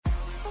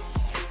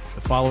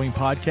The following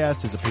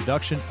podcast is a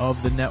production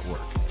of the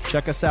network.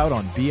 Check us out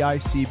on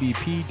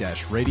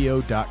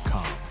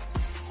bicbp-radio.com.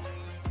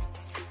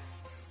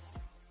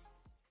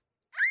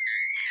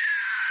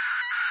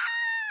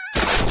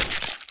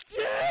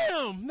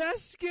 Damn,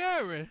 that's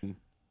scary.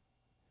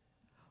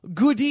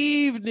 Good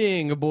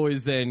evening,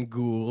 boys and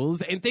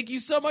ghouls, and thank you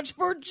so much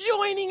for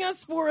joining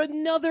us for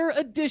another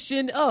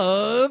edition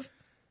of...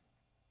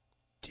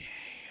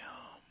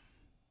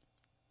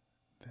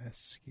 That's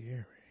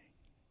scary.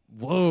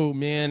 Whoa,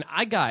 man,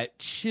 I got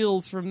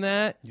chills from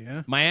that.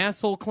 Yeah? My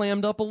asshole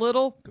clammed up a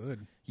little.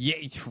 Good. Yeah,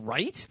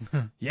 right?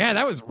 Yeah,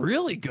 that was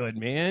really good,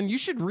 man. You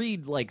should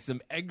read, like,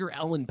 some Edgar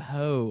Allan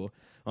Poe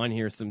on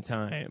here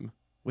sometime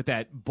with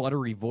that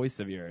buttery voice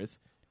of yours.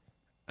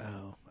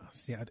 Oh,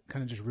 see, I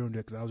kind of just ruined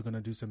it because I was going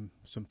to do some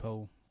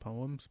Poe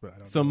poems, but I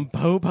don't Some know.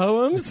 Poe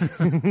poems?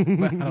 But I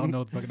don't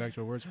know the fucking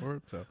actual words for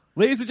it, so.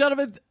 Ladies and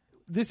gentlemen,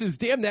 this is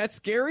Damn That's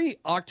Scary,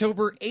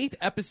 October 8th,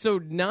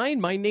 episode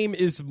 9. My name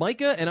is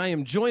Micah, and I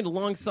am joined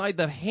alongside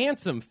the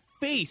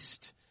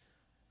handsome-faced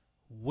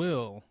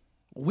Will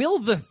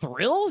the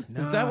Thrill?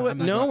 Is that what? I'm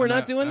not No, doing- we're I'm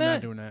not doing I'm that?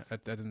 not doing that.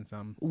 That doesn't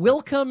sound...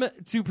 Welcome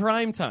to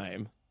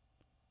Primetime.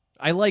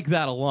 I like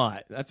that a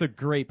lot. That's a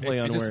great play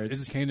on It words.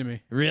 just came to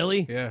me.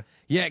 Really? Yeah.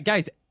 Yeah,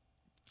 guys,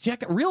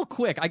 check real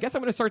quick. I guess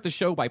I'm going to start the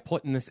show by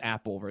putting this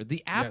app over.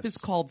 The app Yes. is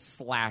called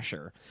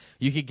Slasher.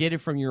 You could get it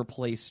from your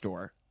Play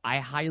Store. I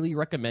highly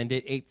recommend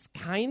it. It's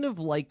kind of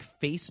like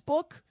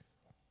Facebook,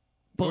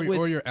 but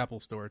Or your Apple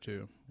store,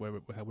 too.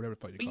 Whatever the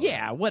fuck you call it.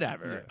 yeah,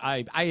 whatever.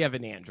 Yeah. I have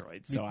an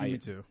Android, so Me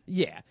too.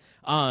 Yeah.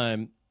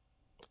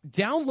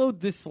 Download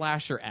this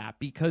Slasher app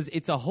because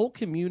it's a whole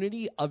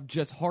community of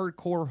just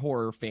hardcore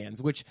horror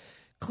fans, which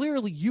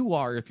clearly you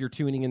are if you're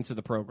tuning into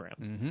the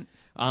program.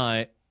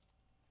 Mm-hmm.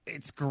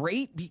 It's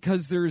great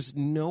because there's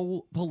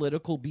no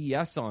political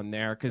BS on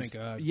there. Because Thank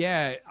God.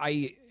 yeah,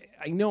 I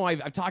know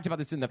I've talked about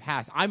this in the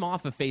past. I'm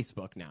off of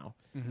Facebook now.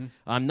 Mm-hmm.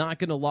 I'm not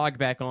going to log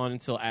back on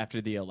until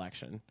after the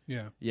election.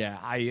 Yeah. Yeah,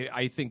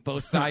 I think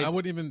both sides. I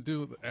wouldn't even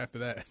do after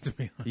that, to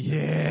be honest.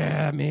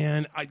 Yeah,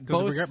 man.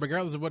 Because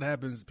regardless of what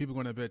happens, people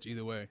are going to bitch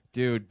either way.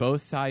 Dude,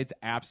 both sides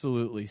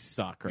absolutely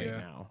suck right Yeah.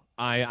 now.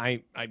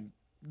 I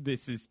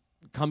this is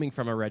coming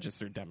from a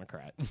registered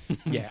Democrat.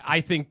 Yeah, I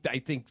think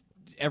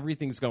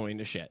everything's going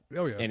to shit.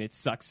 Oh, yeah. And it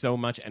sucks so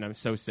much, and I'm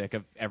so sick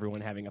of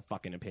everyone having a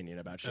fucking opinion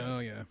about shit. Oh,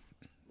 yeah.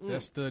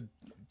 That's the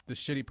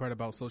shitty part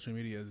about social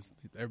media is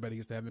everybody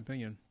gets to have an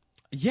opinion.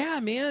 Yeah,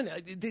 man.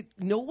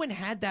 No one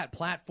had that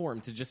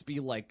platform to just be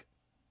like,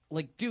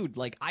 dude,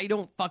 like, I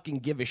don't fucking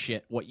give a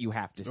shit what you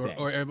have to say.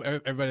 Or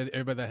everybody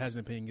that has an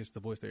opinion gets to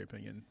voice their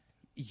opinion.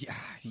 Yeah,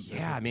 That's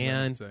what I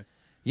man. would say.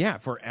 Yeah,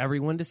 for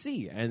everyone to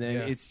see. And then Yeah.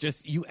 it's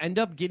just, you end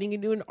up getting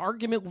into an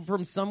argument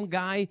with some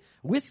guy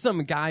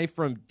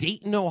from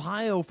Dayton,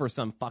 Ohio for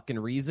some fucking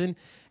reason.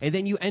 And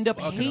then you end up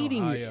Fucking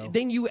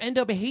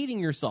Ohio. hating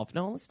yourself.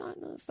 No, let's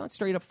not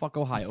straight up fuck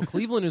Ohio.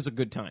 Cleveland is a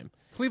good time.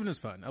 Cleveland is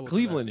fun. I will say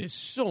Cleveland that. is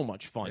so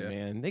much fun, Yeah.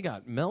 man. They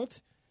got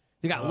Melt.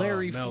 They got Oh,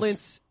 Larry Melt.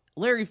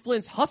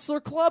 Flint's Hustler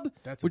Club,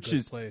 That's a which good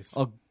is place.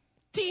 a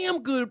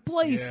damn good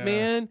place, Yeah.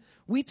 man.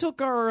 We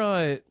took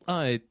our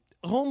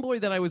homeboy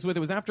that I was with. It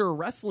was after a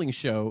wrestling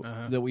show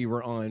Uh-huh. that we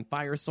were on,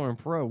 Firestorm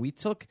Pro. We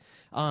took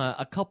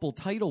a couple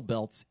title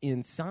belts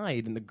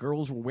inside, and the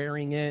girls were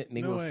wearing it, and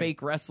they No were way.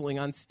 fake wrestling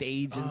on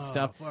stage and Oh,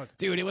 stuff. fuck.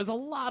 Dude, it was a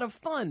lot of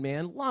fun,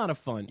 man. A lot of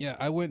fun. Yeah,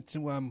 I went to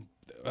when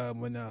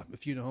a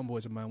few of the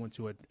homeboys of mine went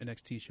to an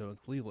NXT show in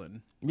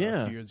Cleveland.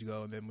 Yeah. A few years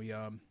ago, and then we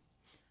I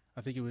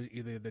think it was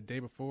either the day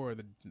before or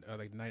the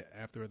like night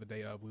after or the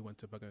day of. We went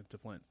to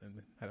Flint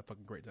and had a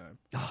fucking great time.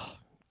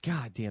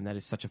 God damn, that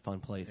is such a fun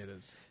place. It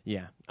is.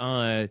 Yeah.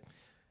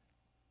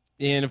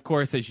 And of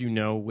course, as you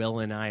know, Will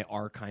and I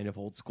are kind of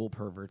old school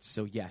perverts.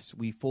 So yes,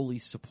 we fully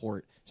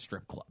support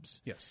strip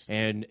clubs. Yes.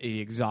 And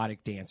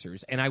exotic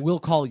dancers. And I will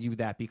call you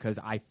that because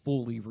I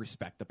fully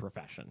respect the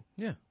profession.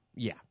 Yeah.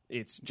 Yeah,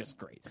 it's just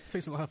great.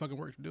 Takes a lot of fucking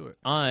work to do it.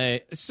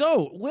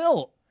 So,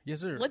 Will,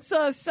 Yes, sir. let's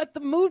set the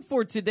mood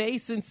for today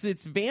since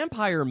it's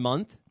Vampire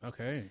Month.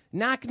 Okay.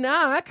 Knock,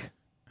 knock.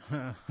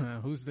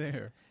 Who's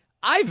there?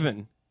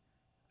 Ivan.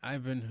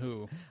 Ivan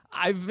who?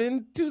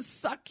 Ivan to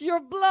suck your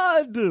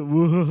blood.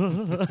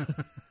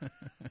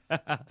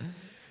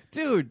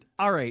 Dude,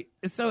 all right.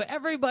 So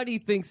everybody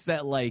thinks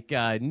that like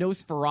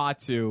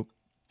Nosferatu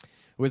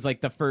was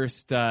like the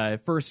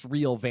first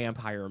real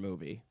vampire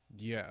movie.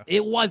 Yeah.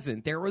 It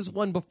wasn't. There was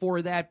one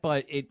before that,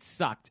 but it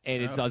sucked,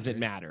 and it Okay. doesn't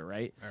matter,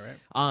 right?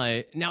 All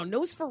right. Now,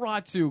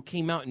 Nosferatu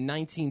came out in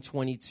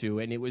 1922,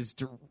 and it was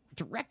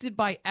directed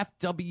by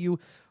F.W.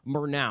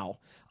 Murnau.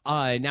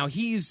 Now,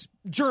 he's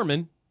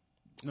German,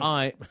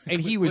 and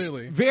he was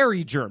Clearly.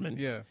 very German.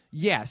 Yeah.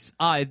 Yes.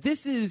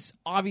 This is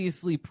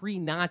obviously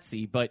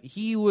pre-Nazi, but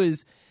he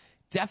was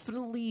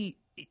definitely...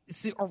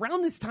 See,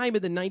 around this time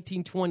in the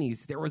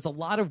 1920s, there was a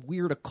lot of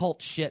weird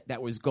occult shit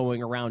that was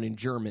going around in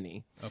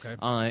Germany. Okay.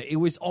 It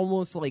was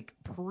almost like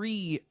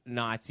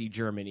pre-Nazi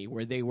Germany,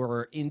 where they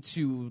were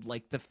into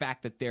like the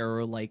fact that there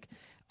were like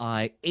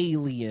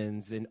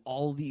aliens and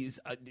all these.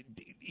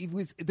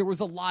 There was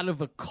a lot of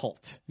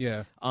occult.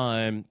 Yeah.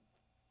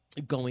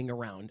 going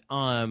around.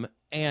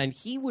 And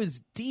he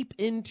was deep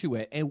into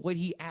it. And what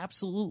he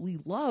absolutely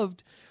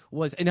loved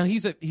was, and now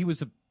he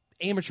was a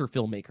amateur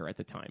filmmaker at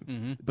the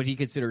time, but he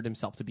considered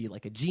himself to be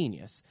like a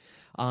genius.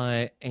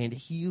 And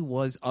he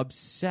was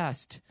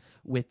obsessed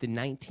with the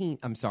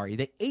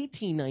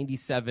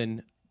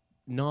 1897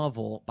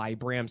 novel by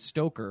Bram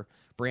Stoker,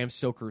 Bram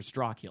Stoker's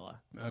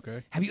Dracula.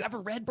 Okay. Have you ever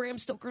read Bram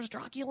Stoker's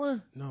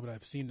Dracula? No, but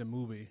I've seen the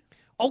movie.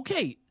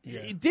 Okay,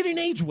 it didn't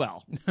age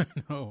well.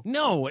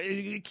 No.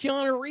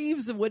 Keanu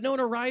Reeves and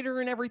Winona Ryder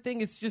and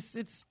everything.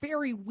 It's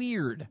very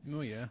weird.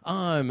 Oh, yeah.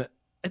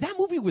 That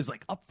movie was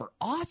like up for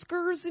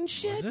Oscars and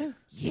shit. Was it?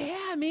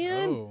 Yeah,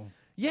 man. Oh.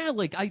 Yeah,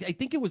 like I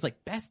think it was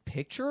like Best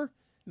Picture.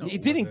 No, it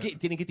it didn't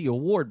wasn't. get the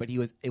award, but it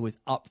was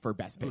up for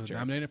Best Was it Picture.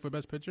 nominated for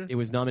Best Picture? It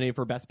was nominated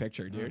for Best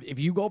Picture, dude. If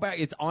you go back,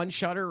 it's on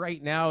Shudder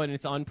right now, and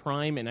it's on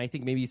Prime, and I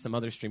think maybe some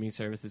other streaming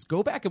services.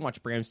 Go back and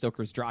watch Bram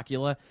Stoker's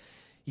Dracula,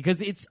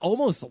 because it's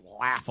almost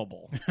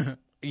laughable.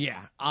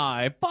 Yeah.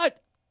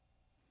 But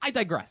I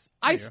digress.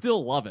 I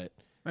still love it.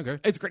 Okay.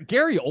 It's great.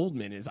 Gary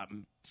Oldman is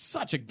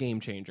such a game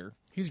changer.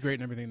 He's great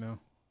and everything, though.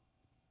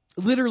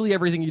 Literally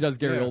everything he does,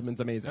 Gary Yeah. Oldman's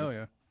amazing. Oh,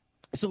 yeah.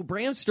 So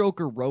Bram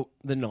Stoker wrote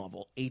the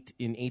novel in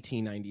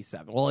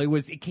 1897. Well,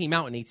 it came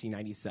out in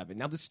 1897.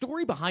 Now the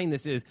story behind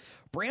this is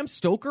Bram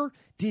Stoker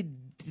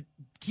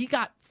he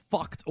got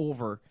fucked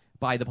over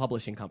by the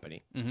publishing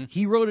company.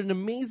 He wrote an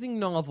amazing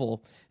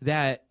novel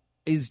that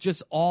is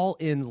just all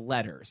in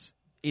letters.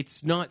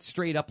 It's not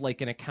straight up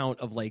like an account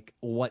of like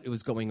what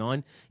was going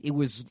on. It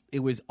was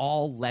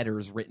all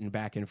letters written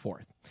back and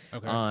forth.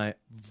 Okay.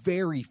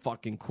 Very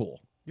fucking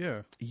cool.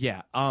 Yeah.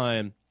 Yeah.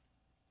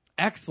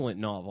 Excellent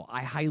novel.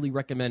 I highly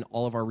recommend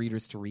all of our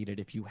readers to read it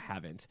if you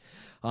haven't.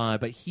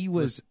 But he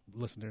was...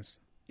 Listeners.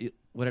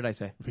 What did I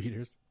say?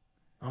 Readers.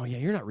 Oh, yeah,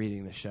 you're not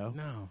reading the show.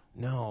 No.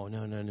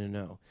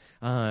 No.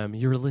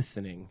 You're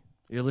listening.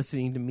 You're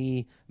listening to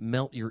me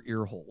melt your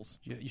ear holes.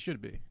 Yeah, you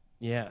should be.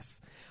 Yes.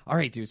 All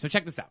right, dude. So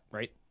check this out,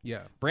 right?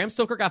 Yeah. Bram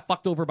Stoker got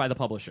fucked over by the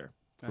publisher,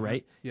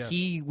 right? Yeah.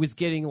 He was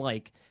getting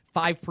like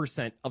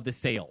 5% of the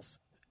sales,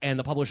 and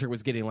the publisher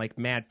was getting like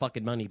mad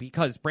fucking money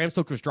because Bram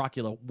Stoker's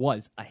Dracula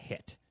was a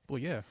hit. Well,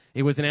 yeah.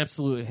 It was an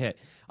absolute hit.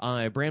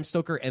 Bram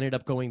Stoker ended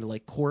up going to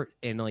like court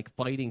and like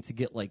fighting to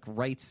get like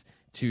rights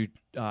to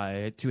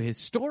his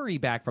story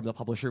back from the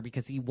publisher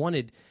because he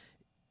wanted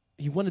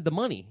the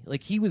money.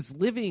 Like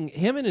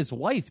him and his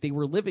wife, they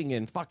were living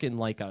in fucking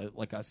like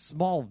a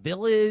small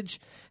village.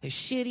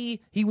 Shitty.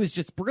 He was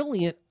just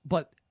brilliant,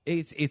 but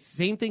it's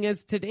same thing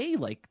as today.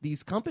 Like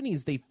these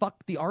companies, they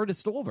fuck the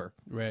artist over.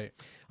 Right.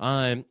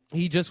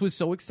 He just was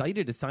so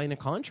excited to sign a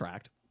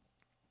contract.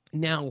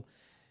 Now,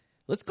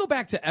 let's go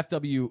back to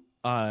FW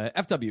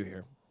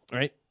here,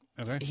 right?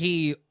 Okay.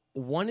 He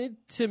wanted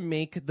to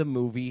make the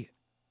movie.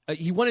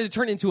 He wanted to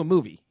turn it into a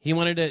movie. He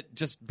wanted to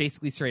just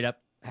basically straight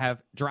up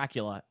have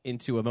Dracula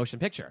into a motion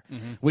picture,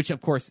 which,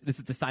 of course, this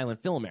is the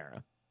silent film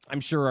era. I'm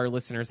sure our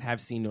listeners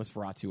have seen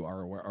Nosferatu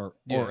or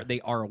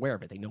they are aware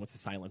of it. They know it's a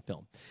silent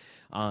film.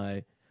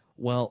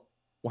 Well,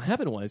 what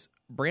happened was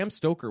Bram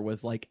Stoker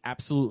was like,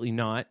 absolutely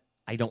not.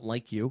 I don't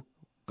like you.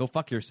 Go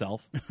fuck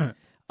yourself.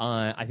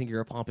 I think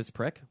you're a pompous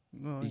prick.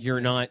 Well,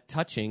 You're not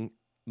touching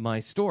my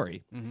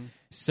story.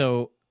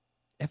 So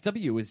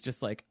FW was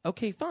just like,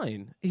 okay,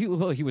 fine. He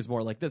was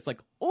more like this, like,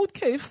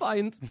 okay,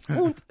 fine.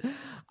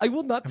 I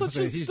will not touch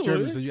your he's story.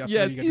 German, so you have to- you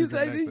gotta do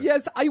that nice,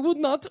 yes, I will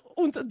not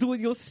do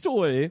your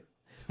story,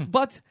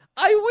 but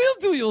I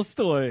will do your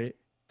story.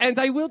 And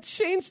I will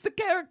change the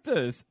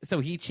characters.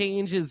 So he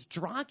changes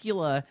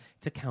Dracula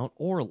to Count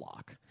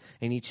Orlok.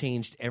 And he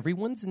changed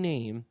everyone's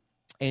name.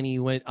 And he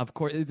went, of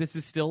course, this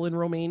is still in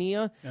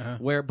Romania,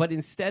 but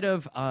instead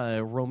of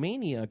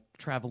Romania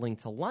traveling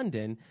to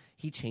London,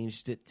 he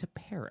changed it to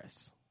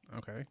Paris.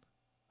 Okay.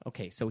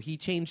 Okay, so he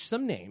changed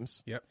some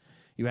names. Yep.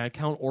 You had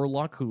Count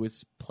Orlok, who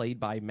was played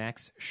by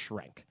Max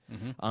Schreck.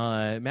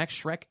 Max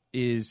Schreck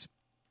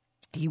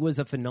he was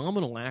a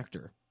phenomenal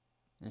actor.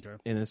 Okay.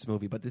 In this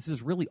movie, but this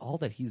is really all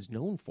that he's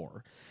known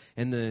for.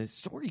 And the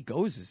story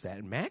goes is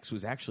that Max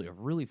was actually a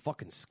really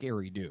fucking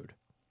scary dude.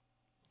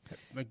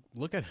 Like,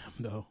 look at him,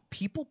 though.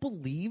 People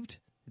believed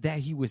that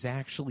he was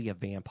actually a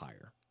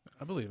vampire.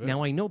 I believe it.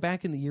 Now, I know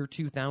back in the year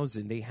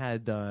 2000, they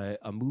had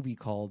a movie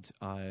called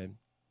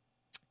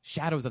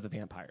Shadows of the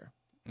Vampire,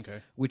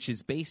 Okay. which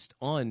is based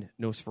on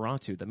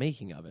Nosferatu, the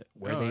making of it,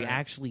 where they right.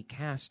 actually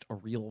cast a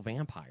real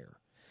vampire,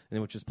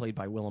 and which was played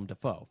by Willem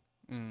Dafoe.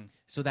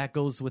 So that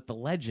goes with the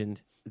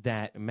legend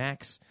that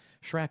Max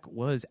Schreck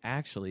was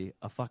actually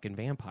a fucking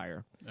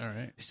vampire. All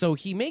right. So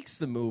he makes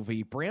the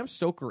movie. Bram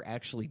Stoker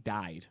actually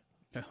died.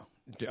 Oh.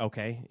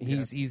 Okay,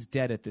 he's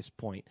dead at this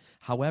point.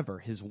 However,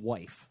 his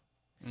wife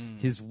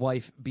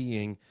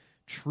being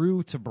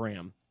true to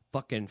Bram,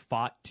 fucking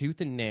fought tooth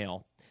and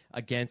nail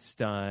against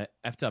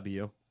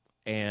FW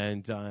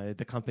and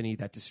the company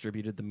that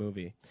distributed the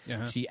movie.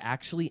 She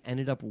actually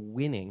ended up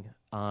winning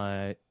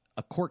a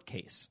court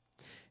case.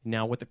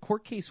 Now, what the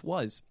court case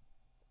was,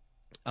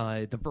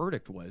 the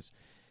verdict was,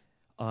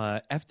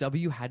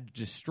 FW had to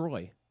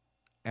destroy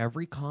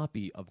every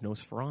copy of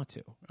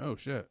Nosferatu. Oh,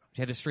 shit.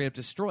 She had to straight up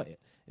destroy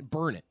it,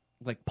 burn it.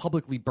 like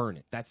publicly burn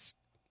it.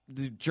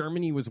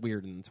 Germany was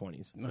weird in the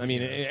 20s. I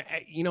mean,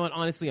 you know what?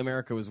 Honestly,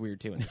 America was weird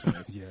too in the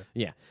 20s.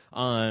 Yeah.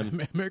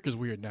 America's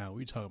weird now. What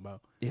are you talking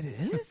about? It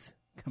is?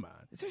 Come on.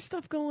 Is there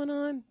stuff going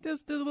on?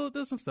 There's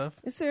some stuff.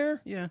 Is there?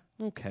 Yeah.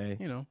 Okay.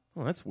 You know.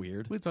 Well, that's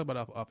weird. We talk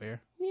about off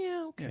air.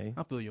 Yeah, okay. Yeah,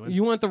 I'll fill you in.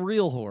 You want the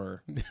real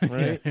horror,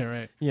 right? Yeah,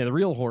 right. Yeah, the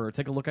real horror.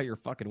 Take a look out your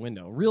fucking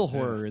window. Real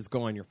horror is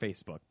go on your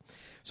Facebook.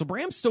 So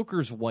Bram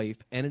Stoker's wife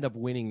ended up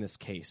winning this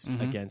case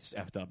against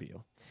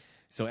FW.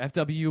 So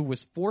FW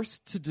was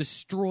forced to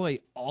destroy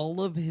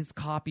all of his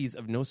copies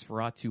of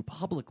Nosferatu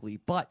publicly,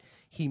 but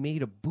he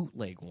made a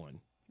bootleg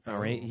one. All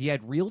right? He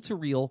had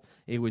reel-to-reel.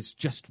 It was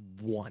just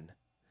one.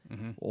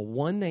 Well,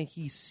 one that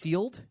he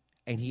sealed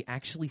and he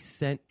actually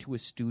sent to a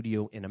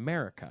studio in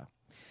America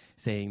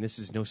saying this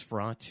is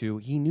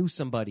Nosferatu. He knew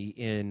somebody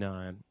in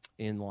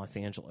Los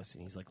Angeles,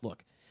 and he's like,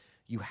 look,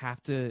 you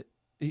have to...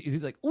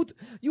 He's like, oh,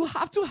 you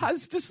have to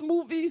have this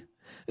movie.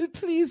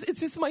 Please,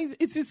 it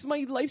is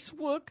my life's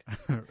work.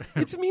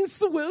 It means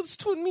the world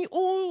to me.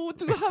 Oh,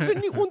 do you have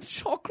any old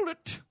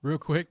chocolate? Real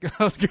quick,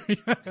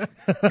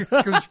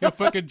 because your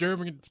fucking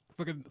German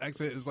fucking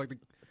accent is like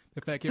the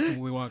fat kid from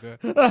Willy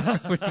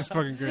Wonka, which is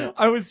fucking great.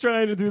 I was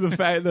trying to do the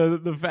fat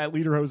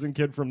lederhosen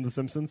kid from The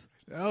Simpsons.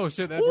 Oh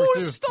shit, that worked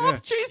too.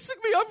 Stop chasing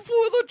me! I'm for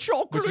the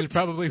chocolate. Which is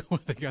probably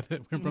what they got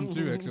that from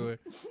too, actually.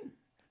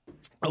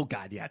 Oh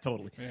god, yeah,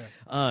 totally.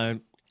 Yeah.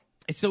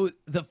 So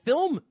the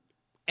film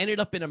ended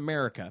up in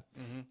America,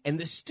 and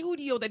the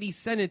studio that he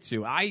sent it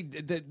to,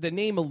 the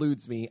name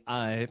eludes me,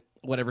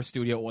 whatever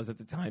studio it was at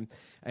the time,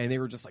 and they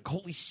were just like,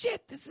 holy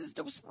shit, this is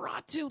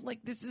Nosferatu, like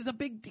this is a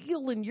big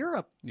deal in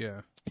Europe.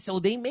 Yeah. So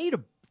they made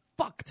a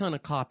fuck ton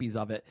of copies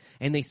of it,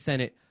 and they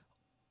sent it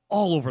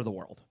all over the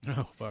world.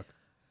 Oh, fuck.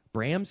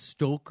 Bram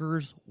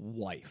Stoker's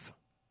wife,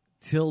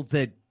 till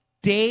the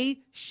day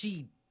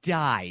she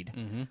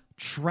died,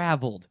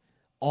 traveled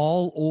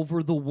all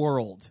over the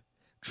world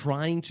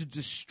trying to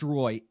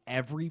destroy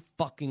every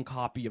fucking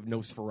copy of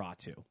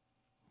Nosferatu.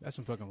 That's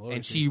some fucking loyalty.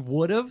 And she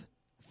would have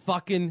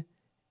fucking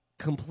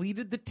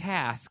completed the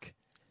task.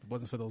 If it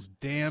wasn't for those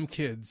damn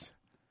kids.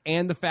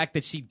 And the fact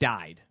that she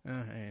died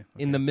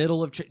in the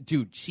middle of...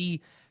 Dude,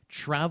 she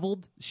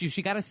traveled...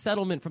 She got a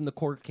settlement from the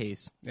court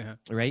case. Yeah.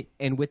 Right?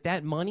 And with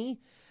that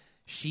money,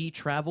 she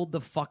traveled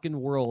the fucking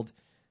world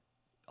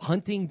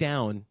hunting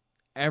down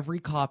every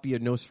copy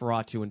of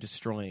Nosferatu and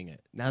destroying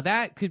it. Now,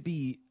 that could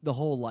be the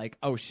whole, like,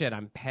 oh, shit,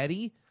 I'm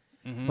petty.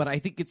 But I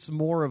think it's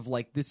more of,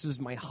 like, this is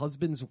my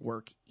husband's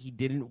work. He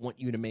didn't want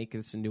you to make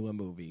this into a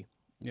movie.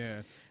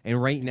 Yeah.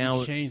 And right now...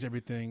 He changed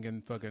everything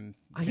and fucking...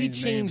 He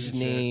changed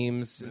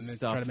names and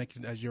stuff. Try to make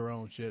it as your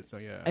own shit, so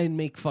yeah. And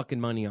make fucking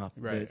money off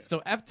of Right. it.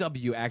 So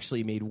FW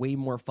actually made way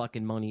more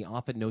fucking money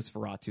off of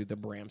Nosferatu than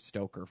Bram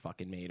Stoker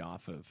fucking made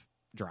off of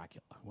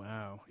Dracula.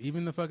 Wow.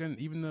 Even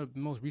the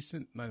most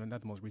recent, not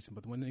the most recent,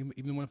 but even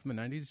the one from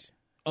the 90s?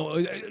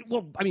 Oh,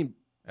 well, I mean...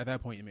 At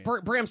that point, you mean?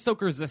 Bram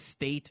Stoker's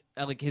estate,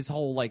 like his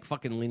whole like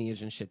fucking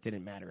lineage and shit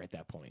didn't matter at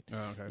that point. Oh,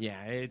 okay.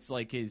 Yeah, it's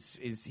like his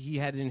he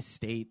had an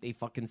estate, they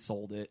fucking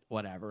sold it,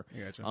 whatever.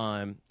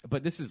 Gotcha.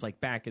 But this is like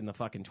back in the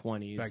fucking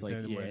 20s. Back like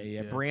then, yeah.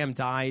 yeah. Bram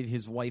died,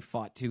 his wife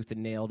fought tooth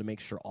and nail to make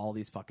sure all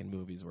these fucking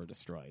movies were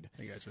destroyed.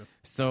 I gotcha.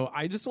 So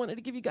I just wanted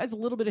to give you guys a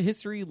little bit of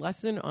history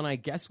lesson on I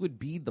guess would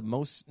be the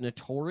most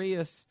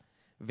notorious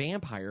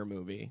vampire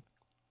movie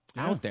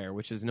out there,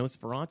 which is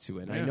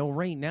Nosferatu. And I know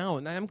right now,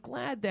 and I'm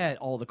glad that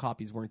all the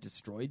copies weren't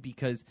destroyed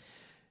because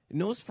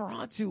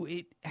Nosferatu,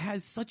 it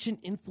has such an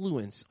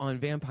influence on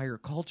vampire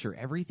culture.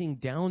 Everything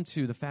down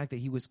to the fact that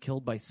he was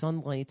killed by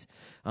sunlight,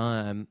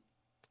 the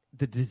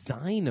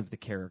design of the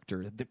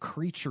character, the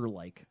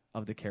creature-like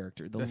of the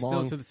character.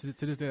 Still, to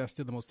this day, that's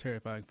still the most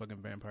terrifying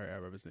fucking vampire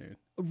I've ever seen.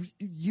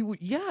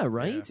 Yeah,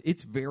 right? Yeah.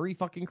 It's very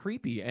fucking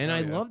creepy. And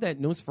I love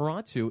that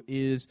Nosferatu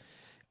is...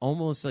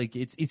 almost like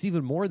it's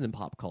even more than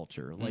pop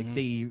culture. Like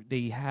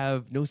they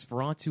have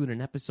Nosferatu in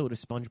an episode of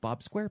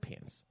SpongeBob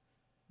SquarePants.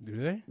 Do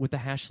they? With the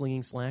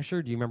hash-slinging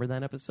slasher. Do you remember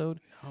that episode?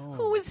 Oh.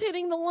 Who is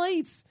hitting the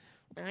lights?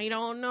 I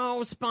don't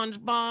know,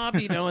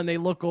 SpongeBob. You know, and they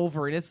look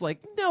over and it's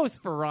like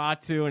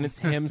Nosferatu, and it's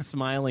him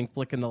smiling,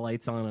 flicking the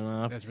lights on and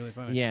off. That's really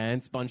funny. Yeah,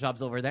 and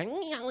SpongeBob's over there.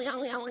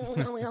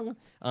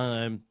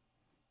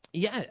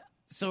 Yeah.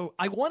 So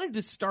I wanted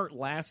to start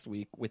last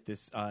week with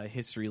this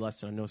history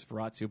lesson on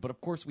Nosferatu, but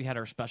of course we had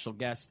our special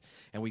guest,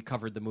 and we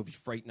covered the movie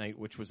Fright Night,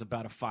 which was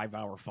about a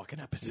 5-hour fucking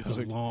episode. It was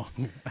long.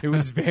 It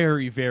was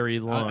very, very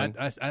long.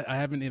 I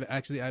haven't even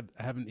I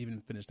haven't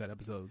even finished that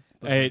episode.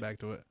 Let's get back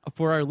to it.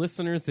 For our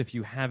listeners, if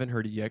you haven't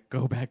heard it yet,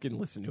 go back and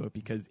listen to it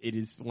because it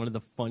is one of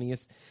the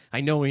funniest. I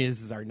know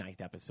this is our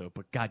 9th episode,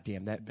 but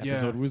goddamn, that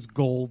episode was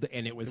gold,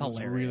 and it was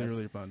hilarious.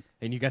 Really, really fun.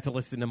 And you got to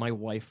listen to my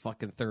wife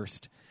fucking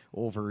thirst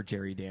over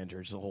Jerry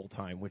Dandridge the whole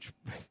time, which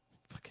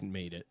fucking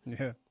made it.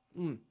 Yeah.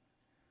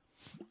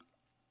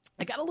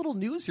 I got a little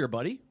news here,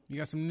 buddy. You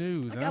got some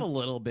news, I got a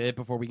little bit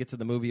before we get to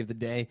the movie of the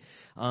day.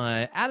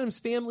 Addams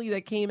Family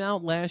that came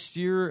out last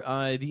year,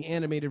 the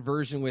animated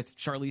version with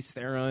Charlize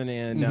Theron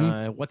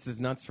and what's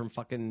his nuts from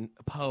fucking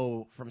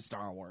Poe from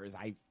Star Wars.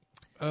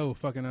 Oh,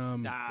 fucking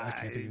I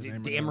can't think of his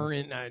name.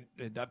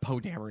 Dameron, Poe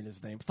Dameron is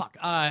his name. Fuck.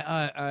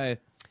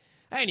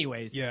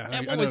 Anyways, Yeah, and I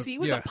what know, was he? He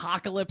was yeah.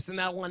 Apocalypse in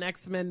that one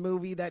X-Men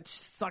movie that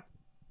sucked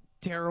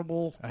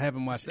terrible. I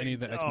haven't watched any of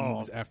the X-Men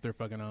movies after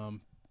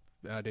fucking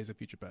Days of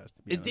Future Past.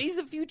 to be honest. Days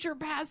of Future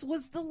Past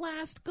was the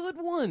last good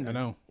one. I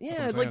know. That's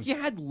Yeah, what I'm like saying.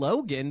 you had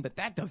Logan, but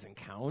that doesn't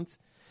count.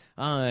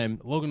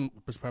 Logan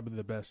was probably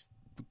the best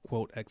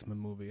quote X-Men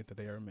movie that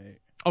they ever made.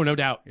 Oh, no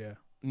doubt. Yeah,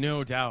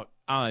 No doubt.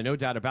 No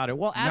doubt about it.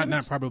 Well, Adam's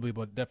not probably,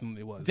 but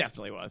definitely was.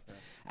 definitely was.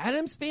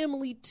 Adam's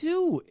Family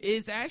 2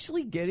 is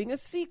actually getting a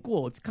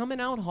sequel. It's coming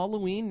out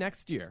Halloween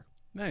next year.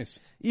 Nice.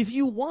 If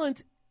you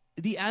want,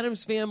 the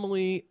Adam's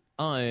Family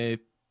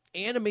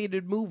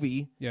animated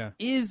movie Yeah,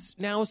 is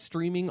now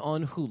streaming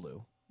on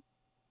Hulu.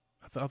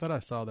 I thought I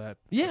saw that.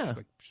 Yeah.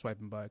 like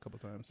swiping by a couple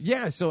times.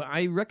 Yeah, so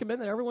I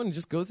recommend that everyone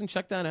just goes and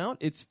check that out.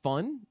 It's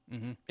fun.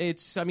 Mm-hmm.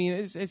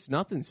 It's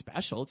nothing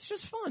special. It's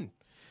just fun.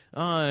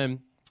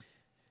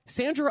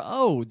 Sandra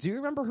Oh, do you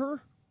remember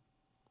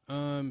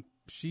her?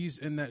 She's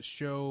in that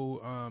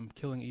show,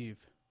 Killing Eve,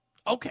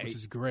 Okay, which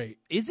is great.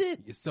 is it?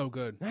 It's so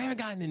good. I haven't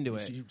gotten into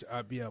it.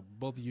 Yeah,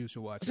 both of you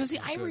should watch So it. see,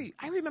 It's good.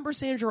 I remember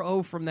Sandra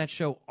Oh from that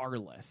show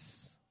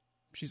Arliss.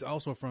 She's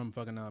also from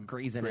fucking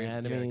Grey's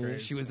Anatomy.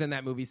 Grey's. She was in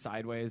that movie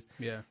Sideways.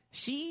 Yeah,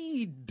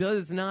 She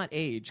does not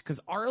age because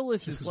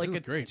Arliss is like a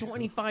great.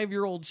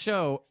 25-year-old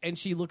show, and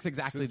she looks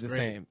exactly looks the great.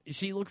 same.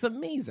 She looks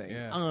amazing.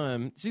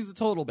 Yeah. She's a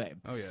total babe.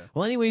 Oh, yeah.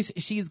 Well, anyways,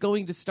 she's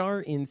going to star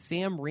in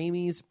Sam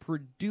Raimi's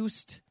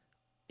produced.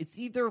 It's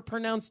either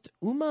pronounced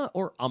Uma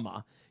or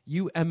Umma,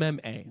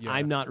 UMMA. Yeah.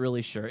 I'm not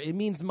really sure. It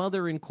means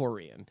mother in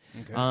Korean.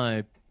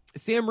 Okay.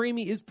 Sam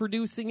Raimi is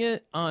producing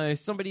it.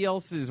 Somebody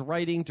else is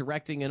writing,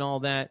 directing, and all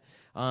that.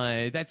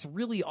 That's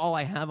really all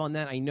I have on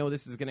that. I know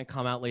this is going to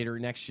come out later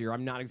next year.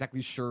 I'm not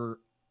exactly sure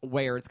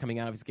where it's coming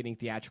out, if it's getting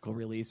theatrical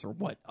release or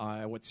what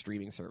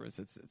streaming service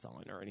it's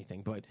on or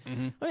anything. But I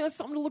mean, that's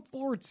something to look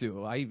forward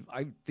to. I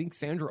think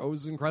Sandra Oh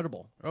is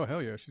incredible. Oh,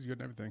 hell yeah. She's good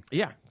and everything.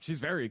 Yeah, she's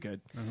very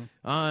good.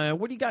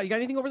 What do you got? You got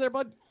anything over there,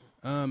 bud?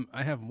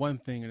 I have one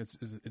thing, and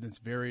it's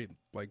very,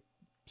 like,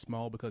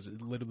 small because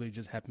it literally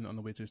just happened on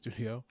the way to the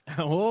studio.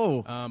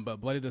 Oh,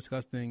 But Bloody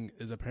Disgusting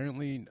is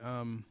apparently,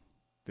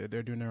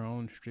 they're doing their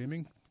own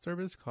streaming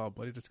service called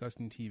Bloody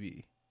Disgusting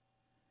TV.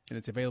 And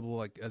it's available,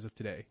 like, as of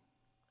today.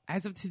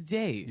 as of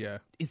today, Yeah.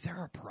 is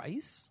there a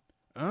price?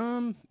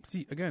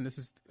 See, again, this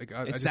is, like,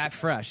 I It's just- that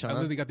fresh, I huh?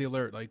 literally got the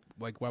alert, like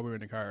while we were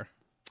in the car.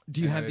 Do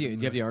you Yeah, have I the didn't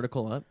Do you have know. the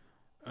article up?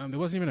 There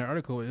wasn't even an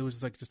article. It was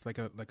just like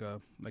a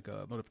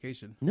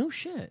notification. No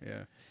shit.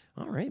 Yeah.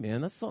 All right,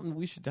 man. That's something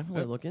we should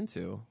definitely look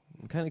into.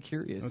 I'm kind of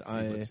curious.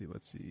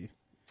 Let's see.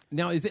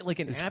 Now, is it like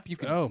an app you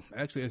can? Oh,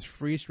 actually, it's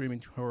free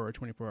streaming horror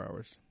 24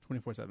 hours,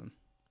 24/7.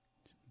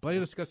 Bloody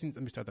Disgusting.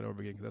 Let me start that over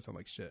again because that sounds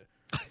like shit.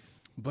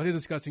 Bloody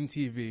Disgusting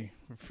TV,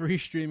 free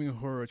streaming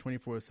horror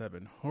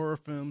 24/7. Horror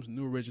films,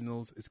 new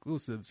originals,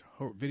 exclusives,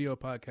 video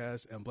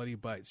podcasts, and Bloody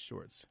Bites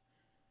shorts.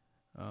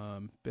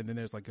 And then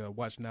there's like a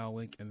Watch Now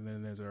link, and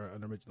then there's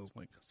an originals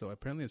link. So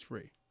apparently it's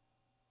free.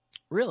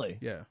 Really?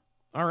 Yeah.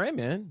 All right,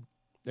 man.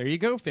 There you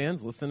go,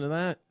 fans. Listen to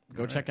that.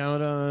 Go check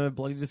out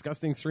Bloody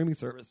Disgusting streaming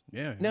service.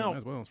 Yeah. Now- might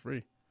as well. It's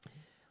free.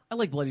 I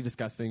like Bloody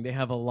Disgusting. They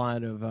have a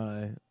lot of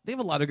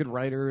good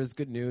writers,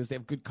 good news. They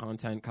have good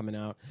content coming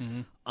out.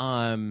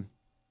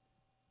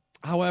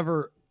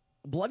 However,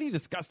 Bloody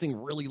Disgusting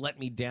really let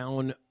me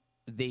down.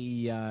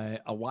 They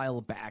a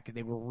while back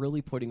they were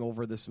really putting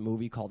over this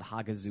movie called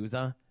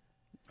Hagazusa.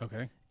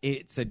 Okay.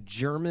 It's a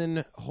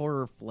German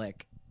horror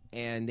flick,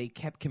 and they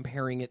kept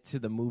comparing it to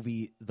the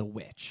movie The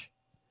Witch.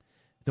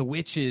 The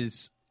Witch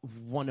is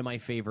one of my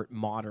favorite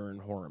modern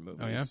horror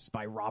movies. Oh, yeah? It's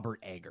by Robert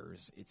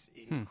Eggers. It's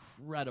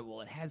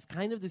incredible. It has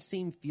kind of the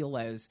same feel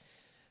as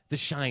The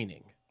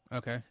Shining.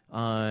 Okay.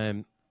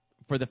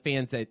 For the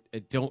fans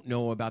that don't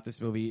know about this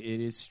movie,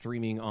 it is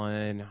streaming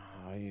on,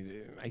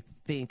 I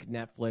think,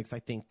 Netflix, I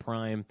think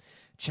Prime.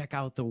 Check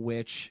out The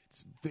Witch.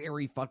 It's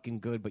very fucking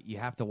good, but you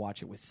have to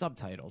watch it with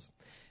subtitles.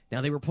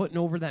 Now, they were putting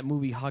over that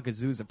movie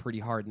Hagazusa pretty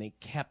hard, and they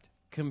kept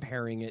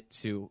comparing it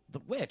to The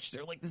Witch.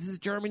 They're like, this is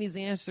Germany's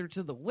answer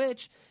to The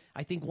Witch.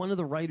 I think one of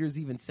the writers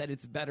even said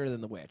it's better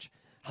than The Witch.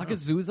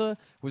 Hagazusa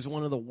was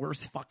one of the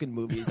worst fucking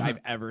movies I've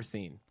ever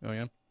seen. Oh,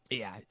 yeah?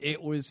 Yeah,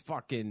 it was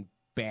fucking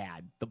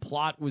bad. The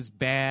plot was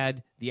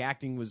bad. The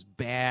acting was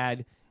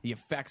bad. The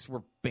effects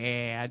were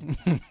bad.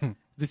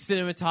 The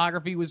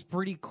cinematography was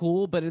pretty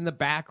cool, but in the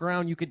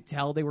background, you could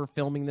tell they were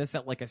filming this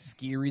at like a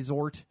ski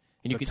resort.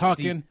 And you The could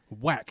talking,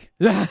 whack.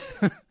 The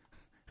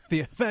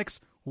effects,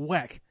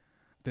 whack.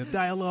 The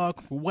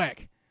dialogue,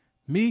 whack.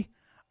 Me,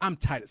 I'm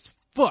tight as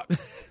fuck.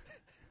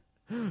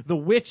 The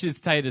Witch is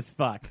tight as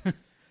fuck.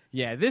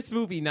 Yeah, this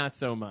movie, not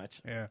so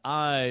much. Yeah.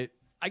 I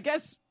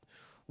guess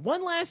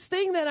one last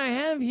thing that I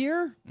have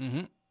here.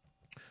 Mm-hmm.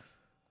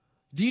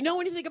 Do you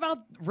know anything about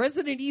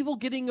Resident Evil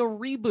getting a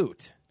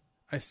reboot?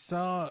 I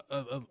saw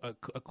a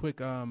quick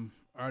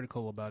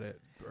article about it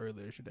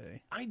earlier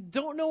today. I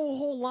don't know a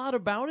whole lot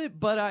about it,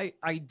 but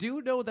I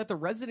do know that the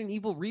Resident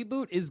Evil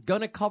reboot is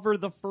going to cover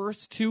the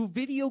first 2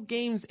 video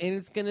games, and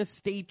it's going to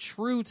stay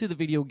true to the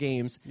video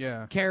games,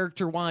 Yeah.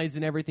 character-wise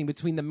and everything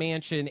between the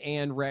mansion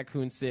and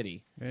Raccoon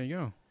City. There you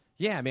go.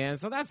 Yeah, man,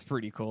 so that's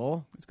pretty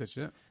cool. That's good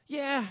shit.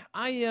 Yeah,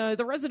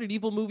 the Resident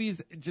Evil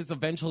movies just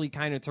eventually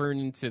kind of turned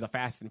into the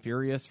Fast and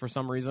Furious for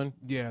some reason.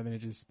 Yeah, and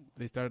then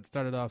they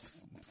started off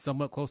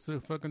somewhat close to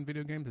the fucking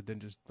video games, but then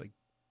just like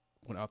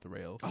went off the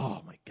rails.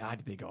 Oh my god,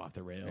 did they go off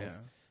the rails? Yeah.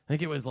 I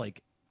think it was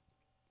like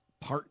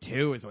part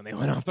 2 is when they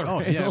went off the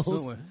rails. Yeah,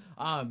 absolutely.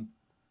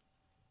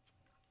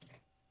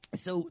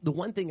 So the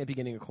one thing at the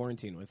beginning of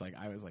quarantine was like,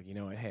 I was like, you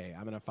know what? Hey,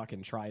 I'm gonna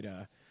fucking try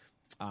to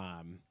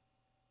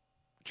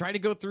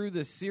go through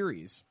this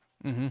series.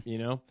 You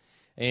know,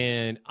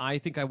 and I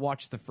think I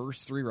watched the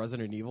first 3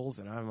 Resident Evils,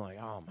 and I'm like,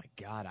 oh my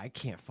god, I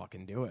can't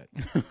fucking do it.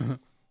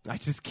 I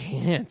just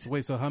can't.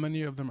 Wait, so how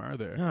many of them are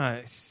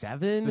there?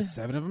 7? There's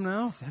 7 of them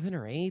now? 7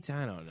 or 8?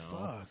 I don't know.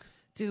 Fuck.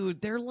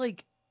 Dude, they're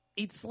like,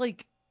 it's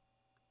like,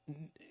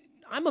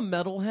 I'm a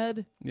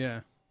metalhead. Yeah.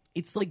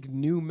 It's like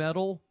new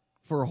metal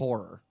for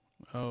horror.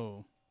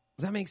 Oh.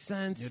 Does that make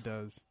sense? It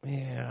does.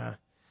 Yeah.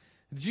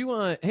 Did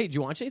you did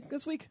you watch anything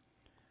this week?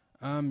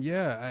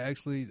 Yeah, I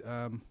actually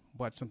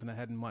watched something I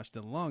hadn't watched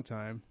in a long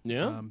time.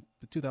 Yeah?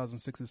 The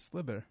 2006's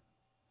Slither.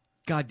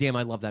 God damn,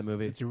 I love that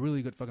movie. It's a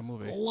really good fucking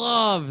movie.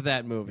 Love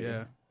that movie.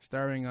 Yeah.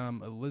 Starring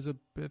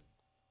Elizabeth.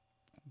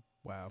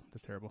 Wow,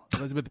 that's terrible.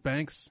 Elizabeth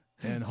Banks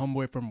and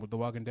homeboy from The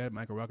Walking Dead,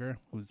 Michael Rooker,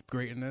 who's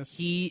great in this.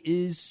 He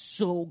is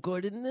so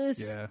good in this.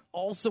 Yeah.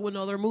 Also,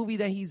 another movie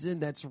that he's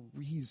in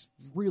he's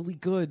really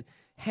good.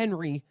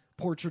 Henry,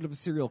 Portrait of a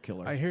Serial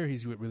Killer. I hear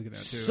he's really good at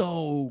it too.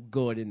 So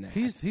good in that.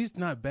 He's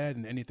not bad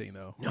in anything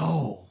though.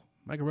 No.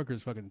 Michael Rooker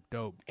is fucking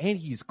dope. And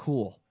he's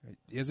cool.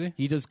 Is he?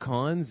 He does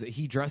cons.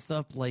 He dressed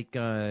up like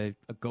a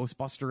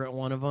Ghostbuster at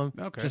one of them.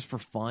 Okay. Just for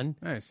fun.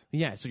 Nice.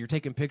 Yeah, so you're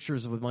taking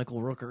pictures with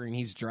Michael Rooker, and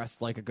he's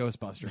dressed like a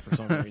Ghostbuster for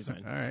some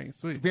reason. All right,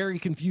 sweet. Very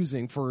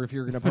confusing for if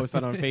you're going to post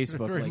that on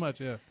Facebook. Very like,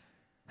 much, yeah.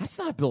 That's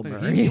not Bill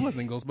Murray. He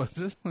wasn't in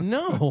Ghostbusters.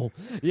 No.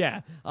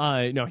 Yeah.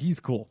 No, he's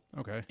cool.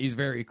 Okay. He's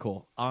very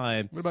cool.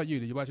 What about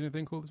you? Did you watch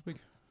anything cool this week?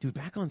 Dude,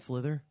 back on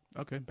Slither.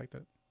 Okay, back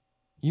that.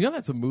 You know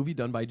that's a movie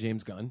done by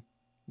James Gunn?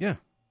 Yeah.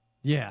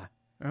 Yeah.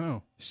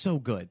 Oh. So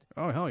good.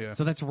 Oh, hell yeah.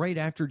 So that's right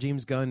after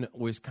James Gunn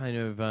was kind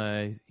of,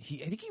 I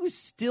think he was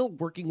still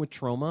working with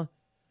Troma,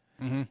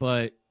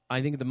 but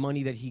I think the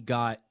money that he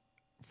got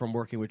from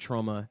working with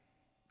Troma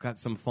got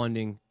some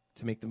funding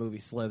to make the movie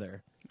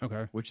Slither,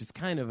 Okay. which is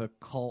kind of a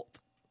cult.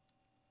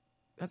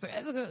 That's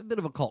a bit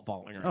of a cult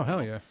following. Right Oh, hell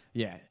now. yeah.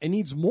 Yeah. It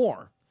needs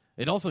more.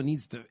 It also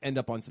needs to end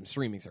up on some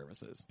streaming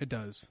services. It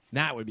does.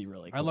 That would be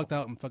really cool. I lucked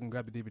out and fucking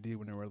grabbed the DVD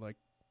when they were, like,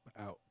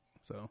 out.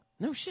 So,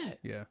 No shit.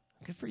 yeah.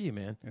 Good for you,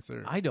 man. Yes,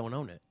 sir. I don't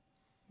own it.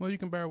 Well, you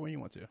can borrow when you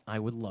want to. I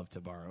would love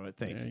to borrow it.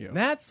 Thank There you. you go.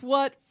 That's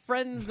what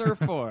friends are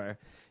for.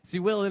 See,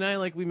 Will and I,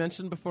 like we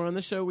mentioned before on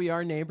the show, we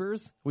are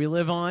neighbors. We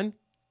live on.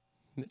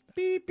 Beep,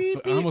 beep, beep.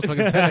 I almost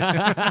fucking said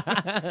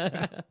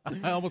it.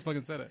 I almost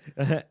fucking said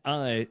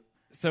it.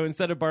 So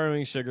instead of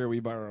borrowing sugar, we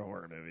borrow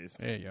horror movies.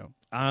 There you go.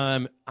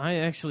 I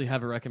actually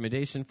have a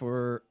recommendation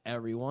for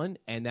everyone,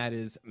 and that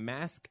is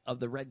Mask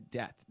of the Red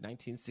Death,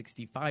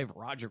 1965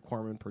 Roger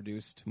Corman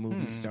produced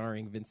movie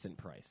starring Vincent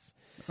Price.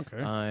 Okay.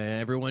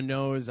 Everyone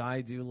knows I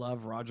do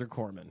love Roger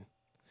Corman.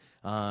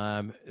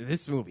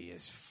 This movie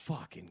is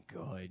fucking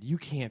good. You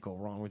can't go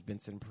wrong with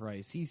Vincent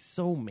Price. He's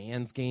so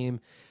man's game.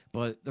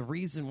 But the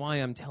reason why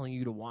I'm telling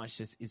you to watch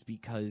this is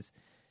because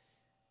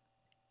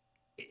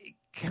it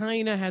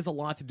kind of has a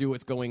lot to do with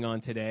what's going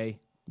on today.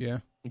 Yeah.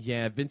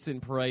 Yeah,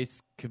 Vincent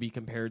Price could be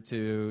compared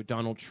to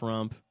Donald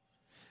Trump.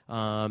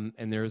 And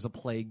there's a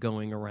plague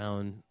going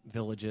around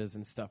villages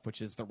and stuff,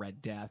 which is the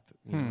Red Death.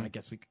 You know, I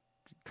guess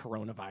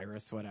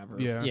coronavirus,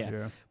 whatever.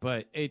 Yeah.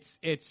 But it's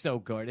so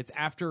good. It's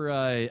after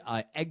a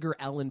Edgar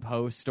Allan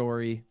Poe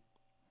story.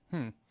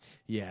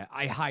 Yeah,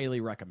 I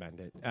highly recommend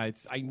it.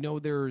 I know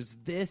there's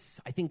this.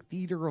 I think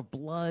Theater of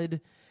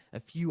Blood, a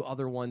few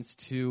other ones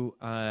too.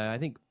 I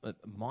think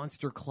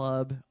Monster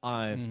Club.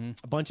 A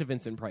bunch of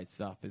Vincent Price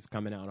stuff is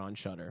coming out on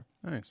Shudder.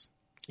 Nice.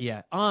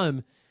 Yeah.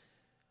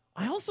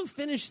 I also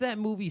finished that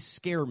movie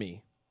Scare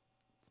Me.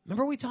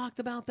 Remember we talked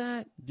about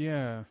that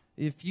Yeah.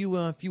 a few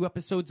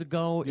episodes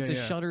ago? It's a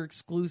yeah. Shudder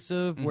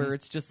exclusive where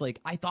it's just like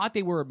I thought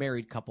they were a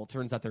married couple.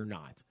 Turns out they're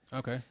not.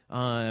 Okay.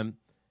 I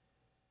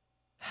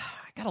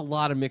got a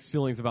lot of mixed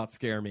feelings about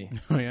Scare Me.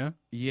 Oh, yeah?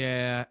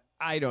 Yeah,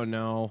 I don't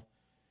know.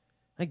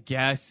 I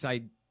guess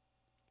I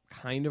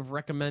kind of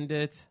recommend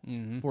it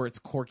for its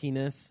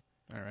quirkiness,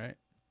 All right.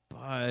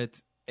 but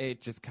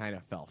it just kind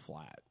of fell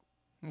flat.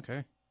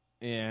 Okay.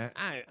 Yeah,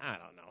 I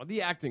don't know.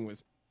 The acting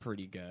was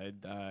pretty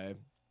good.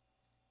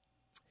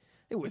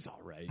 It was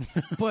all right.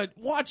 But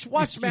watch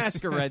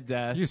Mask of Red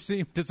Death. You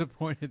seem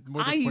disappointed.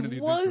 More I disappointed than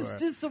you was think you are.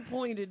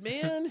 disappointed,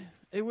 man.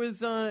 It was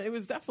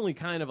definitely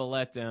kind of a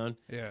letdown.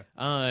 Yeah.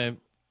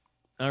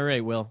 All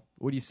right, Will.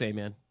 What do you say,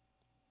 man?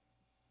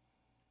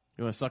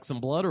 You want to suck some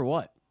blood or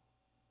what?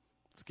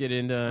 Let's get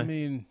into. I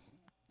mean,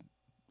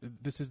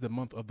 this is the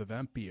month of the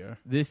vampire.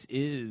 This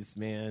is,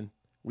 man.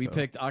 We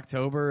picked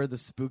October, the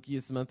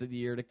spookiest month of the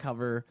year, to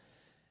cover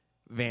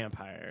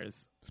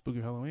vampires.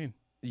 Spooky Halloween.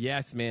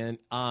 Yes, man.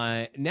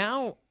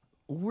 Now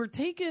we're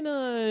taking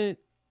a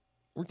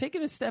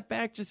step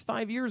back just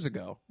 5 years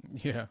ago.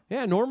 Yeah.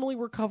 Yeah, normally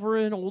we're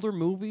covering older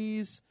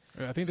movies.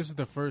 I think this is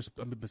the first.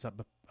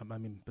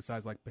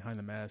 Besides like Behind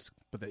the Mask,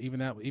 but even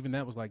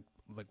that was like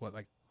what,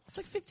 like It's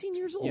like 15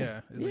 years old.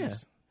 yeah, at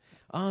least.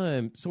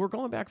 So we're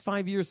going back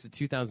 5 years to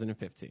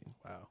 2015.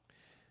 Wow.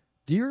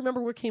 Do you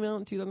remember what came out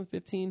in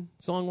 2015,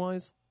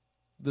 song-wise?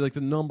 The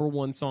number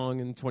one song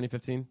in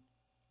 2015?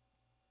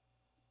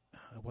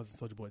 It wasn't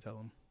Soulja Boy.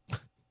 Tell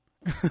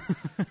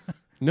him.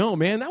 No,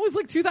 man, that was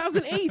like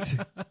 2008.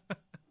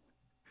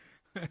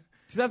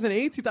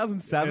 2008,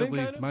 2007. At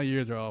least kinda? my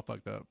years are all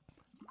fucked up.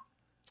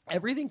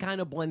 Everything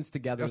kind of blends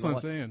together. That's what I'm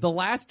saying. The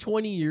last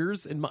 20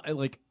 years and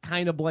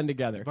kind of blend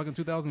together. Fucking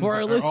 2000s For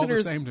our are listeners, all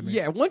the same to me.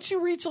 yeah, once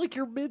you reach like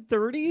your mid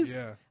 30s,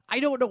 Yeah. I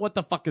don't know what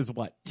the fuck is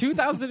what.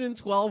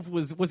 2012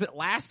 was it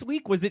last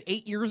week? Was it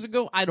 8 years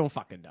ago? I don't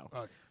fucking know.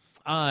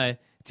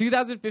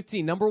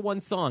 2015 number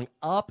one song,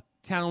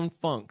 Uptown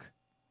Funk.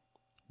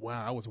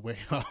 Wow, I was way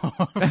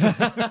off.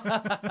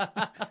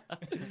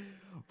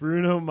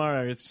 Bruno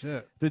Mars.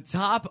 Shit. The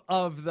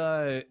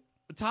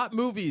top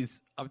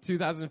movies of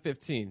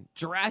 2015.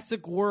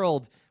 Jurassic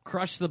World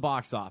crushed the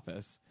box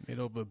office. Made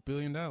over $1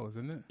 billion,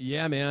 isn't it?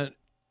 Yeah, man.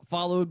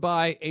 Followed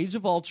by Age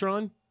of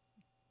Ultron.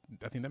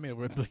 I think that made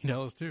over $1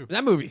 billion too.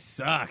 That movie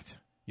sucked.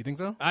 You think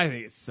so? I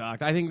think it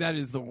sucked. I think that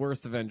is the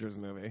worst Avengers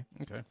movie.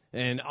 Okay.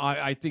 And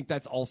I think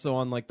that's also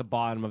on like the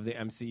bottom of the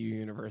MCU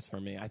universe for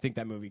me. I think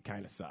that movie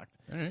kind of sucked.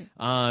 All right.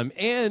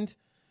 And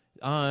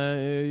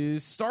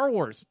Star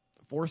Wars,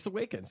 Force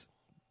Awakens.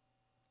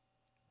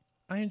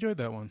 I enjoyed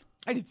that one.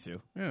 I did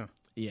too. Yeah.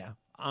 Yeah.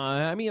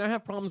 I mean, I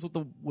have problems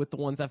with the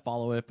ones that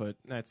follow it, but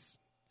that's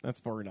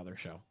for another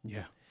show.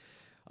 Yeah.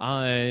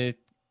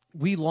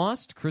 We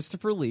lost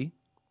Christopher Lee,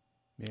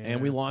 Yeah.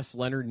 and we lost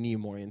Leonard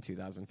Nimoy in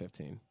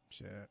 2015.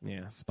 Shit.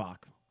 Yeah, Spock.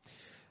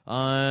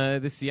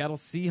 The Seattle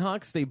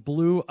Seahawks, they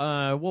blew,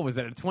 what was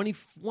that, a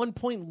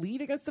 21-point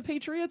lead against the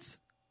Patriots?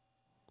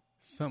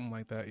 Something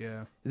like that,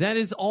 yeah. That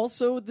is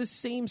also the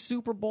same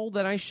Super Bowl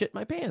that I shit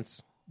my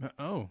pants.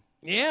 Oh,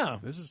 Yeah.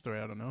 this is a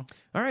story I don't know.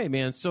 All right,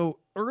 man. So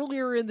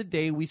earlier in the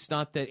day, we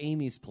stopped at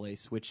Amy's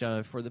Place, which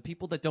for the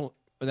people that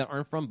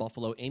aren't from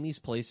Buffalo, Amy's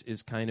Place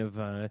is kind of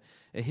a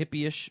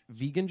hippie-ish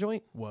vegan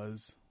joint.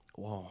 Was.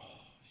 Whoa,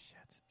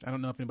 shit. I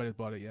don't know if anybody's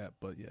bought it yet,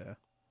 but yeah.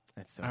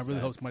 That's so I really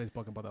sad. hope somebody's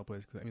fucking bought that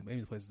place because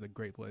Amy's Place is a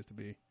great place to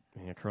be.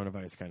 Yeah,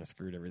 coronavirus kind of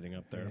screwed everything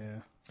up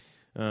there.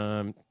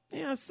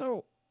 Yeah.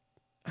 So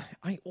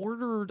I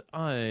ordered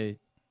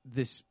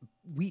this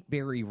wheat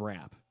berry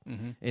wrap,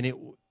 and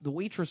the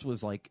waitress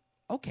was like,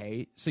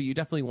 "Okay, so you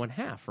definitely want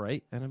half,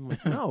 right?" And I'm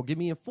like, "No, give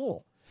me a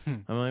full.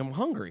 I'm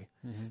hungry."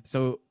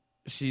 So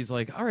she's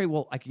like, "All right,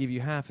 well, I could give you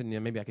half, and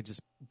maybe I could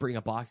just bring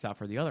a box out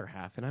for the other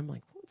half." And I'm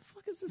like, "What the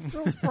fuck is this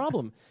girl's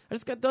problem? I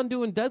just got done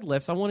doing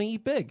deadlifts. I want to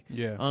eat big."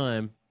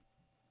 Yeah.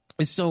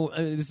 So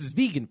this is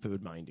vegan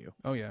food, mind you.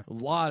 Oh, yeah. A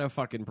lot of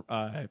fucking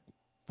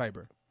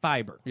Fiber.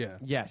 fiber. Yeah.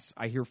 Yes,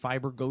 I hear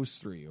fiber goes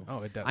through you. Oh,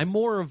 it does. I'm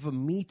more of a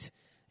meat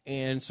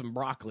and some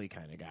broccoli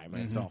kind of guy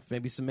myself.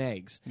 Maybe some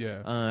eggs.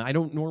 Yeah. I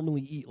don't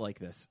normally eat like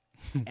this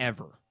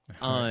ever.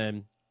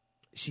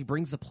 She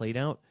brings the plate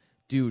out.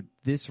 Dude,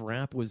 this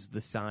wrap was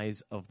the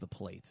size of the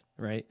plate,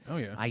 right? Oh,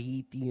 yeah. I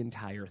eat the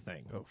entire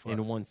thing fuck.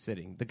 in one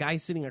sitting. The guy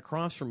sitting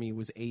across from me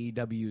was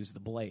AEW's The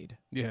Blade.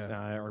 Yeah.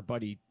 Our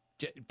buddy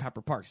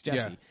Pepper Parks, Jesse.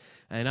 Yeah.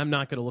 And I'm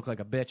not going to look like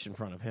a bitch in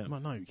front of him.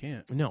 No, you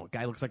can't. No,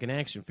 guy looks like an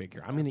action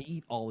figure. I'm going to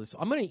eat all this.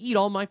 I'm going to eat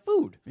all my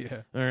food.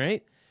 Yeah. All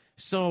right.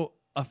 So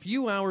a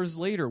few hours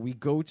later, we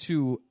go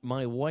to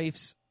my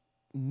wife's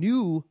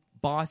new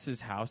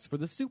boss's house for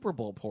the Super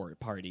Bowl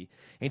party.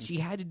 And she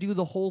had to do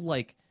the whole,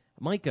 like,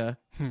 Micah,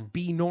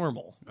 be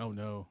normal. Oh,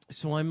 no.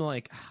 So I'm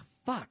like,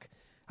 fuck.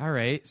 All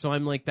right. So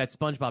I'm like that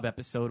SpongeBob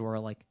episode where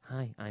I'm like,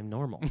 hi, I'm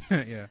normal.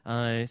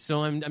 Yeah.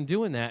 So I'm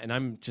doing that, and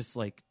I'm just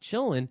like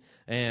chilling,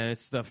 and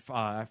it's the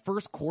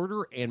first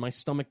quarter, and my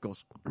stomach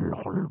goes,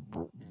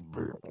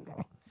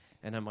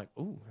 and I'm like,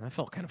 ooh, that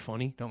felt kind of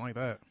funny. Don't like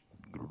that.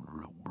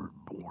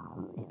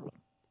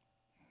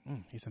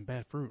 He's some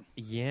bad fruit.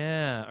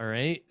 Yeah. All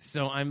right.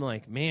 So I'm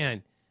like,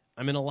 man,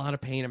 I'm in a lot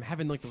of pain. I'm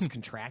having like those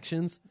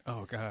contractions.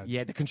 Oh, God.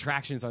 Yeah, the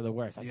contractions are the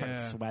worst. I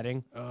started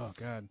sweating. Oh,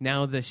 God.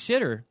 Now the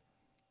shitter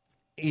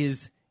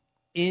is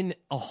in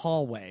a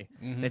hallway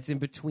that's in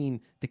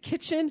between the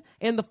kitchen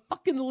and the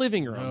fucking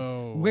living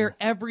room where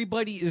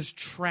everybody is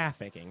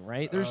trafficking,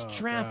 right? There's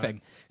traffic.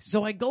 God.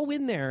 So I go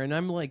in there and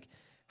I'm like,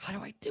 how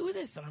do I do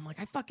this? And I'm like,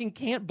 I fucking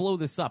can't blow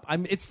this up.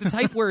 It's the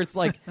type where it's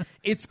like,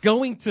 it's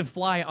going to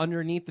fly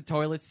underneath the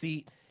toilet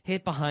seat,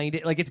 hit behind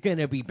it. Like, it's going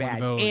to be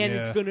bad.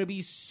 It's going to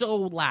be so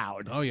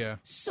loud. Oh, yeah.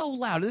 So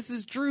loud. This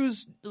is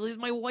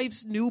my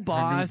wife's new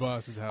boss. Her new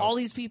boss's house. All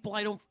these people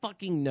I don't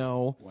fucking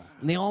know. Wow.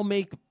 And they all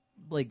make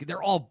like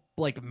they're all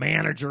like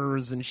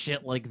managers and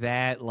shit like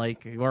that.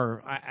 Like,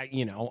 or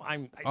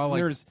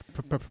there's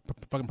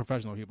fucking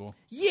professional people.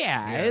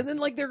 yeah, and then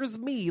like there's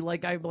me. I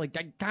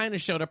kind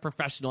of showed up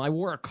professional. I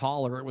wore a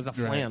collar. It was a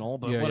flannel,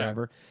 but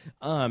whatever.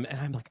 And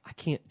I'm like, I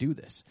can't do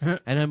this.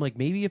 And I'm like,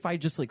 maybe if I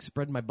just like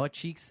spread my butt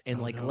cheeks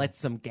and let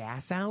some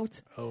gas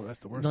out. Oh, that's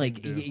the worst.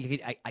 Like thing to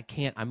do. I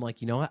can't. I'm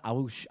like, you know what? I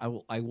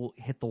will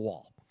hit the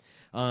wall.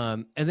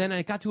 And then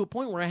I got to a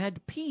point where I had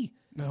to pee.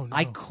 No.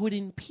 I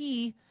couldn't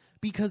pee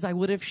because I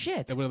would have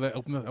shit. I would have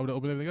opened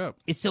everything up.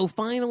 So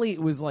finally, it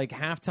was like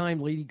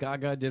halftime. Lady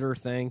Gaga did her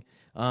thing,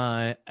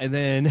 and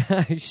then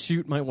I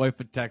shoot my wife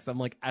a text. I'm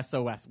like,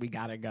 SOS, we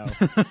gotta go.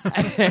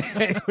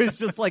 It was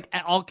just like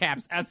all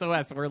caps,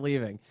 SOS, we're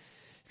leaving.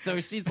 So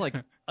she's like,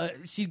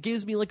 she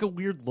gives me like a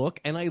weird look,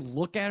 and I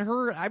look at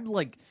her. I'm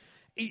like,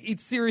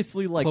 it's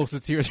seriously like close to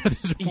tears at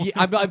this point.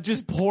 yeah, I'm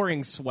just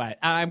pouring sweat.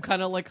 I'm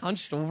kind of like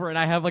hunched over, and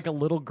I have like a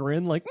little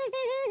grin, like.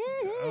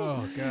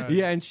 Oh god.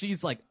 Yeah, and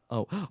she's like,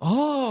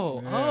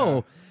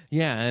 oh,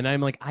 yeah, and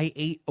I'm like, I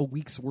ate a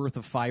week's worth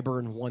of fiber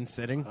in one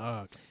sitting.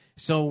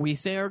 So we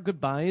say our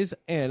goodbyes,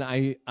 and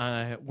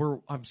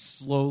I'm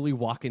slowly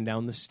walking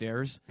down the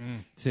stairs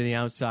to the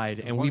outside,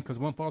 and because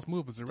one false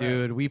move was a wrap.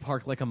 dude, we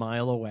parked like a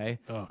mile away.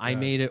 Oh, I God.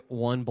 made it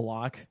one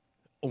block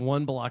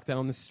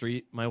down the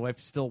street. My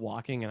wife's still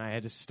walking, and I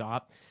had to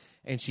stop,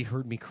 and she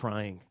heard me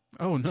crying.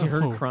 Oh no. She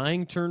heard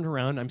crying, turned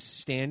around. I'm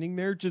standing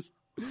there just.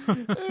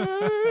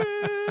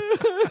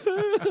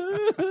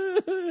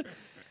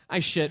 I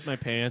shit my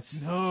pants.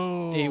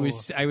 No.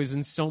 I was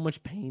in so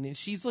much pain, and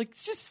she's like,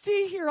 "Just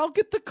stay here. I'll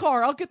get the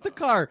car.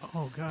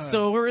 Oh god.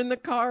 So we're in the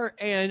car,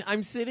 and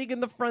I'm sitting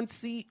in the front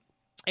seat,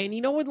 and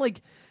you know when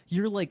like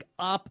you're like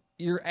up,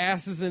 your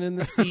ass isn't in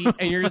the seat,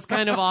 and you're just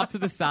kind of off to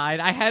the side.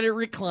 I had it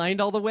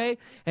reclined all the way,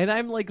 and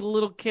I'm like a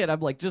little kid. I'm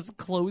like, just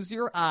close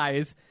your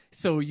eyes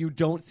so you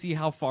don't see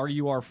how far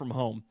you are from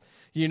home.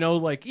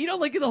 Like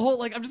the whole,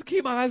 like, I'm just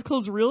keeping my eyes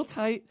closed real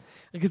tight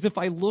because if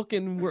I look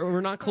and we're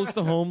not close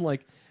to home,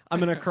 like, I'm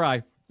going to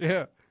cry.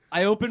 Yeah.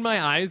 I open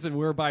my eyes and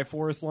we're by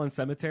Forest Lawn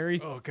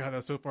Cemetery. Oh god,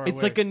 that's so far away.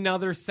 It's like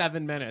another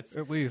 7 minutes.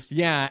 at least.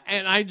 Yeah,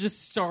 and I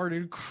just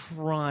started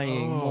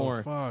crying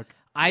more. Fuck.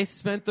 I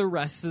spent the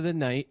rest of the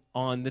night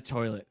on the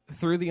toilet.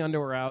 Threw the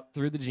underwear out,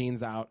 threw the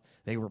jeans out.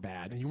 They were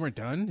bad. And you weren't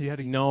done? You had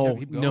to No,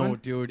 keep going? no,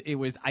 dude. It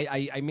was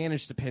I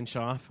managed to pinch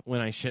off when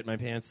I shit my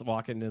pants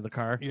walking into the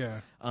car. Yeah.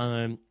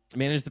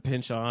 Managed to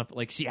pinch off.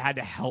 Like, she had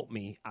to help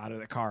me out of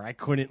the car. I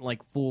couldn't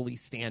like fully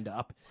stand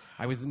up.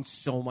 I was in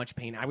so much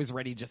pain. I was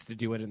ready just to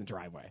do it in the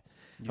driveway.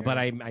 Yeah. But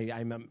I'm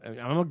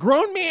a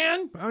grown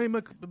man. I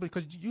mean,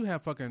 because you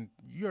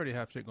already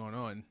have shit going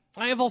on.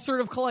 I have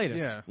ulcerative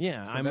colitis.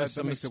 Yeah. So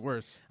So that makes it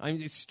worse.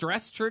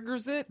 Stress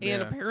triggers it, and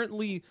Yeah.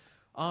 apparently,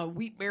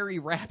 wheat berry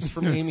wraps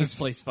from Amy's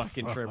place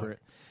fucking trigger it.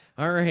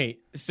 All right,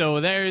 so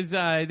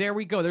there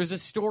we go. There's a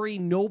story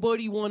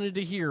nobody wanted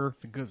to hear,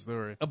 It's a good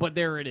story. but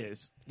there it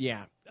is.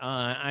 Yeah,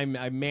 I'm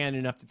man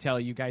enough to tell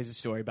you guys a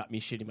story about me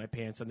shitting my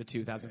pants on the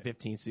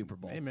 2015 Super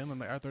Bowl. Hey man,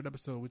 on our third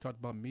episode, we talked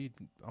about me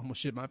almost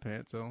shit my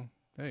pants. So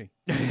hey,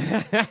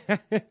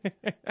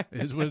 it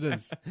is what it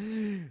is.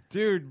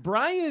 Dude,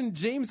 Brian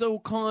James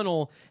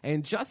O'Connell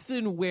and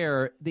Justin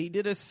Ware, they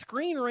did a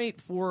screenwrite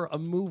for a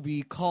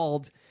movie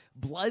called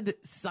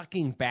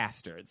Blood-Sucking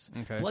Bastards.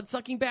 Okay.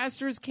 Blood-Sucking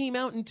Bastards came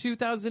out in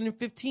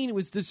 2015. It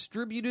was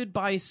distributed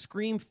by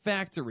Scream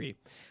Factory.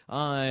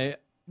 Brian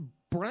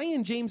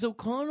James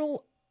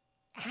O'Connell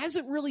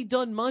hasn't really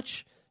done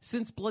much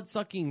since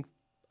Blood-Sucking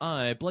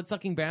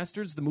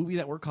Bastards, the movie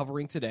that we're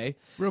covering today.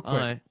 Real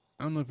quick,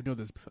 I don't know if you know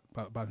this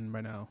about him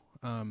right now.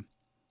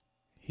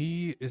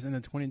 He is in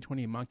a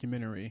 2020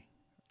 mockumentary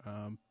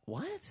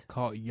What?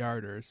 called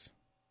Yarders.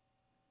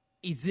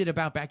 Is it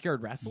about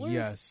backyard wrestlers?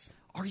 Yes.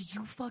 Are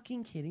you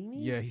fucking kidding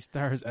me? Yeah, he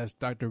stars as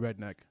Dr.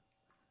 Redneck.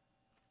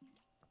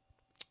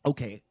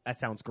 Okay, that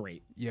sounds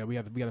great. Yeah, we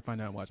gotta find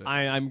out and watch it.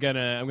 I'm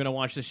gonna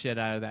watch the shit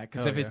out of that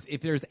because Oh,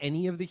 if there's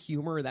any of the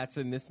humor that's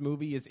in this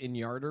movie is in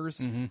Yarders,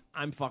 Mm-hmm.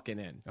 I'm fucking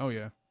in. Oh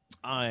yeah.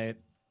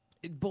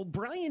 But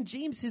Brian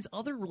James, his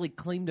other really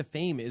claim to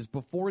fame is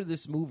before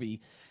this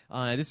movie.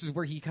 This is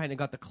where he kind of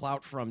got the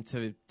clout from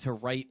to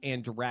write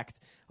and direct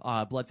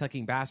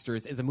Blood-Sucking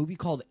Bastards. Is a movie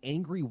called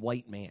Angry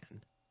White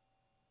Man.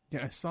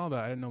 Yeah, I saw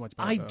that. I didn't know much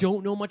about I it. though.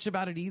 don't know much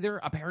about it either.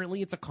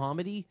 Apparently, it's a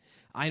comedy.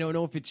 I don't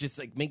know if it just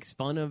like makes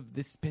fun of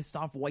this pissed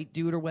off white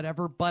dude or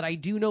whatever, but I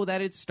do know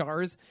that it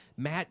stars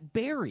Matt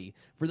Berry.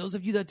 For those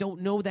of you that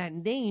don't know that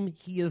name,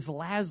 he is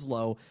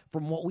Laszlo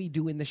from What We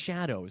Do in the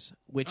Shadows,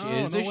 which Oh,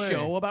 is no a way.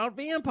 show about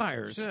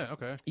vampires. Shit,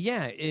 okay.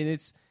 Yeah, and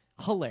it's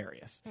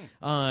hilarious.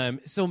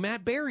 So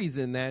Matt Berry's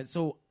in that,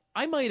 so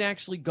I might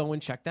actually go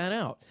and check that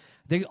out.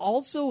 They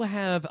also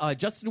have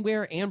Justin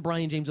Ware and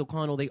Brian James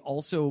O'Connell. They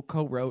also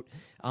co-wrote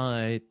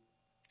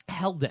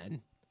Hellden.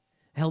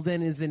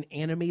 Hellden is an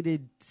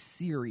animated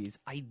series.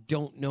 I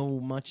don't know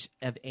much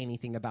of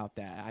anything about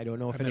that. I don't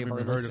know if I've any of never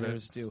our even heard of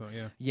listeners it, do. so,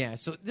 yeah. Yeah,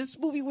 so this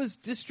movie was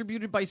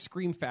distributed by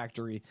Scream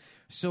Factory.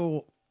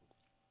 So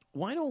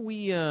why don't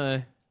we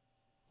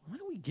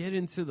get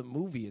into the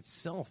movie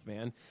itself,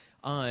 man?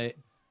 I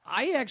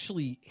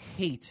actually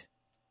hate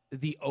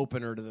the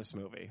opener to this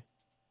movie.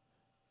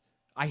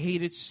 I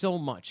hate it so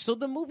much. So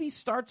the movie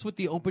starts with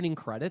the opening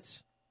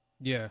credits,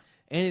 Yeah.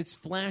 and it's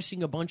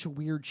flashing a bunch of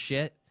weird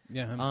shit.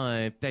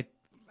 Yeah. That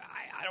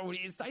I don't.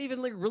 It's not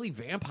even like really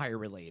vampire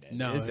related.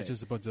 No, is it's it?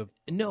 just a bunch of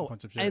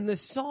shit. And the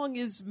song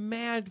is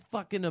mad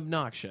fucking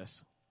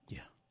obnoxious. Yeah.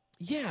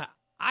 Yeah,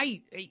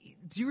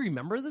 do you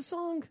remember the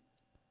song?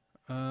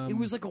 It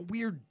was like a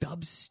weird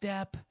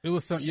dubstep. It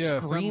was some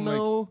something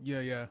screamo.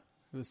 like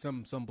It was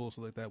some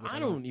bullshit like that. Which I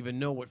don't even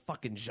know what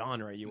fucking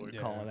genre you would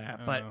call that. I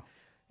don't But know.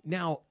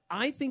 now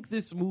I think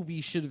this movie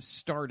should have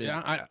started.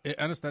 Yeah,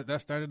 honestly,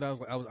 that started. I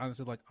was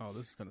honestly like, oh,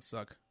 this is gonna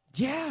suck.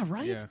 Yeah,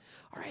 right? Yeah.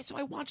 All right, so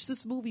I watched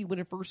this movie when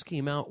it first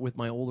came out with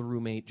my older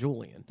roommate,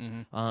 Julian.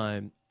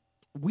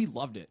 We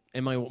loved it,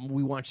 and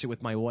we watched it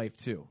with my wife,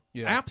 too.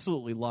 Yeah.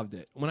 Absolutely loved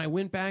it. When I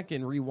went back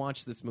and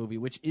rewatched this movie,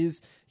 which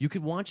is, you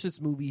could watch this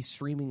movie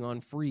streaming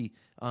for free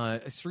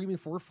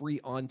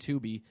on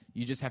Tubi.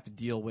 You just have to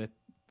deal with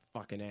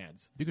fucking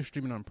ads. You can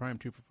stream it on Prime,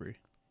 too, for free.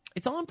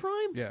 It's on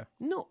Prime? Yeah.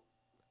 No.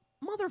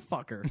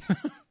 Motherfucker.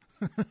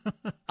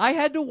 I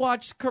had to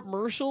watch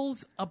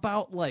commercials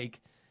about,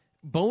 like,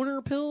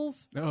 boner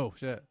pills. Oh,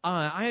 shit.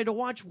 I had to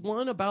watch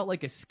one about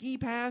like a ski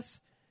pass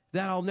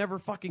that I'll never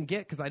fucking get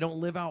because I don't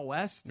live out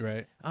west.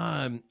 Right.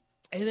 And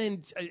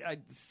then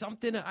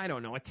something, I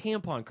don't know, a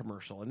tampon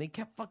commercial, and they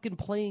kept fucking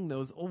playing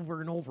those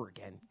over and over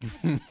again.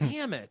 God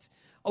damn it.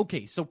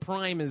 Okay, so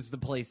Prime is the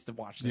place to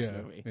watch this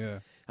movie. Yeah.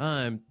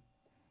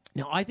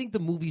 Now, I think the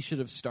movie should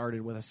have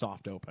started with a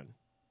soft open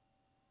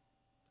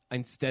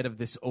instead of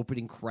this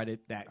opening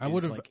credit that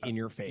is like in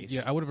your face.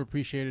 Yeah, I would have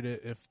appreciated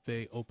it if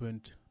they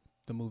opened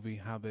the movie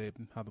how the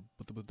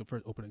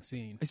first opening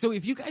scene. So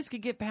if you guys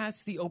could get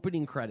past the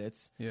opening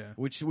credits, Yeah.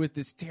 which with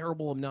this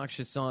terrible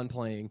obnoxious song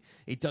playing,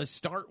 it does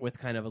start with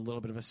kind of a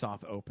little bit of a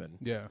soft open.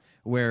 Yeah.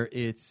 Where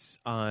it's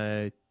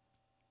The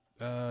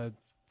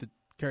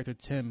character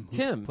Tim,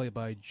 who's played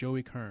by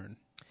Joey Kern,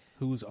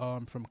 who's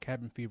from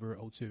Cabin Fever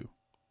 02.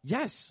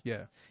 Yes.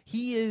 Yeah.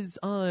 He is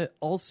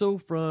also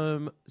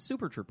from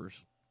Super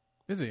Troopers.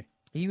 Is he?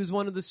 He was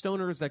one of the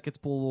stoners that gets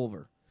pulled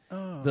over.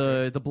 Oh,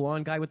 The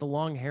blonde guy with the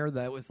long hair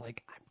that was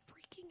like, I'm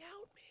freaking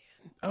out,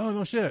 man. Oh,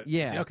 no shit.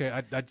 Yeah. Okay,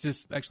 I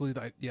just actually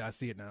I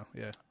see it now.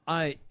 Yeah.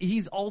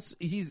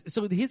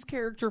 So his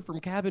character from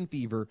Cabin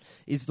Fever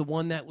is the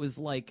one that was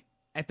like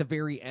at the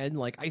very end,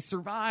 like, I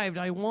survived,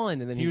 I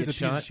won, and then he gets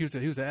shot. He was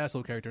the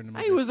asshole character in the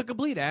movie. He was a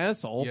complete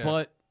asshole, Yeah.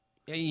 but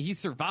he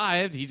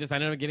survived. He just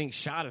ended up getting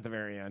shot at the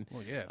very end.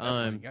 Well,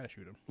 yeah, you gotta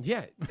shoot him.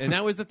 Yeah, and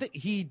that was the thing.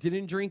 He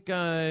didn't drink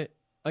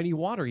any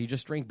water. He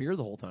just drank beer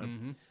the whole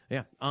time.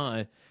 Yeah.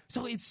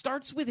 So it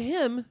starts with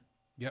him.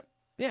 Yep.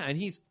 Yeah, and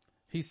he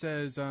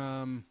says,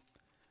 well,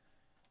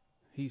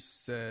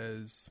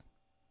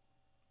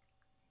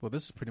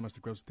 this is pretty much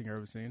the grossest thing I've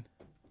ever seen.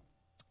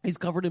 He's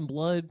covered in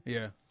blood.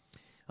 Yeah.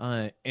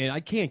 And I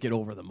can't get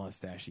over the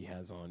mustache he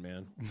has on,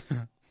 man.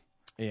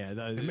 Yeah,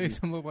 it makes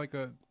him look like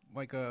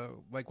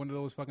one of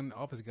those fucking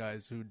office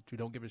guys who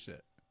don't give a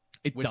shit.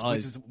 It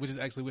does. Which is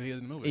actually what he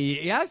is in the movie.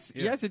 Yes,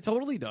 yes, it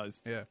totally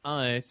does.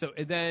 Yeah. So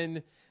and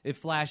then it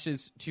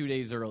flashes 2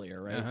 days earlier,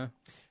 right? Uh-huh.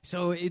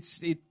 So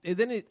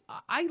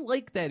I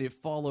like that it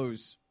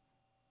follows.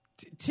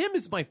 Tim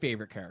is my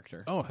favorite character.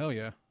 Oh, hell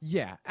yeah.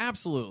 Yeah,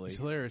 absolutely. He's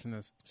hilarious in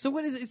this. So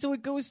what is it? So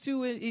it goes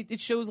to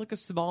it shows like a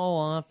small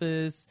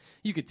office.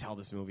 You could tell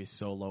this movie's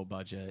so low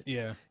budget.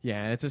 Yeah.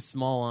 Yeah, it's a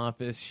small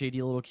office,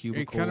 shady little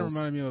cubicles. It kind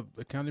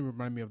of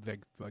reminded me of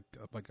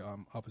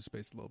Office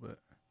Space a little bit.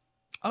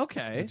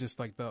 Okay. Just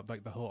like the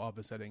whole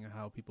office setting and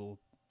how people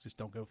just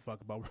don't give a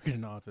fuck about working in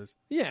an office.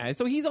 Yeah,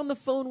 so he's on the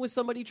phone with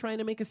somebody trying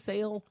to make a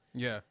sale.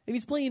 Yeah. And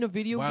he's playing a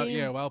video game.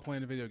 Yeah, while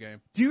playing a video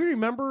game. Do you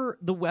remember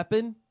the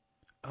weapon?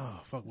 Oh,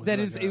 fuck.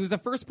 It was a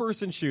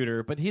first-person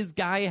shooter, but his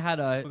guy had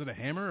Was it a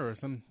hammer or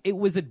some? It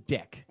was a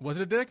dick. Was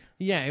it a dick?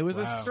 Yeah, it was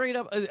a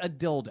straight-up a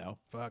dildo.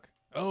 Fuck.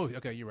 Oh,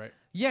 okay, you're right.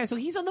 Yeah, so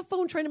he's on the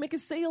phone trying to make a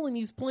sale, and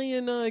he's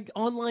playing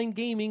online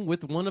gaming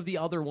with one of the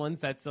other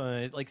ones that's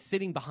like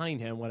sitting behind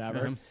him,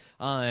 whatever.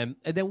 And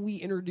then we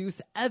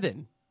introduce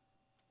Evan.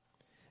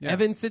 Yeah.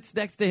 Evan sits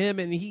next to him,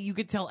 and you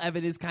could tell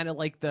Evan is kind of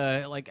like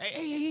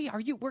hey, are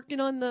you working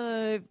on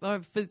the?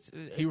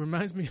 He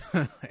reminds me.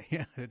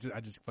 Yeah,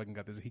 I just fucking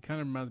got this. He kind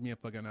of reminds me of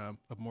fucking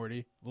of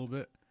Morty a little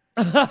bit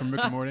from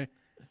Rick and Morty,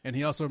 and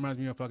he also reminds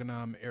me of fucking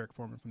Eric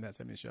Foreman from That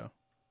 70s Show.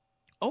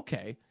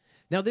 Okay.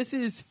 Now this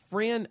is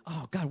Fran.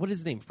 Oh God, what is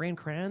his name? Fran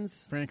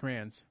Kranz. Fran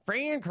Kranz.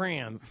 Fran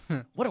Kranz.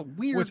 What a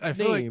weird I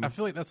feel name. I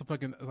feel like that's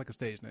like a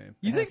stage name.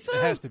 You think so?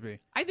 It has to be.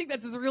 I think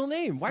that's his real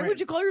name. Why would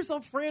you call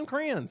yourself Fran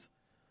Kranz?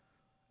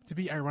 To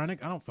be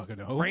ironic, I don't fucking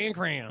know. Fran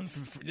Kranz.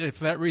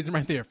 For that reason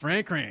right there,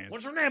 Fran Kranz.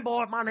 What's your name,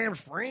 boy? My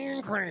name's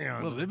Fran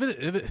Kranz. Well,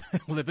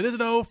 if it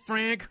isn't old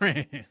Fran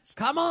Kranz.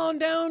 Come on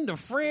down to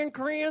Fran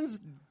Kranz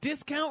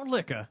Discount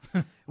Liquor.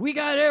 We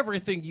got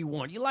everything you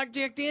want. You like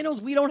Jack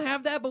Daniels? We don't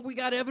have that, but we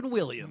got Evan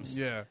Williams.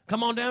 Yeah.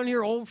 Come on down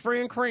here, old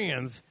Fran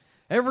Kranz.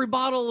 Every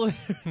bottle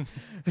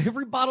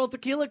of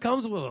tequila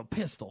comes with a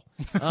pistol.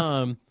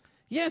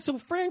 Yeah, so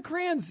Fran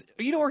Kranz,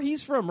 you know where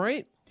he's from,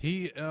 right?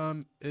 He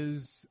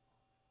is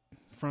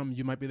from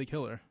You Might Be the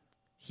Killer.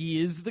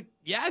 He is the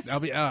yes.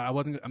 I'm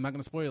not going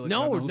to spoil it.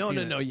 No.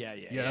 Yeah,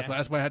 Yeah.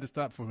 that's why I had to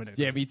stop for a minute.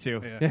 Yeah, me too.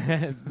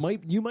 Yeah.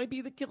 You Might Be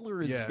the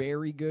Killer is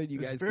very good.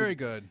 It's very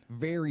good.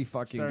 Very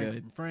fucking Starring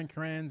good. Frank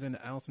Kranz and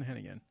Allison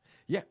Hannigan.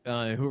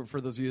 Yeah, who for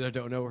those of you that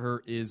don't know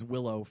her is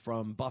Willow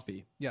from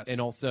Buffy. Yes.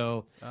 And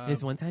also,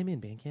 this one time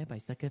in band camp, I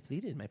stuck a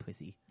fleet in my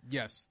pussy.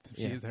 Yes,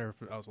 she is there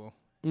also.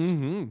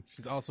 Mm-hmm.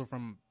 She's also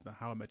from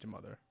How I Met Your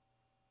Mother.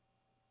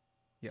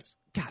 Yes.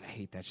 God, I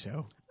hate that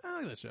show.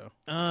 I like that show.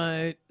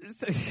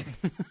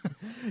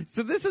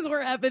 So this is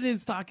where Evan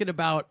is talking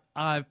about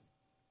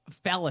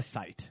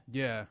Phallicite.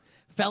 Yeah.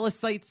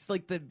 Phallicite's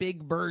like the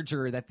big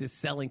merger that this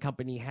selling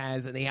company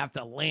has, and they have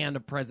to land a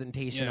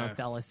presentation on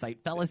Phallicite.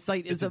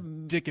 Phallicite is a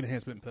dick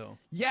enhancement pill.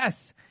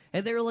 Yes.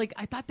 And they're like,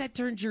 I thought that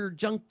turned your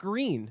junk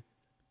green.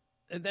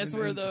 And that's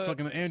where the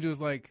fucking Andrew's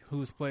like,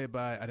 who's played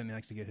by, I didn't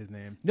actually get his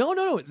name.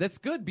 No. That's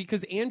good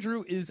because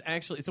Andrew is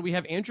actually, so we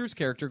have Andrew's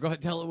character. Go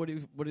ahead, tell it.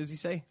 What does he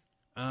say?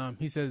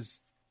 He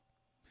says,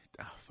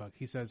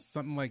 he says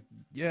something like,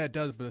 yeah, it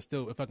does, but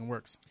it fucking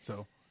works.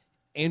 So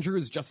Andrew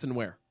is Justin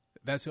Ware.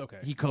 That's okay.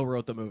 He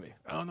co-wrote the movie.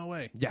 Oh, no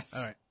way. Yes.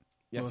 All right.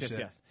 Yes.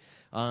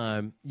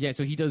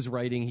 So he does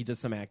writing. He does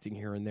some acting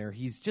here and there.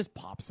 He's just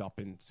pops up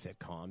in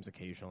sitcoms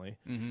occasionally.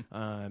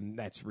 Mm-hmm.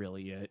 That's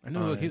really it. I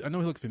know he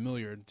looked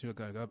familiar too.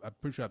 I'm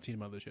pretty sure I've seen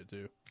him on other shit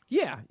too.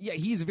 Yeah.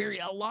 He's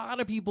a lot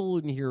of people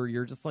in here.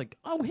 You're just like,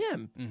 oh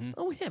him,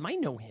 I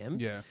know him.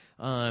 Yeah.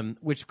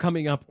 Which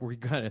coming up, we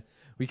kind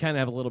of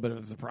have a little bit of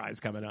a surprise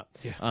coming up.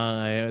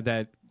 Yeah.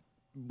 That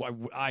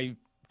I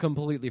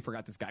completely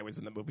forgot this guy was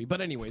in the movie. But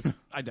anyways,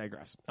 I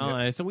digress.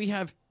 So we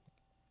have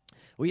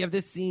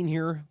this scene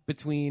here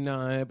between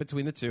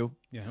the two.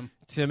 Yeah.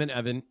 Tim and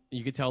Evan.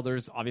 You could tell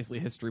there's obviously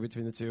history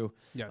between the two.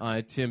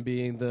 Yes. Tim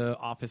being the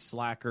office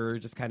slacker,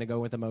 just kind of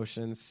going with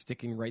emotions,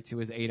 sticking right to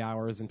his 8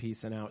 hours and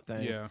peacing out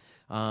thing. Yeah.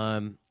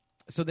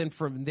 So then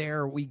from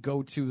there we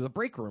go to the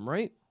break room,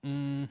 right?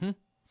 Mm-hmm.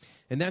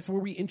 And that's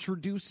where we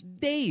introduce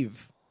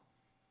Dave.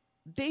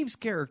 Dave's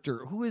character,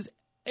 who is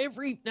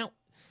now.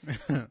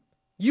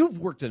 You've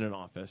worked in an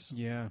office.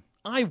 Yeah.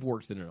 I've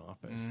worked in an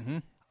office. Mm-hmm.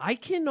 I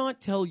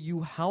cannot tell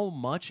you how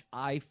much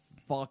I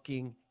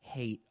fucking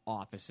hate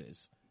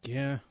offices.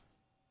 Yeah.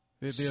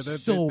 They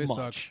much.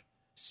 suck.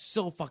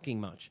 So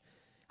fucking much.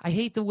 I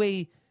hate the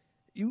way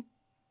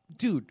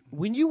dude,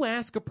 when you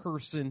ask a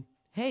person,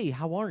 hey,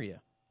 how are you?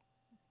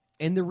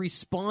 And the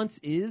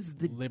response is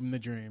living the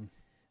dream.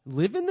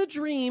 Living the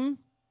dream.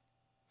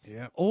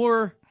 Yeah.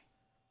 Or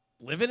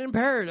living in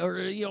paradise,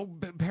 or,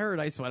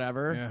 paradise,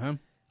 whatever. Yeah.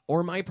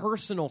 Or my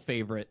personal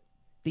favorite,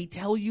 they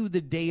tell you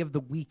the day of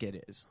the week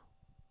it is.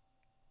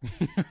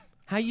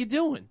 How you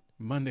doing?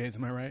 Mondays,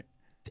 am I right?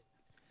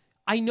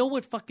 I know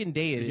what fucking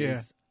day it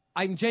is.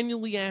 I'm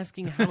genuinely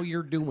asking how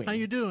you're doing. How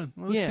you doing?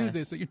 Well, it's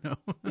Tuesday, so you know.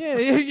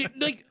 Yeah,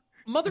 like,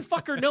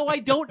 motherfucker, no, I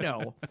don't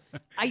know.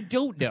 I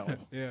don't know.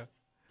 Yeah.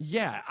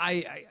 Yeah,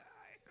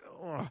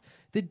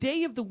 the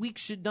day of the week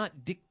should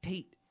not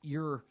dictate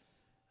your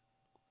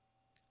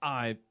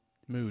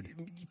mood.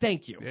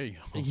 Thank you. There you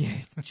go. Yeah,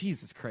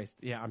 Jesus Christ.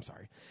 Yeah, I'm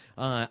sorry.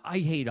 I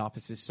hate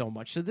offices so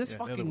much. So this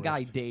fucking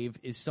guy, Dave,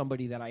 is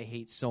somebody that I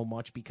hate so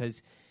much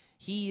because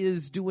he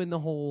is doing the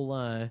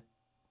whole.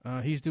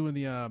 He's doing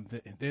they have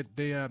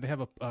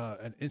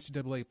an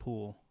NCAA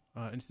pool,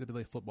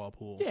 NCAA football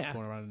pool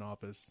going around an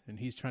office, and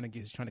he's trying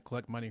to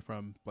collect money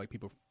from like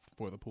people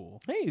for the pool.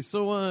 Hey,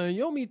 so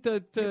you owe me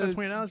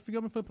 $20 if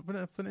you go for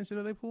the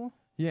NCAA pool.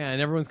 Yeah,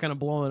 and everyone's kind of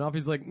blowing up.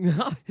 He's like,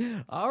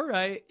 all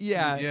right,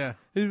 yeah.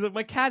 He's like,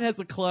 my cat has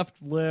a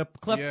cleft lip,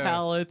 cleft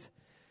palate.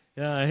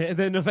 And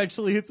then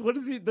eventually it's, what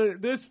is he,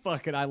 this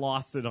fucking, I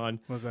lost it on.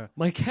 What's that?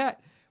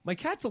 My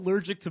cat's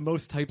allergic to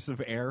most types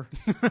of air.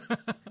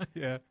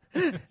 Yeah.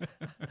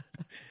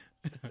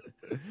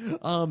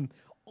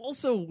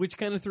 Also, which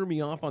kind of threw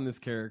me off on this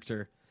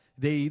character,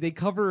 they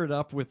cover it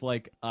up with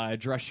like a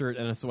dress shirt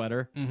and a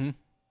sweater. Mm-hmm.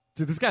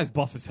 Dude, this guy's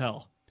buff as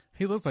hell.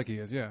 He looks like he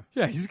is, yeah.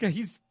 Yeah, he's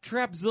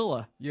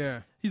Trapzilla.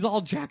 Yeah. He's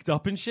all jacked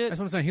up and shit. That's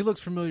what I'm saying. He looks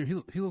familiar.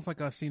 He looks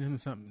like I've seen him in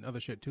some other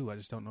shit too. I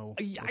just don't know.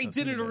 I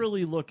didn't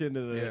really look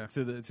into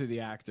to the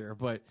actor,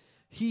 but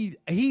he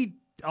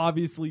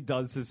obviously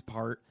does his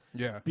part.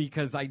 Yeah.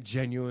 Because I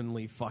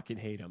genuinely fucking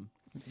hate him.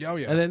 Oh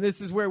yeah. And then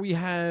this is where we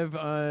have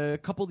a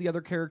couple of the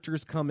other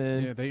characters come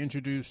in. Yeah, they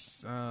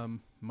introduce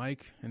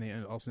Mike, and they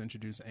also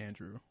introduce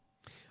Andrew.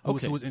 Who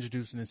was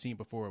introduced in the scene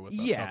before with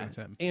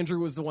Tim. Andrew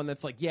was the one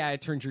that's like, yeah,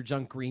 it turns your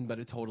junk green, but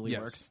it totally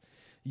works.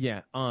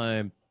 Yeah.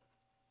 And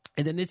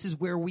then this is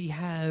where we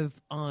have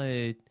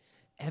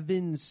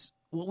Evans.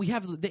 Well, we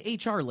have the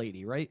HR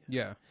lady, right?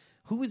 Yeah.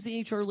 Who is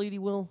the HR lady,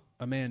 Will?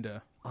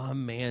 Amanda.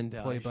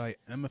 Played by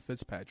Emma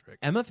Fitzpatrick.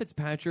 Emma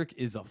Fitzpatrick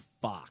is a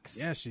fox.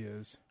 Yeah, she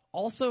is.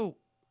 Also,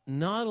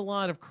 not a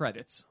lot of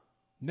credits.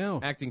 No.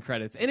 Acting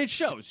credits. And it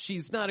shows.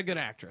 She's not a good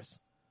actress.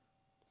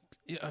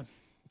 Yeah.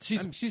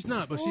 She's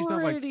not, but she's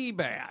not like pretty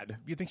bad.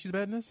 You think she's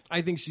bad in this?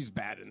 I think she's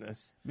bad in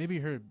this. Maybe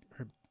her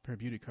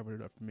beauty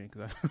covered it up for me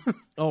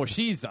Oh,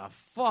 she's a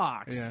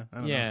fox. Yeah, I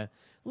don't know. A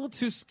little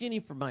too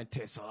skinny for my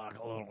taste. I like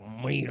a little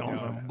meat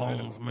on the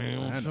bones,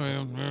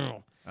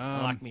 man.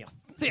 I like me a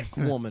thick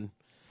woman.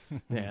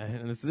 Yeah,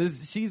 and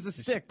she's a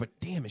stick, but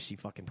damn, is she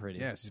fucking pretty.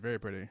 Yeah, she's very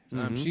pretty.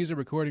 Mm-hmm. She's a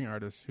recording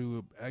artist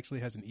who actually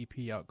has an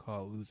EP out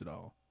called Lose It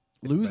All.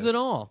 Lose It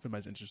All. If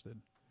anybody's interested.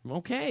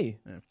 Okay.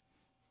 Yeah.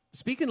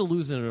 Speaking of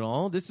losing it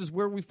all, this is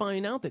where we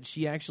find out that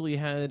she actually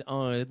had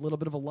a little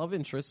bit of a love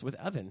interest with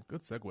Evan.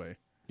 Good segue.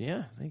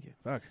 Yeah, thank you.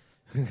 Fuck.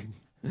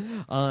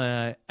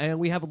 And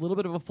we have a little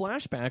bit of a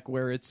flashback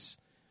where it's,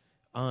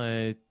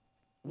 how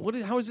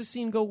does this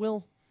scene go,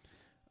 Will?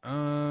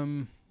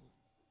 Well,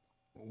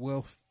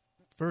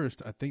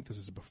 first, I think this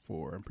is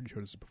before. I'm pretty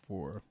sure this is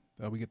before.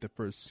 We get the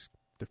first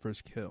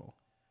kill.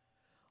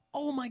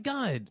 Oh my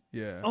God.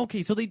 Yeah.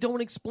 Okay, so they don't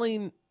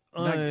explain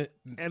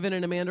Evan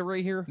and Amanda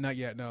right here? Not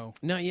yet, no.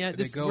 Not yet.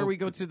 This is where we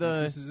go to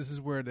the. This is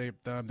where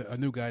a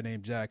new guy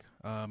named Jack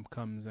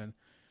comes and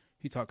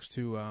he talks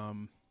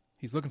to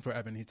he's looking for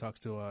Evan. He talks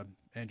to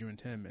Andrew and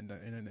Tim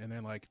and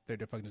then like they're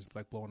fucking just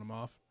like blowing him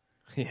off.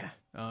 Yeah.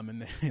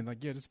 And then like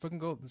just fucking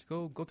go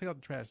take out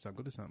the trash, son.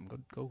 Go do something.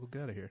 Go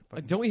get out of here.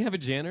 Don't we have a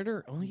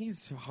janitor? Oh,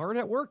 he's hard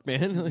at work,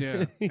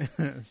 man.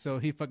 Yeah. So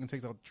he fucking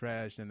takes out the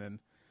trash and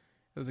then.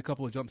 There's a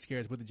couple of jump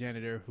scares with the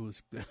janitor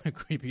who's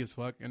creepy as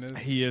fuck. And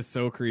he is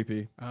so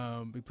creepy.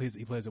 He plays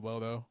it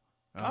well though.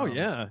 Oh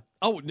yeah.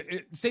 Oh,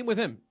 same with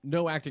him.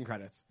 No acting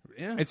credits.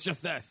 Yeah, it's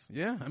just this.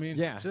 Yeah, I mean,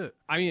 yeah. Shit.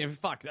 I mean,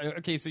 fuck.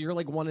 Okay, so you're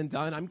like one and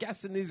done. I'm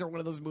guessing these are one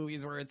of those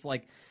movies where it's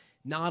like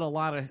not a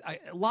lot of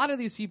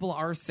these people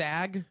are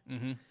SAG.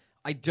 Mm-hmm.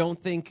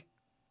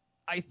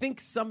 I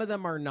think some of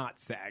them are not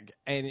SAG,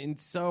 and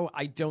so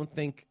I don't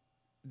think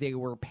they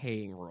were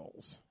paying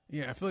roles.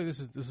 Yeah, I feel like this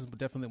is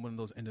definitely one of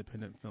those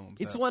independent films.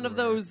 It's one of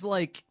those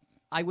like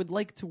I would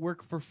like to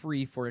work for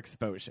free for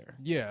exposure.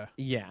 Yeah,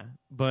 yeah,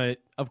 but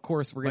of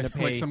course we're gonna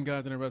pay like some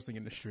guys in the wrestling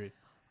industry.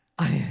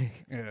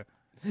 Yeah.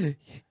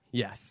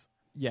 Yes.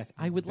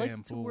 I would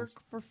like to work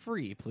for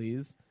free,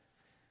 please.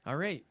 All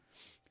right.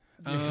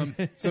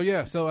 So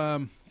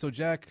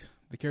Jack,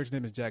 the character's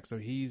name is Jack. So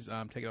he's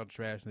taking out the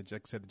trash, and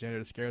Jack said the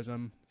janitor scares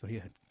him, so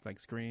he like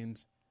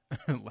screams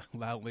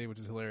loudly, which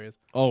is hilarious.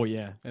 Oh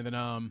yeah. And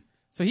then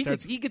so he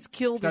gets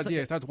killed.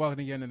 Starts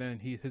walking again, and then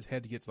his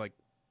head gets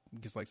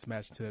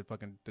smashed into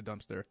the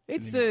dumpster.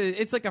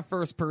 It's like a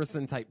first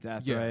person type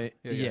death, right?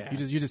 Yeah. You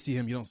just see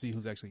him. You don't see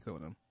who's actually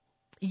killing him.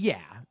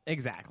 Yeah,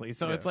 exactly.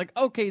 So it's like,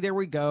 okay, there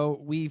we go.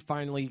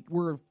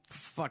 We're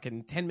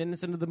fucking 10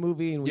 minutes into the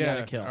movie and we got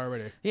a kill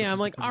already. Yeah, I'm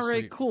like, all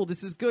right, cool.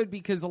 This is good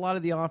because a lot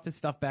of the Office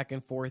stuff back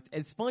and forth,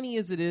 as funny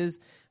as it is,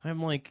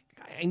 I'm like,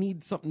 I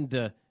need something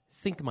to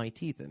sink my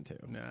teeth into.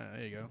 Nah,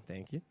 there you go.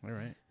 Thank you. All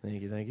right.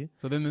 Thank you.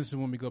 So then this is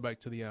when we go back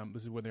to the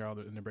this is when they're all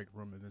in the break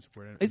room, and this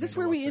is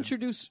where we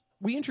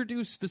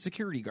introduce the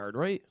security guard,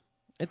 right?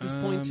 At this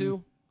point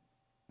too.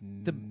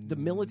 The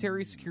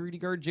military security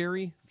guard,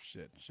 Jerry.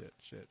 Shit.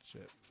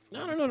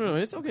 No.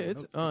 It's okay.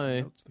 It's look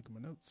at my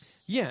notes.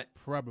 Yeah,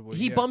 probably.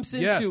 He bumps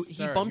into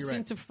right.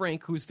 into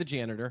Frank, who's the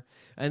janitor,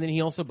 and then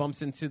he also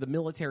bumps into the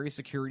military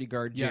security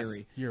guard, Jerry.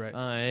 Yes, you're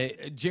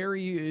right.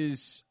 Jerry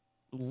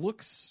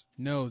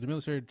No, the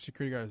military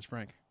security guard is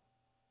Frank.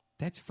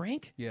 That's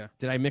Frank? Yeah.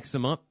 Did I mix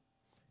them up?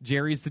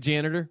 Jerry's the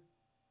janitor?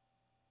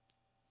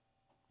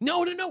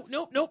 No.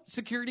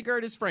 Security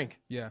guard is Frank.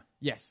 Yeah.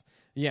 Yes.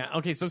 Yeah.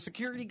 Okay. So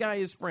security guy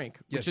is Frank,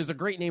 which is a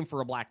great name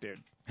for a black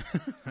dude.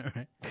 All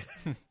right.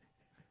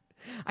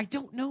 I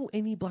don't know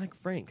any black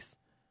Franks.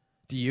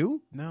 Do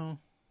you? No.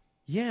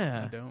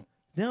 Yeah. I don't.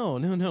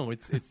 No.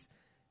 It's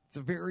a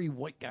very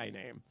white guy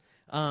name.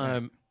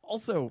 Right.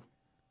 Also,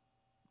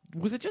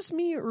 was it just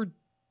me or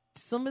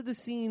some of the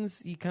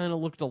scenes he kind of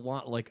looked a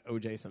lot like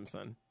O.J.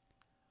 Simpson?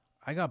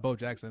 I got Bo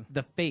Jackson.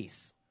 The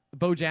face.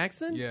 Bo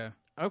Jackson? Yeah.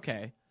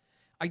 Okay.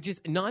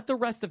 Not the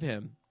rest of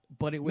him,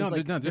 but it was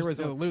there was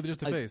literally just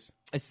the face.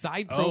 A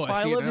side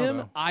profile of him.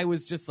 Though. I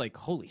was just like,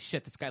 holy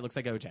shit, this guy looks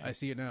like OJ. I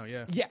see it now,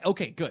 yeah. Yeah,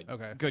 okay, good.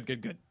 Okay.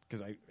 Good.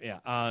 Because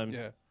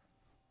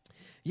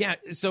Yeah,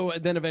 so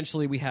then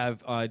eventually we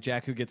have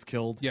Jack who gets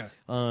killed. Yeah.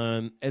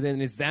 And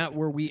then is that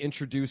where we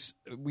introduce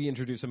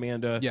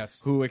Amanda?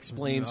 Yes. Who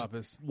explains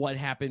what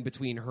happened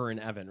between her and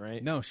Evan,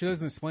 right? No, she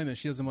doesn't explain that.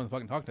 She doesn't want to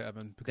fucking talk to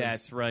Evan.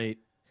 That's right.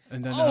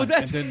 And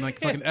then,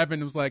 like fucking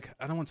Evan was like,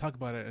 I don't want to talk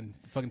about it, and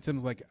fucking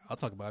Tim's like, I'll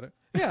talk about it.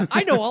 Yeah,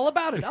 I know all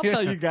about it. I'll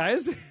tell you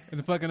guys. And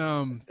the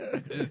fucking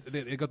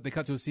they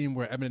cut to a scene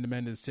where Evan and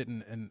Amanda is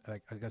sitting in,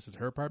 like, I guess it's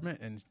her apartment,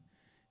 and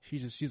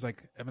she's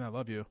like, Evan, I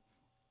love you,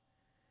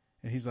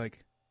 and he's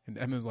like, and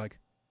Evan's like,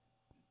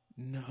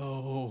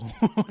 no,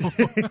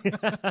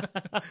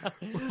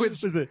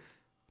 which is it?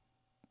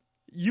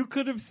 You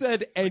could have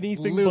said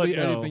anything, literally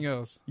but no. anything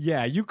else.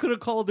 Yeah, you could have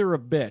called her a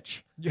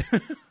bitch. Yeah.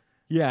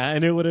 Yeah,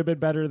 and it would have been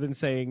better than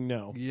saying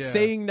no. Yeah.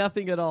 Saying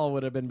nothing at all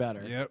would have been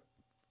better. Yep.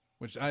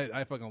 Which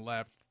I fucking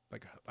laughed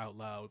like out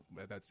loud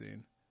at that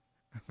scene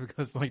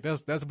because like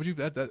that's what you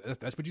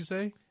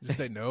say? Just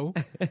say no.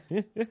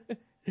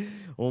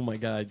 Oh my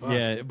god. Fuck.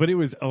 Yeah, but it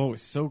was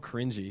so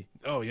cringy.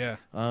 Oh yeah.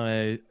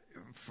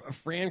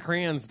 Fran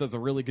Kranz does a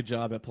really good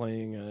job at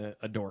playing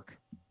a dork.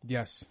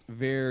 Yes.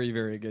 Very,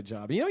 very good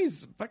job. You know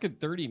he's fucking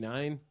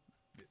 39.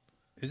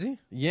 Is he?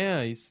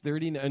 Yeah, he's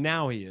 30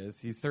 now. He is.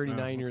 He's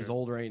 39 years okay.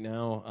 old right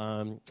now.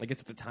 I guess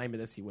at the time of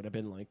this, he would have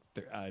been like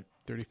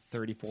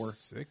 34,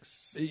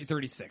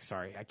 36.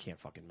 Sorry, I can't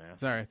fucking math.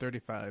 Sorry,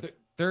 35.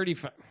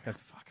 35. Yes.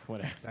 Fuck,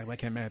 whatever. I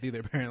can't math either.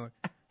 Apparently,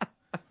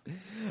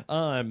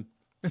 Um,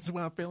 that's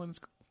why I'm failing.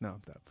 No,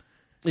 stop.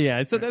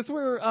 yeah. So that's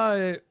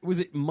where was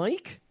it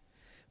Mike?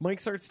 Mike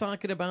starts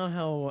talking about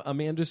how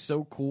Amanda's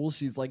so cool.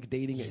 She's like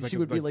dating it. She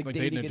would be like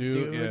dating a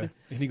dude. Yeah.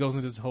 And he goes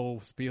into this whole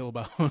spiel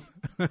about.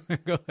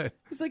 Go ahead.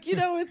 It's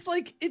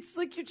like, it's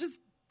like you're just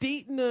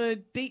dating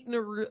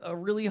a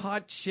really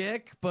hot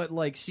chick, but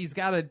like she's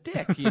got a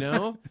dick,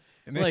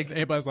 And then like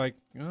everybody's like,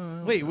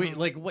 wait,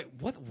 like what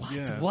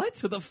Yeah. what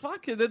the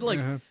fuck? And then like,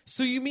 Uh-huh.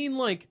 so you mean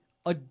like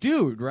a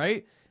dude,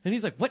 right? And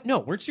he's like, what? No,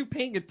 weren't you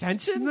paying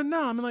attention?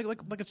 No, I mean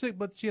like a chick,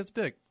 but she has a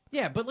dick.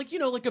 Yeah, but like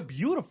like a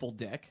beautiful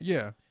dick.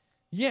 Yeah,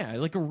 Yeah,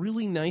 like a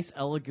really nice,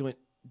 elegant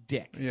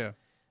dick. yeah.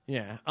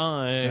 Yeah,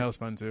 That was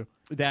fun too.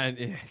 that.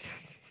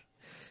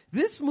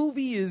 This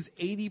movie is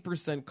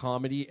 80%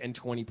 comedy and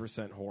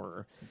 20%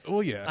 horror. Oh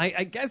yeah,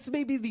 I guess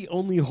maybe the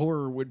only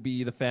horror would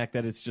be the fact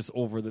that it's just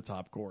over the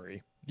top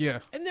gory. yeah.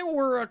 And there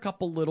were a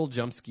couple little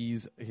jump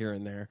skis here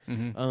and there.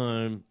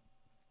 Mm-hmm.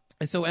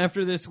 So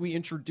after this, we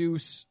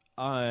introduce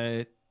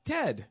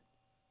Ted,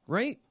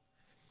 right?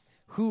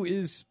 Who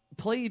is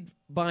played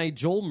by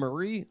Joel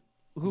Murray,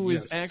 who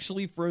is Yes.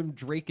 actually from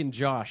Drake and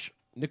Josh,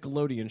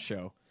 Nickelodeon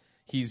show.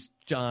 He's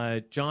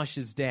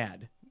Josh's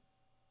dad.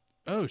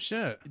 Oh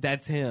shit!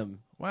 That's him.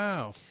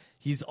 Wow.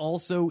 He's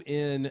also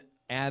in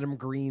Adam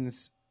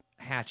Green's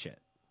Hatchet.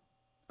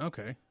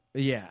 Okay.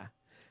 Yeah.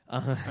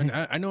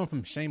 I know him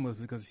from Shameless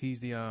because he's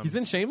the He's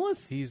in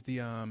Shameless? He's the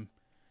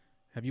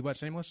Have you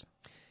watched Shameless?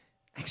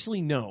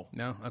 Actually, no.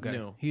 No. Okay.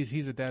 No. He's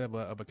the dad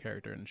of a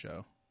character in the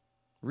show.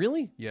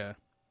 Really? Yeah.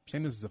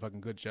 Shameless is a fucking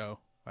good show.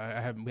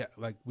 I haven't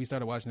we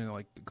started watching it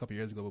like a couple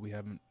years ago, but we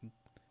haven't.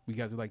 We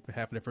got to like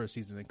half of the first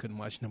season and couldn't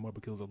watch no more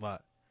because it was a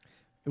lot.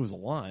 It was a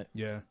lot.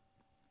 Yeah.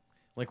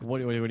 Like, what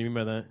do you mean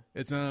by that?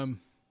 It's like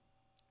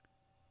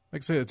I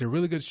said, it's a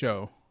really good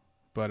show,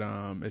 but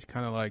it's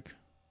kind of like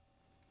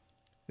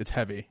it's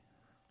heavy,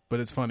 but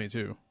it's funny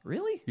too.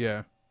 Really?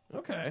 Yeah.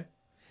 Okay.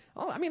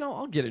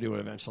 I'll get into it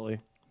eventually.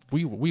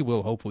 We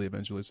will hopefully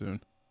eventually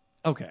soon.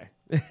 Okay.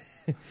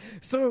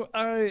 So,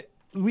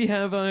 we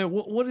have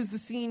what is the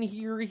scene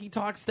here? He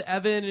talks to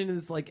Evan and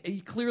is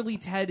like, clearly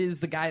Ted is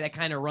the guy that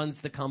kind of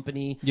runs the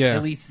company. Yeah.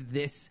 At least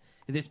this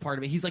part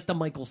of it. He's like the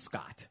Michael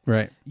Scott.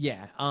 Right.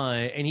 Yeah.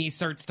 And he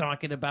starts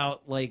talking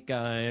about like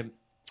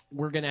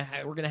we're gonna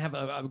have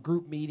a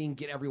group meeting,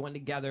 get everyone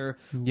together.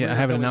 Yeah, We're I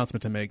have an going-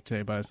 announcement to make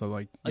today, but so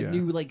like a yeah.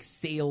 new like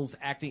sales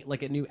acting,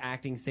 like a new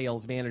acting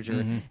sales manager.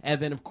 Mm-hmm.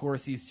 Evan, of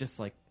course, he's just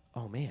like,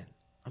 oh man,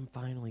 I'm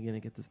finally gonna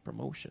get this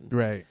promotion.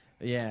 Right.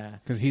 Yeah,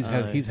 Because he's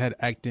had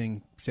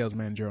acting sales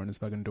manager on his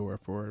fucking door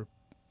for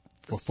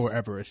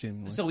forever,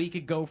 seemingly. so he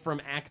could go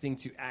from acting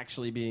to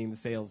actually being the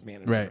sales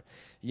manager. Right.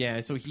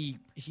 Yeah. So he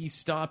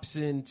stops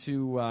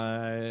into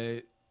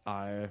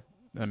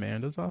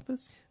Amanda's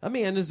office.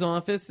 Amanda's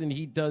office and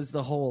he does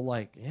the whole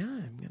like, yeah,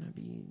 I'm gonna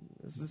be.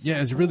 This is Yeah,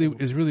 so it's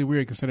cool. really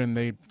weird considering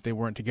they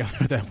weren't together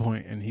at that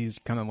point, and he's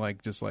kind of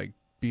like just like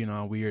being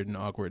all weird and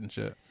awkward and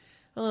shit,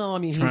 Oh, I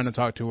mean, trying to he's-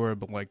 talk to her,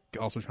 but like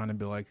also trying to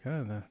be like,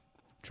 trying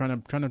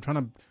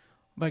to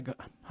like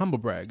humble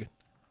brag.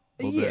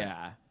 A little bit.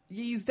 Yeah.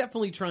 He's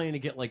definitely trying to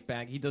get like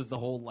back. He does the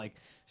whole like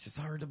it's just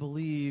hard to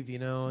believe,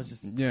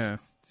 just Yeah.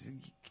 it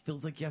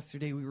feels like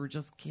yesterday we were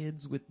just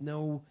kids with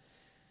no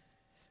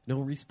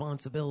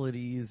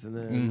responsibilities, and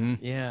then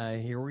yeah,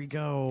 here we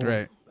go.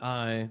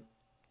 Right.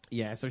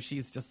 Yeah, so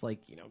she's just like,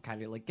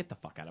 kind of like, get the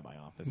fuck out of my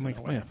office. I'm like,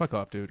 in a way. yeah, fuck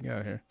off, dude, get out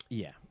of here.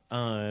 Yeah.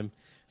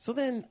 So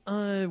then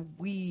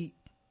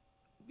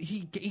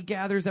he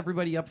gathers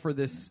everybody up for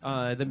this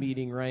the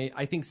meeting, right?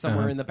 I think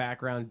somewhere in the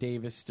background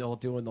Dave is still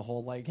doing the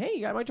whole like, hey,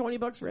 you got my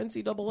 $20 for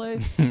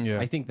NCAA? Yeah.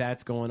 I think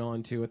that's going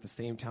on too at the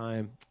same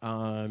time.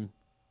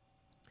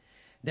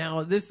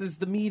 Now this is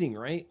the meeting,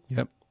 right?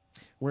 Yep.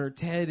 Where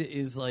Ted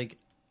is like,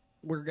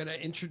 we're gonna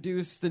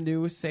introduce the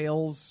new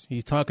sales.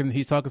 He's talking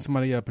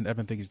somebody up, and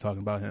Evan thinks he's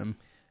talking about him,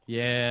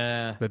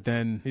 Yeah. but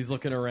then He's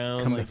looking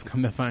around come like,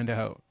 to find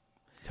out,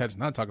 Ted's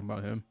not talking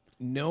about him.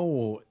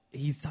 no,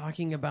 he's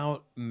talking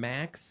about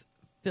Max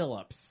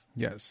Phillips.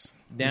 Yes.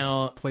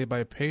 Now, He's played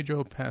by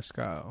Pedro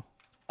Pascal.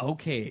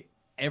 okay,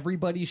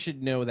 everybody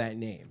should know that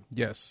name.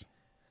 Yes.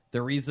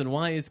 The reason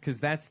why is because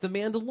that's the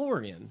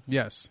Mandalorian.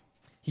 Yes.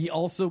 He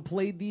also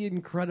played the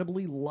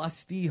incredibly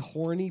lusty,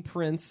 horny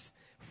prince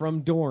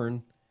from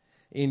Dorne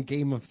in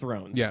Game of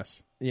Thrones.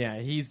 Yes. Yeah,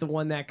 he's the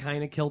one that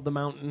kind of killed the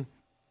mountain.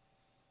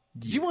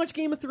 Did you watch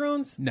Game of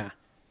Thrones? Nah.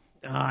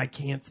 I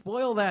can't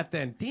spoil that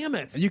then. Damn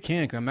it. You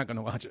can, because I'm not going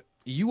to watch it.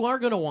 You are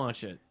going to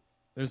watch it.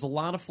 There's a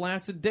lot of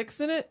flaccid dicks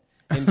in it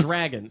and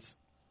dragons.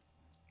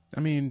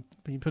 I mean,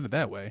 you put it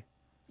that way.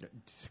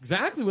 It's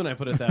exactly when I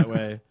put it that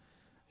way.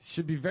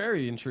 Should be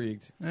very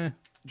intrigued. Eh.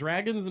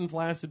 Dragons and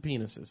flaccid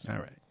penises. All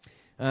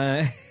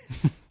right.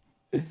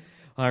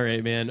 All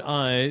right, man.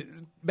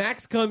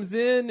 Max comes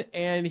in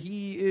and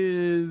he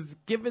is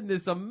given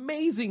this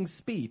amazing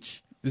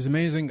speech This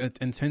amazing,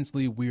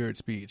 intensely weird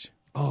speech.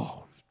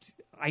 Oh,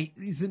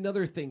 it's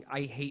another thing.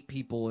 I hate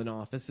people in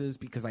offices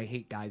because I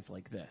hate guys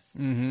like this.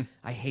 Mm-hmm.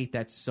 I hate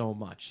that so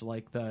much.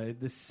 Like the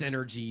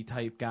synergy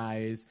type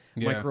guys,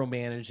 Yeah.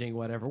 micromanaging,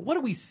 whatever. What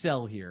do we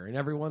sell here? And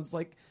everyone's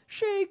like,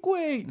 shake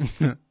weight,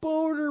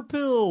 boner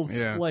pills,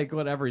 Yeah. like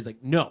whatever. He's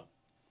like, no,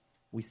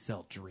 we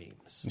sell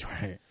dreams.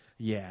 Right.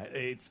 Yeah,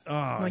 it's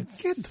Like,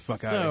 it's get the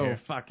fuck outta so here.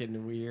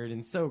 fucking weird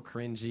and so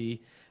cringy.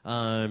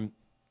 And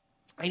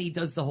he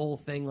does the whole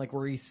thing like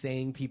where he's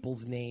saying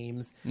people's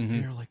names,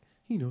 and you're like,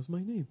 he knows my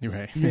name. You're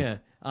right. Yeah,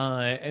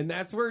 and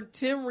that's where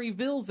Tim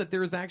reveals that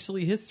there's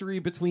actually history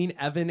between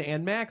Evan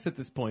and Max at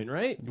this point,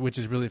 right? Which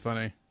is really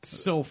funny.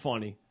 So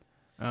funny.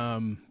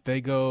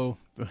 They go.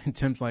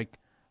 Tim's like,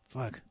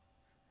 "Fuck,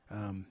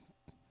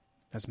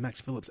 that's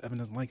Max Phillips. Evan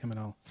doesn't like him at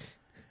all."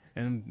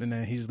 And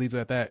then he just leaves it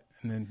at that.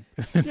 And then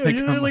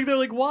Yeah, they're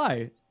like,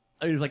 why?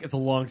 And he's like, it's a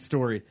long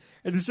story,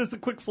 and it's just a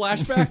quick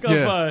flashback of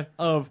Yeah.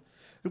 Of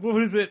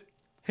what is it?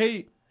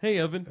 Hey,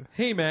 Evan.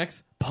 Hey,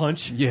 Max.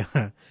 Punch. yeah,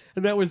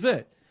 And that was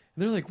it.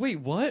 And they're like, wait,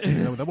 what?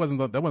 that wasn't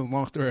a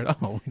long story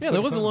at all. Yeah,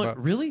 that wasn't long.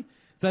 Really?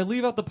 Did I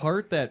leave out the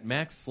part that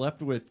Max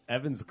slept with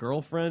Evan's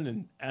girlfriend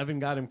and Evan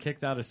got him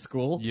kicked out of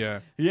school?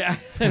 Yeah, Yeah.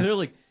 And they're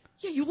like,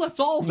 yeah, you left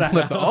all of that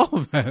left out. all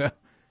of that out.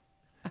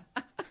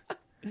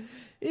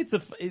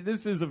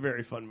 This is a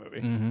very fun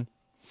movie.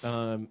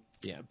 Mm-hmm.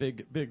 Yeah,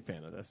 big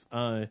fan of this.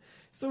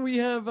 So we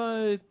have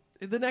the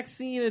next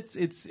scene.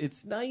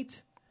 It's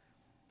night.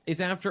 It's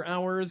after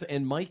hours,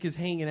 and Mike is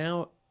hanging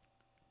out.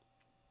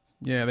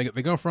 Yeah,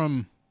 they go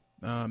from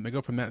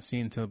that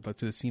scene to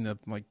the scene of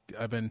like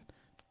Evan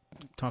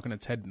talking to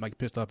Ted, like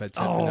pissed off at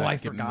Ted. Oh, for not I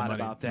giving him forgot the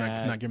money, about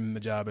that. Not giving him the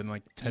job, and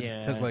like Ted's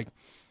Yeah. like,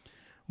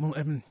 "Well,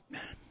 Evan,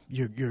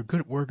 you're a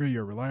good worker.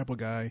 You're a reliable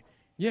guy.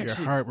 You're a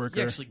hard worker.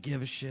 You actually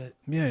give a shit.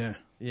 Yeah."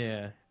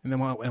 Yeah. And then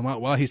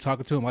while he's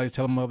talking to him, while he's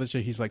telling him all this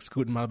shit, he's like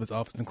scooting him out of his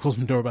office and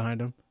closing the door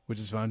behind him, which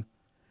is fun.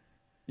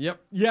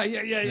 Yep.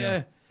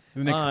 Yeah.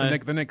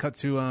 Then they cut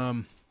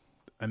to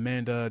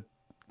Amanda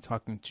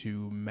talking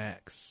to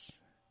Max,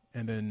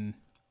 and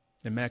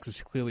Max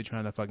is clearly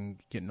trying to fucking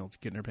get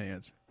in her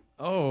pants.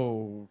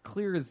 Oh,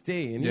 clear as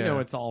day, and you Yeah. know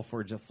it's all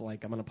for just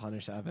like I'm gonna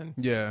punish Evan.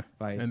 Yeah,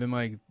 Right. And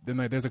then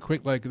there's a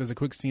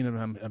quick scene of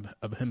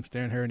him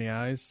staring her in the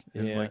eyes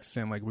and Yeah. like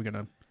saying like we're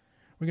gonna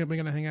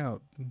hang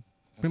out.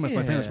 Pretty much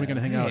like parents, we're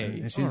gonna hang out. Hey,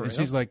 And all right,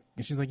 she's like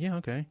yeah,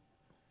 okay,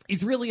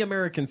 He's really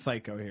American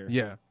Psycho here.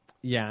 yeah.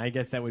 Yeah, I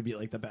guess that would be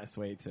like the best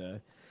way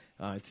to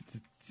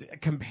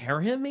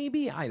compare him.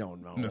 Maybe I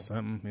don't know. No,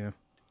 something,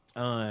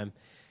 yeah.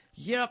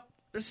 Yep.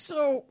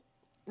 So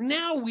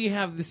now we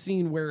have the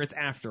scene where it's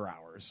after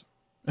hours.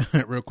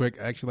 Real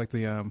quick, I actually like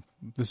the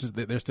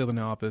they're still in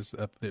the office.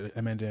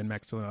 Amanda and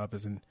Max still in the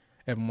office, and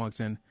Evan walks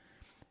in,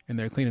 and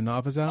they're cleaning the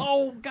office out.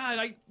 Oh God,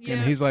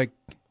 And he's like,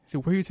 "So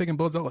where are you taking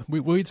Buzz?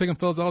 Where are you taking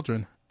Phil's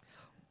Aldrin?"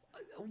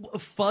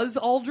 Fuzz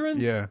Aldrin.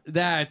 Yeah,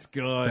 That's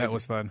good. that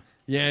was fun.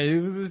 Yeah,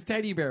 it was his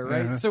teddy bear,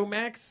 right? Uh-huh. So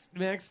Max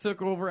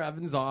took over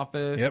Evan's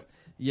office. Yep.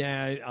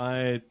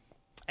 Yeah.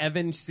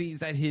 Evan sees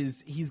that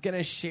he's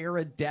gonna share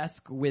a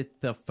desk with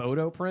the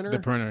photo printer. The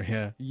printer,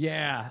 yeah.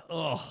 Yeah.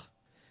 Ugh.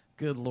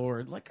 Good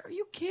Lord. Like, are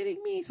you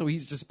kidding me? So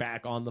he's just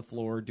back on the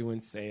floor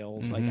doing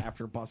sales, like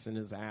after busting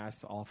his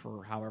ass off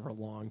for however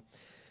long.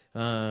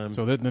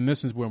 So then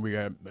this is when we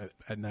are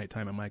at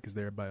nighttime, and Mike is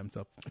there by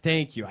himself.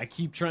 Thank you. I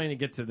keep trying to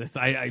get to this.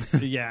 I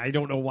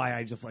don't know why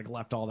I just like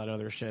left all that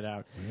other shit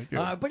out.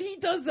 But he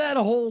does that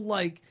whole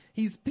like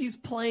he's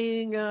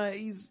playing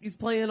he's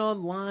playing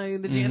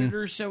online. The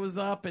janitor shows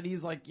up and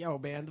he's like, "Yo,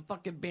 man, the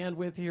fucking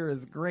bandwidth here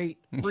is great.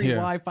 Free Yeah.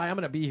 Wi-Fi. I'm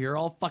gonna be here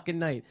all fucking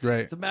night."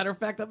 Right. As a matter of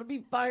fact, I'm gonna be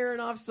firing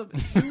off some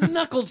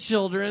knuckle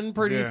children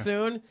pretty Yeah.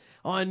 soon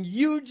on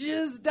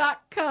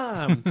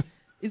ujiz.com.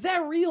 Is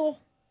that real?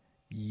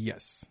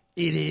 Yes.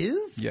 It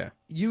is? Yeah.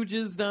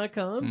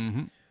 Ujiz.com?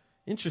 Mm-hmm.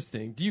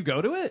 Interesting. Do you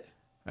go to it?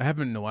 I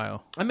haven't in a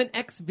while. I'm an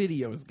X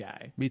videos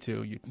guy. Me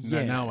too.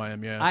 Yeah. Now I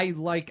am. Yeah. I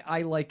like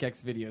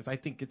X videos. I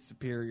think it's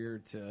superior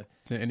to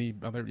any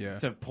other. Yeah.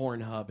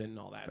 Pornhub and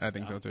all that. I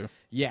think so too.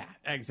 Yeah,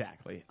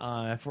 exactly.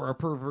 For our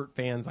pervert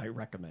fans, I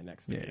recommend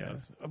X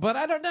videos. But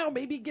I don't know.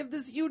 Maybe give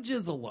this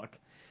Ujiz a look.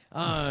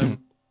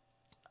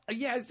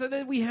 Yeah. So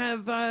then we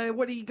have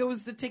he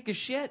goes to take a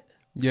shit.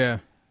 Yeah.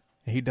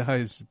 He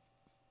dies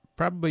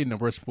probably in the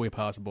worst way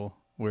possible,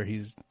 where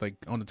he's like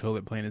on the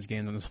toilet playing his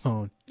games on his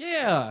phone,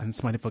 Yeah. and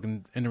somebody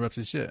fucking interrupts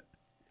his shit.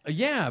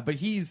 Yeah, but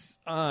he's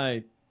oh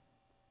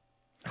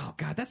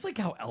God, that's like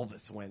how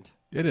Elvis went.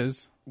 It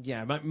is.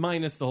 Yeah,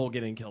 minus the whole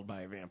getting killed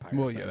by a vampire.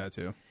 Well, thing. yeah, that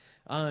too.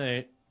 All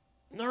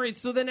right,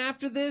 so then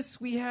after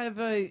this, we have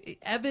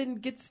Evan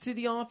gets to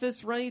the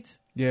office, right?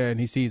 Yeah, and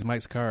he sees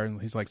Mike's car,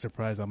 and he's like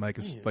surprised that Mike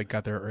is like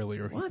got there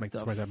earlier. What He's the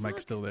surprised that fuck?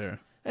 Mike's still there.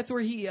 That's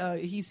where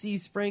he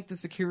sees Frank, the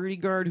security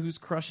guard, who's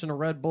crushing a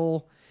Red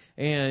Bull,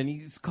 and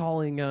he's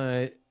calling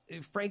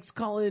Frank's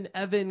calling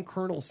Evan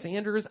Colonel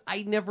Sanders.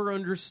 I never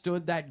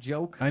understood that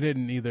joke. I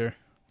didn't either.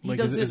 Like,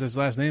 is his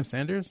last name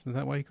Sanders? Is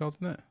that why he calls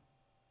him that?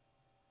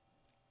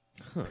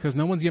 Because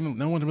no one's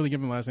really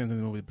given last names in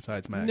the movie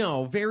besides Max.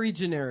 No, very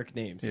generic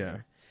names. Yeah.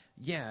 There.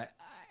 Yeah.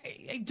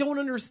 I don't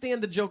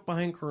understand the joke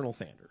behind Colonel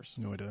Sanders.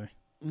 No idea.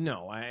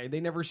 No, they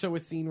never show a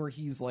scene where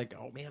he's like,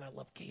 "Oh man, I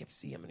love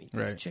KFC. I'm gonna eat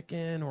this Right.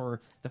 chicken,"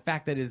 or the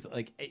fact that is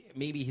like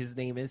maybe his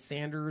name is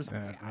Sanders.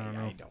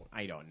 I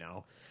don't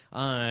know.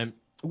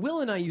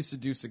 Will and I used to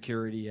do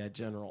security at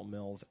General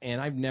Mills,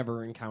 and I've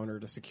never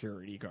encountered a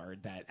security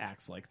guard that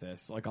acts like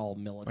this, like all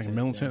militant. Like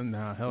militant?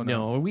 Nah, hell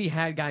no. No, we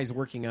had guys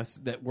working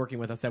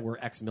with us that were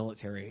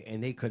ex-military,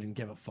 and they couldn't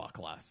give a fuck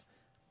less.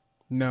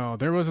 No,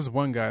 there was this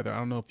one guy that I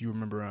don't know if you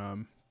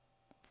remember.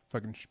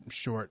 Fucking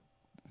short.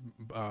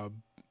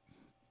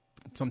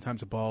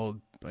 Sometimes a bald,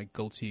 like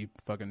goatee.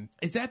 Fucking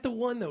Is that the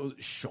one that was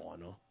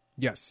Sean?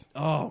 yes.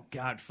 Oh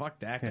God, fuck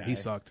that guy. Yeah, he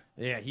sucked.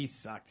 Yeah, he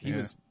sucked. He Yeah.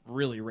 was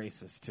really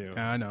racist too.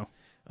 I know.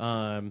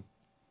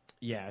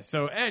 Yeah.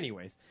 So,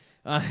 anyways,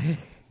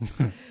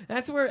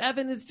 that's where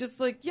Evan is just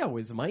like, "Yo,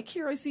 is Mike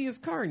here? I see his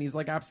car," and he's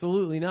like,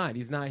 "Absolutely not.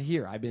 He's not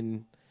here. I've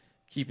been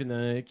keep an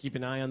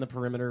eye on the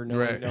perimeter. No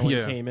Right, one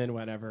yeah. came in.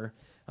 Whatever."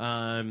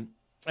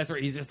 That's where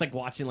he's just like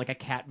watching like a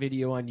cat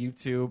video on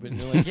YouTube, and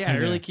you're like, "Yeah,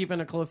 really keeping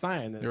a close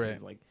eye on this." Right.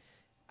 He's like,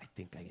 "I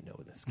think I know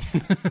this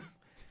guy,"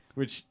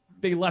 which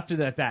they left it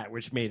at that,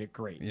 which made it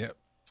great. Yep.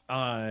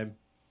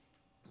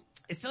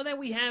 So that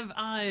we have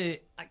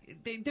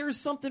there's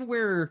something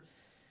where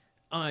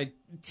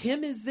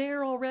Tim is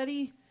there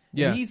already.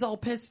 Yeah. And he's all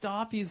pissed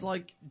off. He's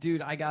like,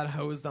 "Dude, I got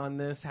hosed on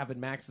this. Having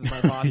Max as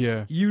my boss.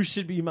 Yeah. You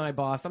should be my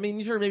boss." I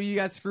mean, sure, maybe you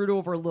got screwed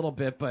over a little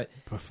bit, but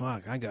But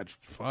fuck, I got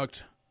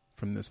fucked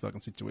from this fucking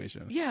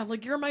situation. yeah,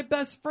 like you're my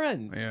best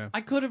friend. Yeah.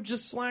 I could have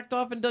just slacked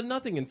off and done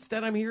nothing.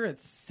 Instead, I'm here at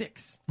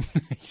 6.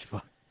 He's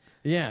fucked.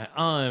 Yeah.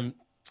 And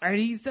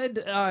he said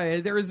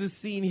there was this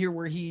scene here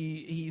where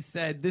he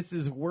said this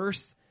is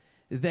worse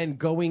than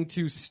going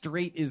to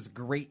straight is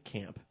great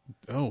camp.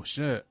 Oh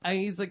shit. And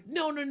he's like,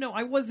 no,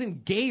 I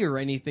wasn't gay or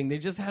anything. They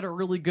just had a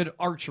really good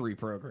archery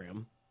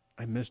program.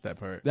 I missed that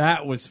part.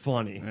 That was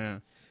funny. Yeah.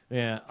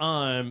 Yeah.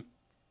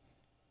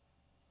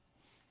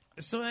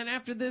 So then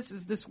after this,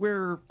 is this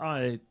where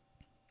Evan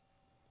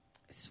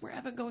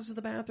goes to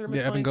the bathroom?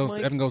 Yeah, and Evan finds goes.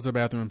 Mike? Evan goes to the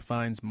bathroom and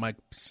finds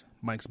Mike's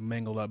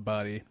mangled up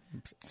body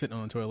sitting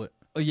on the toilet.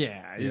 Oh,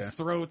 yeah, his Yeah.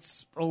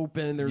 throat's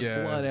open. There's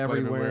Yeah, blood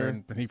everywhere.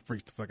 and he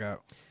freaks the fuck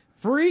out.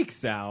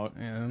 Freaks out.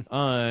 Yeah.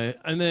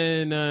 And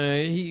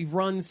then he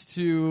runs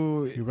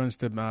to. He runs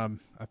to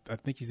I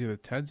think he's either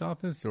Ted's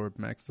office or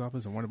Max's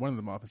office or one of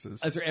them offices.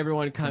 That's where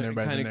everyone kind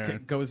everybody's in of there.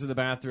 goes to the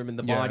bathroom and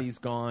the Yeah. body's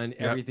gone.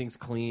 Yep. Everything's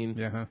clean.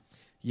 Yeah. Huh?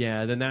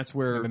 Yeah, then that's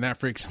where And then that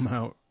freaks him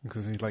out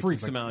because he's like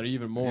freaks him out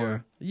even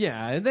more.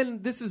 Yeah, and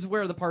then this is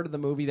where the part of the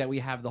movie that we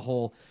have the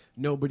whole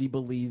nobody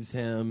believes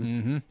him.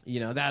 Mm-hmm. You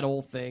know, that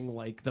whole thing,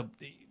 like the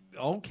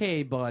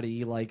okay,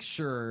 buddy, like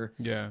sure,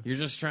 Yeah. you're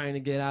just trying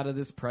to get out of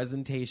this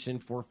presentation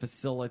for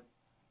facilitate.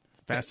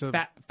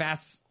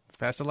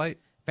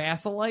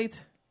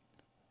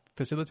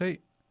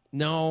 Facilitate.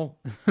 No,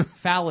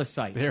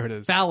 phallicite. There it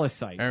is.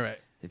 Phallicite. All right.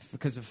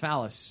 Because of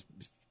phallus,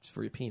 it's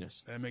for your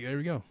penis. There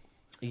we go.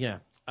 Yeah.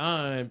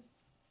 And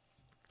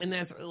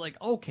that's like,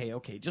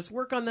 okay, just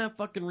work on that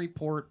fucking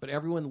report. But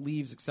everyone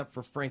leaves except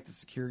for Frank, the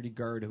security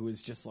guard, who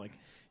is just like,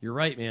 "You're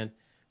right, man.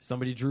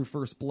 Somebody drew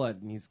first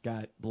blood, and he's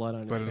got blood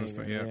on his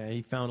finger." Yeah,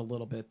 he found a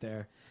little bit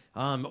there.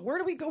 Where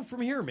do we go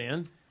from here,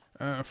 man?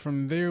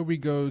 From there we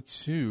go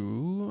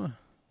to.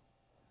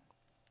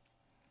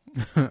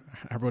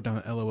 I wrote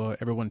down LOL.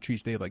 Everyone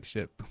treats Dave like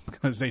shit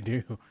because they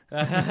do.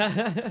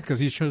 Because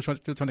he's still trying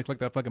to collect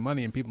that fucking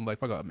money, and people are like,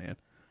 "Fuck off, man."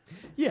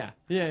 Yeah.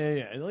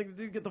 Like,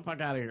 dude, get the fuck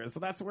out of here. So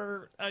that's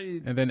where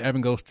And then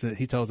Evan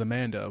he tells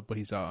Amanda, but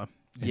he's and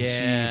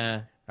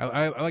yeah.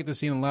 I like the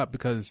scene a lot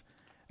because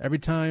every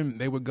time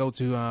they would go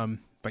to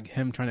like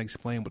him trying to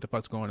explain what the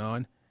fuck's going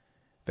on,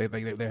 they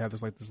have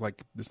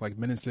this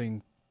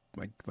menacing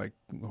like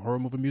horror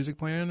movie music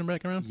playing in the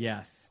background.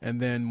 Yes.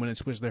 And then when it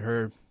switched to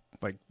her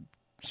like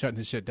shutting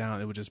his shit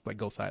down, it would just like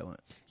go silent.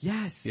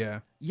 Yes. Yeah.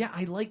 Yeah,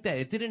 I like that.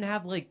 It didn't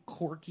have like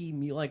quirky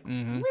like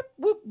Mhm. whoop,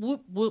 whoop,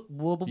 whoop, whoop,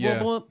 whoop,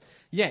 Yeah. whoop.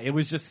 Yeah, it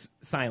was just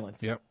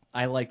silence. Yep.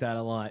 I like that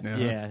a lot. Uh-huh.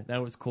 Yeah,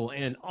 that was cool.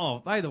 And oh,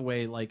 by the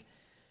way, like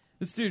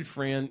this dude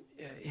Fran,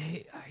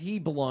 he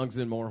belongs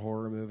in more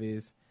horror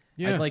movies.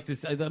 Yeah. I'd like to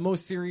say the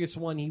most serious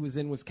one he was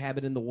in was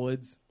Cabin in the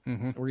Woods,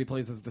 Mm-hmm. where he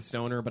plays as the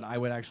stoner. But I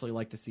would actually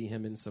like to see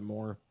him in some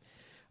more.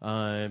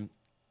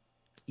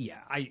 Yeah,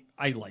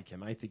 I like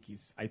him. I think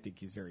he's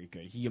very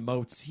good. He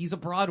emotes. He's a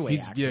Broadway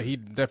actor. He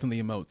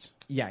definitely emotes.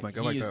 Yeah, Like,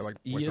 he I like is, that. Like,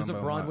 he like is a Dumbo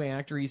lot. Broadway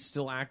actor. He's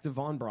still active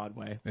on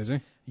Broadway. Is he?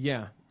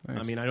 Yeah. Nice.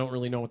 I mean, I don't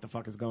really know what the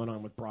fuck is going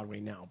on with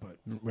Broadway now, but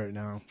Right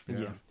now.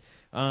 yeah.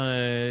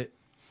 And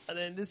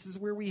then this is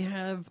where we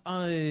have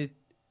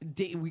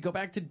Dave. We go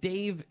back to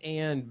Dave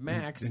and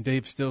Max. And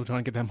Dave's still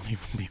trying to get that money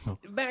from people.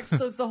 Max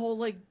does the whole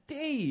like,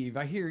 "Dave,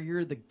 I hear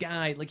you're the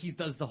guy." Like he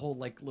does the whole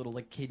like little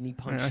like kidney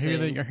punch I hear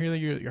thing.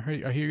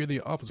 you're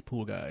the office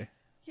pool guy.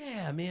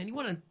 Yeah, man, you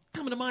want to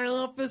come into my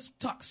office,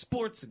 talk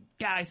sports, and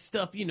guy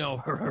stuff, you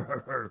know?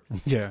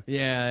 Yeah.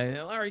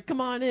 Yeah, all right,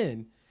 come on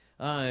in.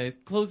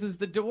 Closes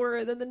the door,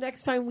 and then the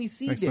next time we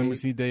see Next Dave, time we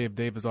see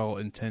Dave is all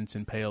intense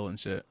and pale and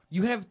shit.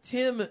 you have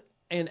Tim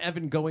and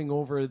Evan going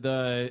over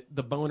the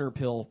boner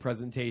pill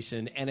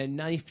presentation, and a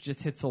knife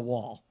just hits a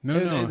wall.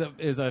 No.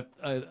 Is a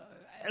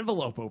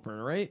envelope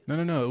opener, right?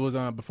 No. It was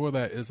before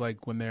that. Is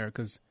like when they're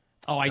because.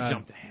 Oh, I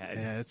jumped ahead.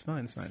 Yeah, it's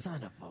fine.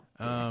 Son of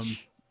a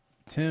bitch.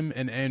 Tim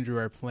and Andrew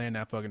are playing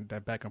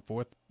that back and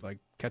forth like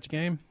catch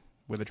game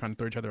where they're trying to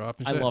throw each other off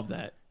and shit. I love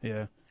that.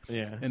 Yeah.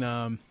 Yeah.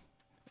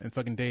 And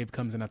fucking Dave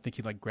comes in. I think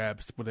he like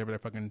grabs whatever they're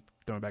fucking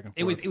throwing back and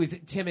forth. It was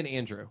Tim and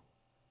Andrew.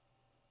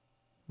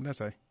 What did I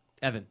say?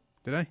 Evan,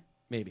 Did I?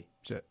 maybe.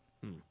 Shit.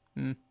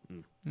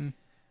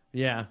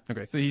 Yeah.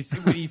 Okay. So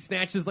he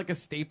snatches like a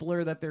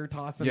stapler that they're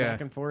tossing Yeah.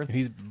 back and forth. And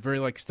he's very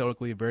like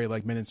stoically, very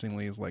like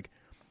menacingly is like,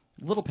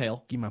 Little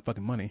pale. give me my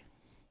fucking money.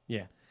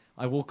 Yeah.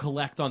 I will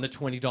collect on the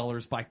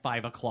 $20 by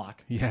 5:00.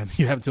 Yeah,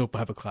 you have until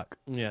 5 o'clock.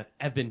 Yeah.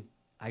 Evan,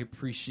 I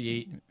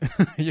appreciate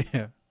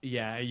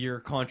Yeah. your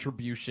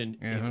contribution.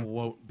 Uh-huh. It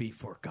won't be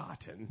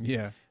forgotten.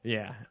 Yeah.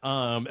 Yeah.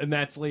 And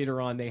that's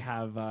later on they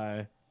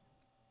have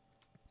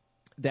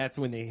that's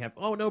when they have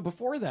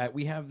before that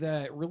we have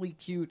that really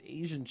cute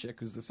Asian chick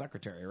who's the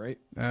secretary, right?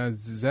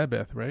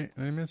 Zabeth, right?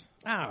 Her name is?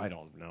 I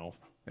don't know.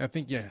 I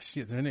think, yeah,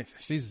 she's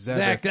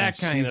Zabeth. That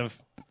kind of.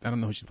 I don't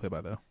know who she's played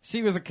by, though.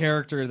 She was a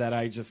character that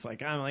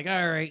I'm like,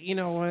 all right, you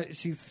know what?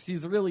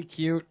 She's really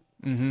cute.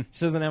 Mm-hmm.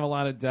 She doesn't have a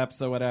lot of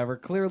depth or whatever.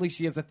 Clearly,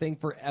 she has a thing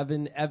for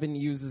Evan. Evan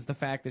uses the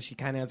fact that she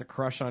kind of has a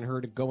crush on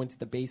her to go into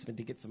the basement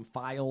to get some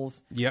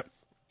files. Yep.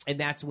 And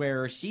that's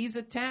where she's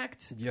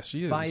attacked. Yes,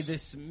 she is. By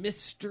this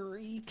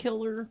mystery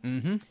killer.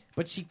 Mm-hmm.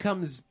 But she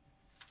comes...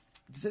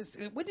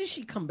 when does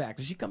she come back?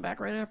 Does she come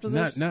back right after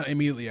this? Not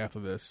immediately after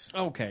this.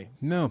 Okay.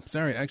 No,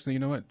 sorry. Actually, you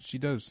know what? She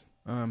does.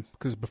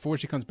 Because before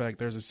she comes back,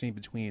 there's a scene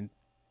between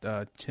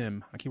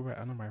Tim. I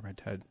don't know why I read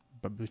Ted,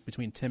 but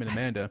between Tim and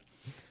Amanda.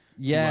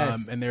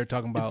 Yes. And they're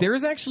talking about.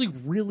 There's actually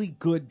really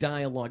good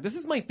dialogue. This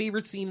is my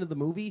favorite scene of the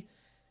movie.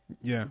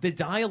 Yeah. The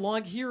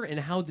dialogue here and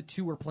how the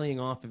two are playing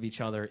off of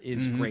each other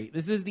is great.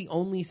 This is the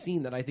only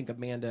scene that I think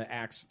Amanda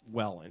acts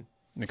well in.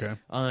 Okay.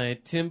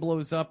 Tim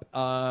blows up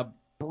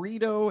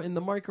burrito in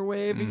the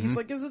microwave, and he's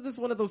like, isn't this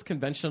one of those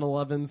conventional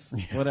ovens?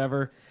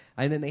 Whatever.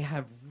 And then they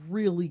have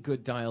really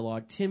good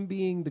dialogue. Tim,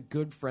 being the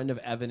good friend of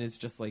Evan, is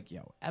just like,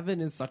 yo,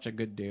 Evan is such a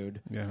good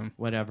dude. Yeah.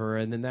 Whatever.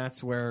 And then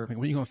that's where... Like,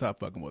 when you gonna stop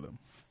fucking with him?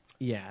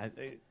 Yeah.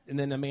 And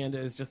then Amanda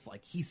is just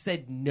like, he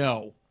said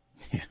no.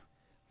 Yeah.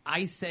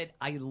 I said,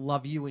 I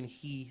love you, and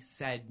he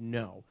said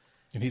no.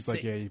 And he's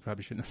like, yeah, you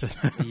probably shouldn't have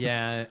said that.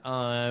 Yeah.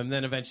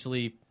 Then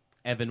eventually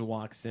Evan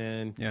walks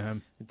in. Yeah.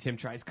 And Tim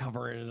tries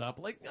covering it up.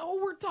 Like, no,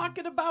 we're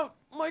talking about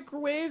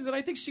microwaves, and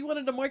I think she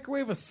wanted to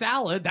microwave a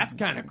salad. That's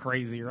kind of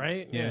crazy,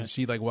 right? Yeah.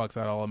 She like walks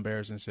out all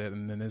embarrassed and shit,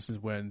 and then this is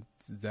when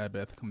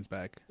Zabeth comes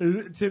back.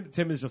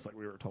 Tim is just like,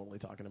 we were totally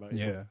talking about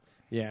you. Yeah.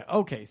 Yeah.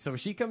 Okay, so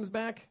she comes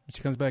back.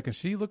 She comes back and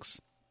she looks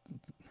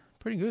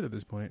pretty good at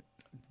this point.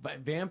 But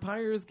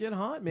vampires get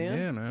hot, man.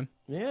 Yeah, man.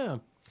 Yeah.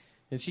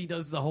 And she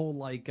does the whole,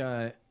 like,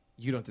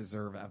 you don't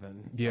deserve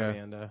Evan, Yeah.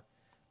 Amanda,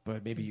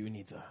 but maybe you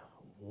need a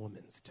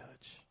woman's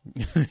touch.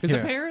 Because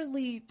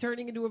apparently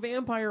turning into a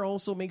vampire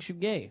also makes you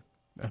gay.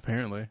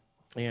 Apparently.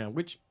 Yeah,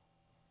 which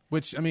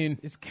I mean,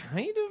 is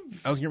kind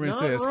of I was getting ready to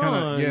say, it's kind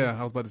of,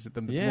 I was about to say,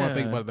 the more I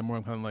think about it, the more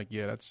I'm kind of like,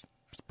 yeah, that's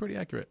pretty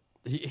accurate.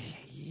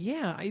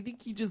 Yeah, I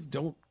think you just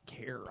don't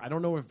care. I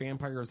don't know if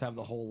vampires have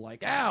the whole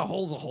like,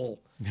 hole's a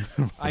hole.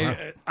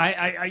 I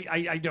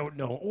don't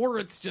know. Or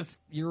it's just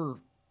you're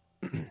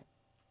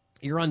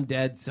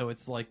undead, so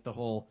it's like the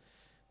whole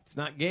it's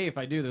not gay if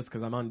I do this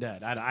because I'm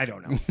undead. I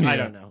don't know. I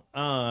don't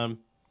know.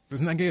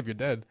 It's not gay if you're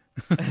dead.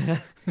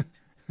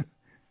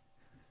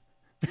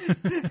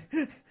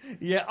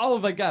 Yeah. Oh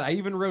my god! I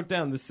even wrote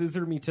down the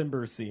scissor me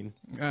timber scene.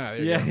 There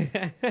you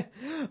go.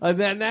 And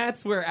then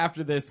that's where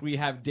after this we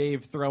have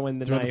Dave throwing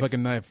the knife. The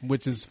fucking knife,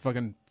 which is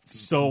fucking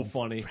so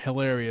funny,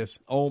 hilarious.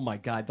 Oh my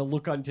god! The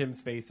look on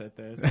Tim's face at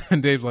this.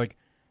 And Dave's like,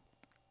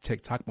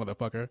 TikTok,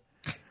 motherfucker.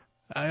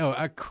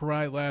 I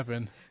cried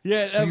laughing.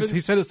 Yeah,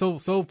 he said it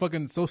so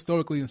fucking so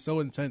stoically and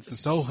so intense and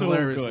so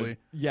hilariously. Good.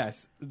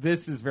 Yes,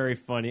 this is very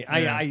funny.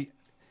 Yeah.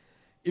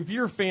 If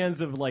you're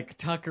fans of like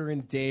Tucker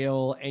and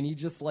Dale and you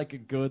just like a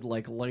good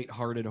like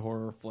lighthearted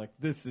horror flick,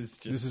 this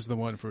is the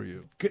one for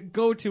you.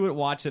 Go to it,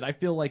 watch it. I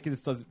feel like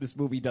this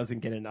movie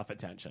doesn't get enough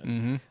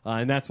attention,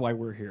 and that's why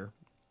we're here.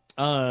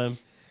 So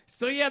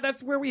yeah,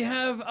 that's where we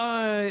have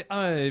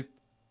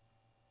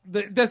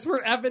that's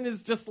where Evan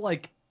is just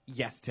like,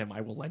 yes, Tim,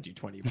 I will lend you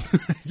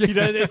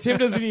 $20. Tim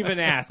doesn't even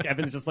ask.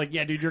 Evan's just like,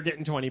 yeah, dude, you're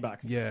getting $20.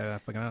 Yeah,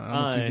 fucking I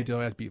don't know too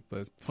detailed ass beef, but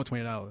it's for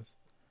 $20.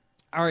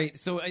 All right,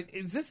 so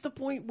is this the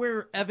point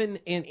where Evan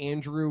and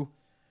Andrew,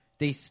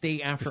 they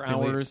stay after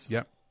hours?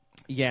 Yep.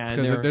 Yeah,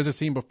 because there's a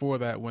scene before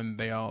that when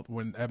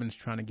Evan's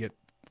trying to get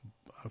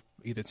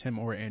either Tim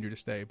or Andrew to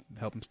stay,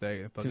 help him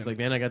stay. Tim's like,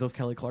 man, I got those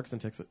Kelly Clarkson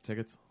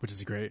tickets, which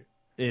is great.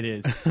 It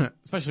is,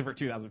 especially for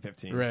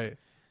 2015, right?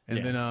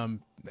 And then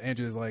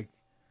Andrew's like,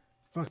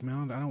 "Fuck,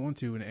 man, I don't want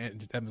to."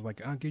 And Evan's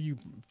like, "I'll give you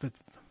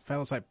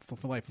Phalocite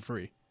for life for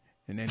free."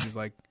 And Andrew's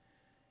like,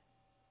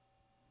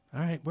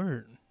 "All right,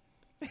 word."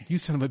 You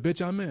son of a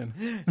bitch, I'm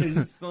in.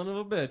 You son of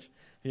a bitch.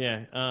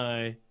 Yeah.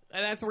 And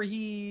that's where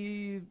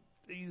he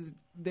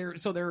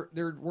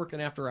they're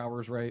working after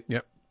hours, right?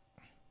 Yep.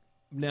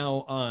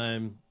 Now,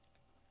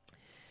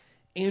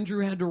 Andrew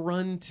had to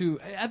run to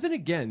Evan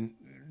again.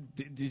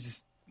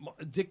 He's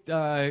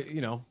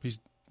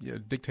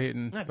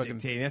dictating. not fucking,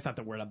 dictating. That's not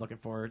the word I'm looking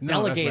for. No,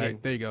 Delegating. That's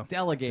right. There you go.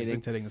 Delegating. Just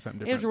dictating is something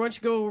different. Andrew, why don't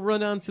you go run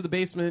down to the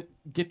basement,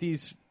 get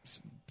these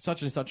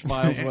such and such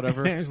files,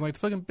 whatever. It's like the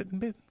fucking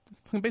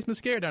basement's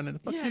scared down there.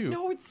 Fuck Yeah, you.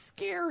 no, it's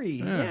scary.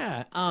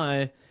 Yeah.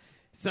 Yeah.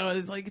 So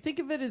it's like, think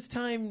of it as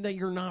time that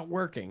you're not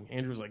working.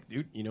 Andrew's like,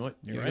 dude, you know what?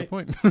 You You're got a right.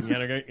 point. You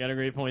got a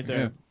great point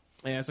there.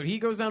 Yeah. So he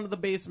goes down to the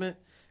basement,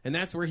 and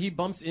that's where he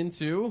bumps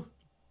into.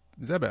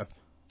 Zebeth.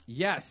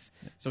 Yes.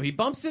 So he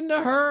bumps into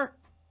her,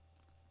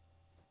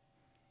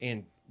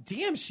 and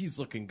damn, she's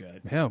looking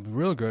good. Hell,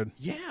 real good.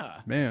 Yeah.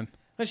 Man.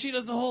 And she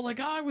does the whole,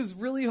 like, I was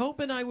really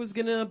hoping I was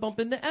going to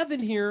bump into Evan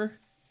here.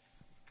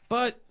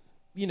 But,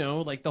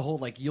 like the whole,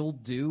 like, you'll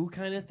do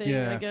kind of thing,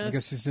 Yeah. I guess. I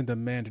guess she sent a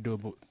man to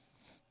do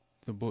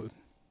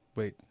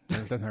Wait,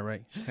 that's not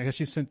right. I guess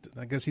he sent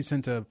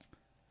a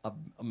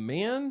A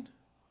man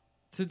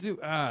to do,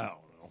 I don't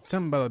know.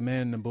 something about a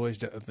man and the boys.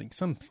 I think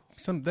some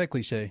that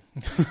cliche.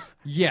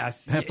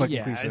 Yes. That fucking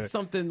Yeah. cliche. It's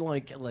something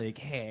like,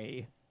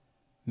 hey.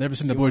 Never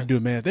seen the boy do a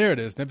man. There it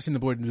is. Never seen the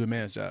boy do a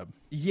man's job.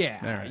 Yeah.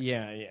 All right.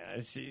 Yeah.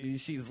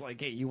 She's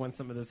like, hey, you want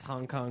some of this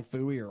Hong Kong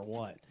fooey or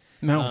what?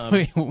 No,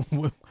 wait.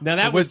 Now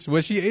that was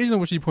she Asian or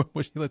was she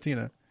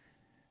Latina?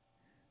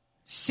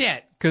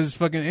 Shit. Because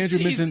fucking Andrew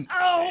She's- mentioned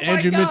oh my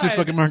Andrew mentioned God.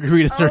 fucking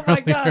margaritas. Oh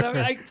my earlier.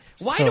 God.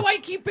 Why So- do I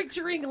keep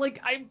picturing,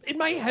 like, I'm in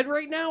my head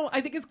right now?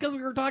 I think it's because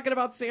we were talking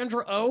about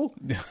Sandra Oh.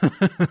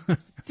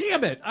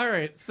 Damn it. All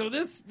right. So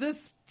this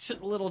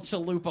little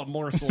chalupa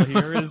morsel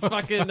here is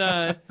fucking,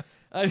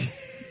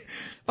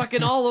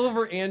 fucking all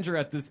over Andrew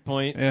at this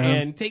point,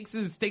 and takes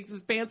his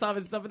pants off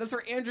and stuff. And that's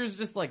where Andrew's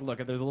just like,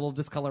 look, there's a little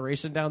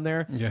discoloration down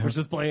there. Yeah. We're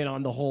just playing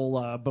on the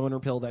whole boner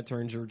pill that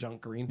turns your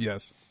junk green.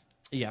 Yes.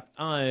 Yeah.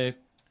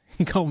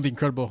 He called him the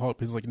Incredible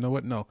Hulk. He's like, you know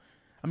what? No,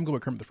 I'm gonna go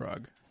with Kermit the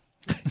Frog.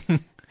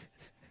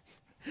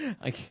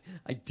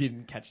 I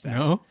didn't catch that.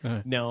 No?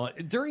 No.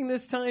 During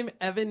this time,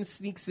 Evan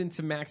sneaks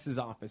into Max's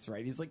office,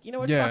 right? He's like, you know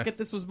what? Yeah. Fuck it.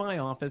 This was my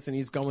office. And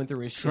he's going through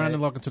his Trying shit.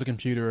 to log into the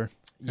computer,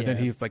 and then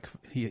Yeah.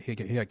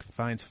 he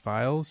finds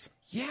files.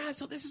 Yeah,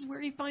 so this is where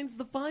he finds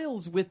the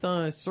files with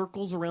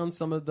circles around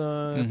some of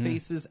the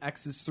faces,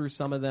 X's through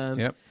some of them.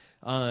 Yep.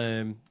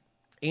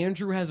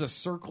 Andrew has a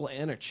circle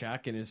and a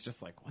check and is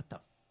just like, what the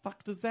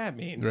fuck does that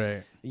mean?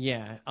 Right.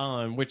 Yeah,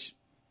 which,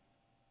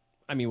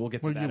 I mean, we'll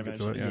get to Well, that you'll get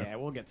to eventually. it, yeah.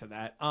 We'll get to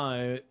that.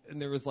 And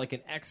there was like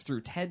an X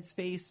through Ted's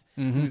face,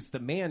 who's the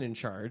man in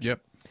charge. Yep.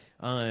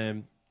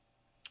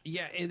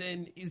 Yeah, and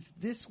then is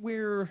this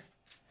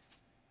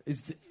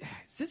is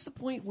this the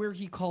point where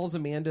he calls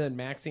Amanda and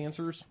Max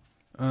answers?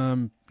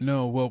 No.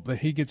 Well, but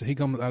he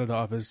comes out of the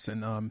office,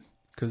 and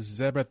because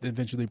Zebeth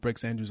eventually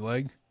breaks Andrew's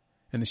leg,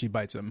 and then she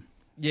bites him.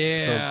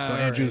 Yeah. So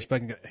Andrew's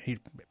fucking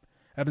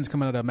Evan's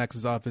coming out of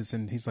Max's office,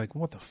 and he's like,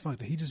 "What the fuck?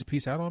 Did he just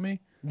peace out on me?"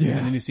 Yeah.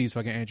 And then he sees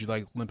fucking Andrew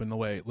like limping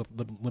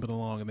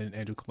along, and then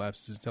Andrew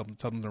collapses, tell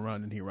him to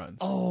run, and he runs.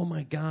 Oh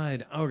my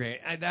god. Okay,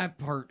 that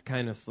part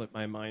kind of slipped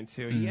my mind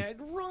too. Yeah,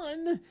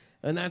 run.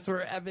 And that's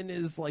where Evan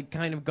is like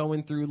kind of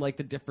going through like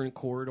the different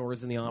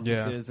corridors in the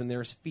offices, and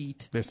there's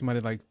feet. There's somebody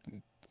like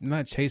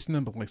not chasing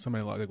them, but like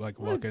somebody like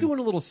Well, walking. doing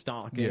a little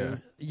stalking.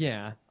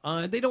 Yeah.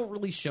 Yeah. They don't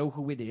really show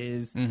who it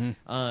is.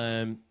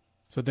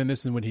 So then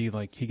this is when he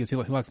locks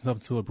himself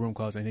into a broom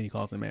closet, and then he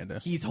calls Amanda.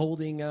 He's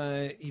holding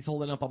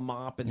up a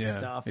mop and Yeah,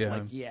 stuff.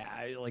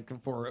 yeah. Like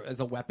for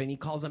as a weapon. He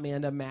calls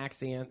Amanda.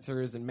 Max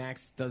answers, and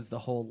Max does the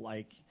whole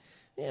like,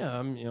 yeah,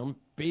 I'm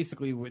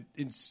basically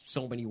in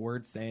so many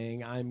words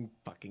saying I'm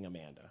fucking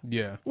Amanda.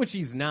 Yeah. Which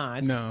he's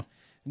not.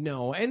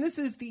 No. And this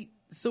is the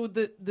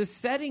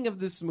setting of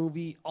this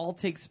movie all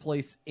takes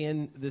place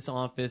in this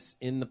office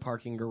in the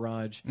parking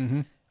garage.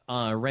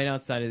 Right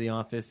outside of the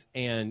office,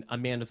 and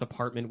Amanda's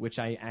apartment, which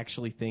I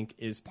actually think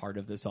is part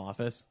of this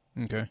office.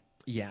 Okay.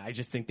 Yeah, I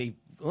just think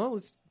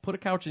let's put a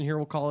couch in here.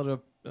 We'll call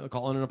it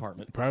an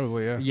apartment.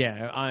 Probably, yeah.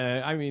 Yeah,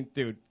 I mean,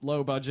 dude,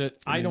 low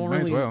budget. I don't might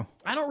as really, well.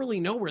 I don't really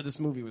know where this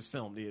movie was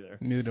filmed either.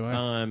 Neither do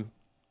I.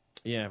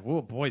 Yeah.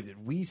 Whoa, boy,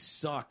 did we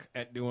suck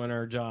at doing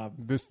our job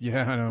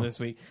I know. this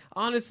week.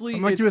 Honestly,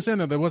 Like you were saying,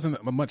 that there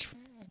wasn't much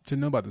to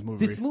know about this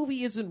movie. this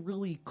movie isn't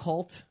really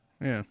cult.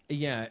 Yeah.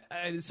 Yeah,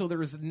 so there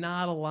was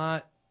not a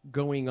lot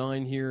going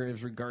on here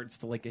as regards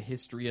to like a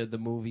history of the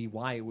movie,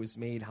 why it was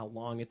made, how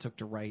long it took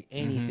to write,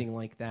 anything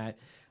like that.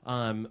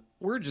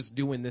 We're just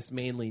doing this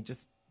mainly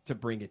just to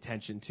bring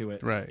attention to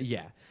it. Right.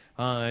 Yeah.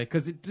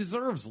 Because it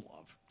deserves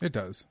love. It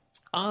does.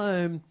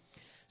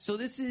 So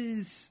this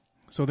is...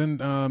 So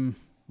then,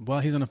 while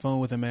he's on the phone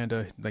with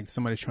Amanda, like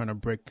somebody's trying to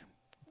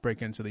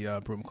break into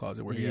the broom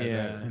closet where he has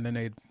that, and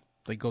then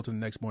they go to the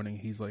next morning.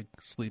 He's like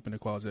asleep in the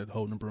closet,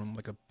 holding a broom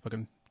like a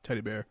fucking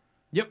teddy bear.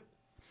 Yep.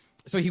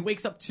 So he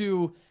wakes up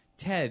to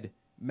Ted,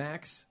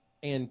 Max,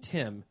 and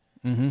Tim.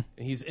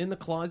 He's in the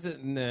closet,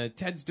 and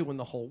Ted's doing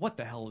the whole "what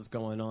the hell is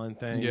going on"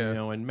 thing,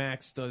 Yeah. and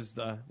Max does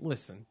the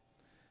listen.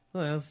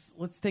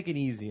 Let's take it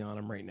easy on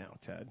him right now,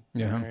 Ted.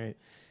 Yeah. All right.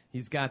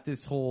 He's got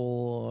this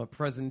whole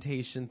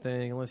presentation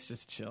thing. Let's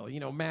just chill.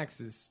 Max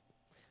is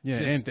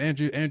and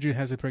Andrew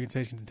has the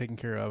presentation taken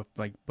care of.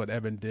 But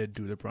Evan did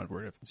do the brunt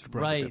work.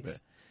 Right.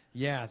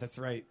 Yeah, that's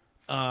right.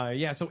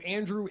 So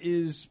Andrew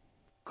is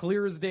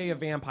clear as day a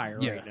vampire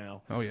right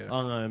now. Oh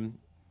yeah.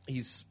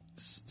 He's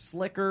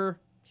slicker.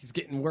 He's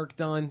getting work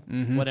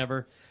done.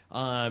 Whatever.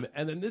 And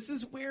then this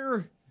is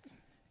where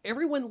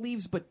everyone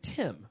leaves but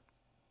Tim.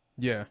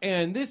 Yeah.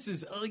 And this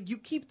is, you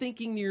keep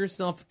thinking to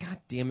yourself, God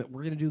damn it,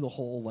 we're going to do the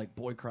whole,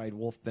 boy cried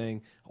wolf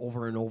thing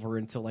over and over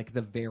until,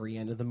 the very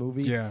end of the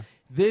movie. Yeah.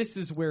 This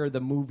is where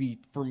the movie,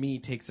 for me,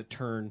 takes a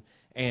turn,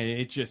 and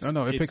it just...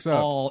 it picks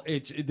up.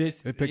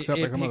 It picks up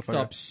like a picks motherfucker.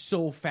 up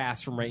so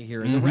fast from right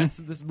here. And the rest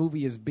of this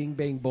movie is bing,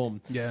 bang,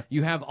 boom. Yeah.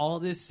 You have all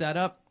this set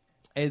up,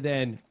 and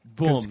then,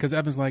 boom. Because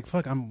Evan's like,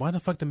 fuck, why the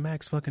fuck did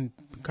Max fucking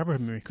cover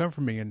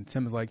for me? And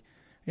Tim is like,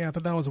 yeah, I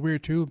thought that was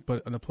weird too,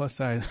 but on the plus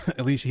side,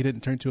 at least he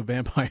didn't turn to a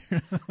vampire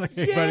like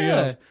everybody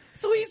else.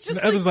 So he's just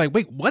Evan's like,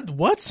 wait,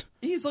 what?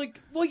 He's like,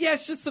 well, yeah,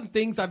 it's just some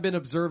things I've been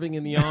observing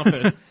in the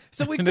office.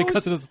 So and they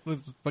cut to this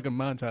fucking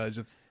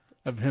montage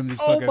of him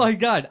just oh fucking... my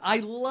God, I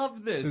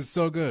love this. It's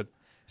so good.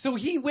 So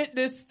he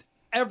witnessed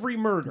every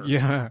murder.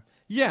 Yeah.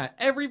 Yeah,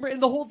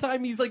 and the whole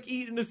time he's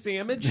eating a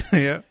sandwich.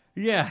 Yeah.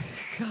 Yeah,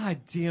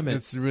 God damn it.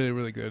 It's really,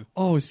 really good.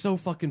 Oh, it's so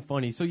fucking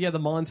funny. So yeah, the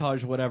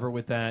montage, whatever,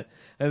 with that,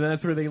 and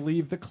that's where they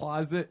leave the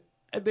closet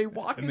and they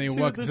walk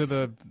into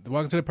the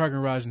parking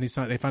garage and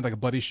they find a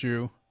bloody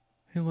shoe.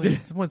 He's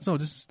like, what? No,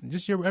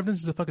 just your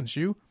evidence is a fucking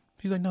shoe.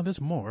 He's like, no,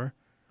 there's more.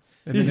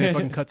 And then they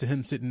fucking cut to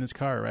him sitting in his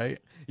car, right?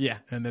 Yeah.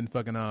 And then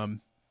fucking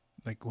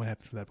what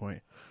happens from that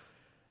point?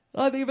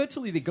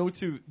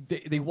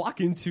 They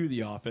walk into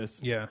the office.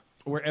 Yeah.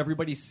 Where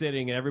everybody's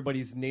sitting and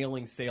everybody's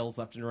nailing sales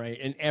left and right,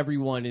 and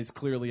everyone is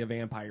clearly a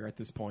vampire at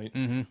this point.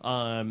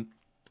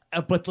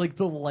 But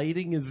the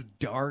lighting is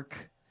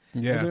dark.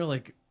 Yeah. And they're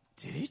like,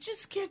 did it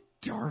just get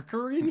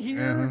darker in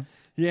here?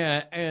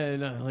 Yeah,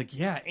 and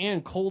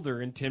and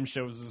colder. And Tim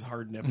shows his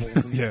hard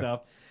nipples and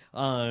stuff.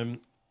 And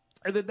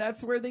then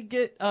that's where they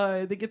get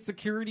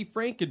security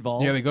Frank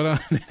involved. Yeah, they go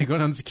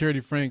down to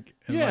security Frank.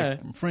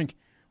 And Frank,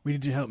 we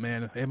need your help,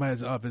 man.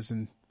 Everybody's at the office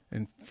and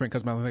Frank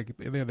comes out like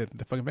they're the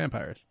fucking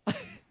vampires.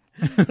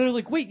 They're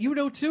like, wait, you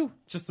know too?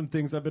 Just some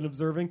things I've been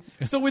observing.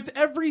 So it's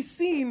every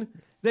scene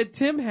that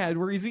Tim had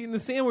where he's eating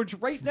the sandwich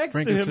right next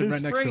Frank to is him sitting is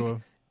right Frank next to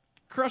him.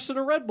 crushing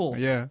a Red Bull.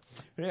 Yeah.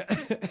 Yeah.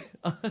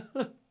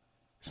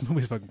 This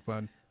movie's fucking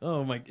fun.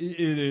 Oh my!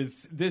 It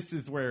is. This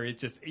is where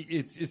it's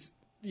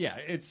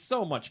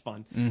so much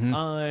fun.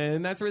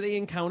 And that's where they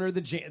encounter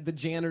the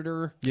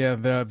janitor.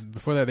 Yeah.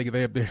 Before that,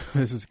 they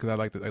this is because I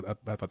liked it.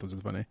 I thought this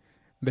was funny.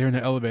 They're in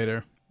the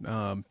elevator,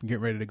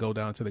 getting ready to go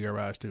down to the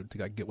garage to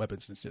get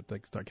weapons and shit,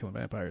 start killing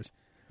vampires.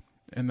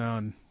 And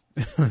and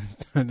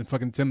then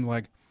fucking Tim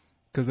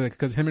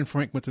because him and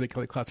Frank went to the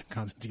Kelly Clarkson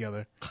concert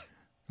together,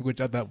 which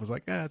I thought was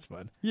that's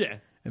fun. Yeah.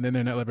 And then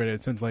they're in the elevator.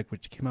 And Tim's like,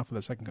 which came out for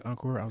the second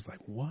encore. I was like,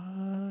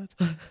 what?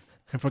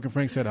 And fucking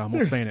Frank said, I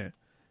almost fainted.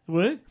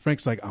 What?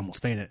 Frank's like, I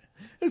almost fainted.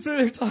 And so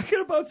they're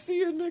talking about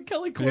seeing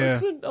Kelly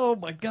Clarkson. Yeah. Oh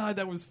my God,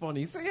 that was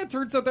funny. So yeah, it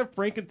turns out that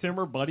Frank and Tim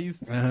are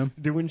buddies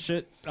doing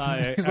shit.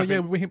 He's like,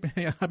 I've been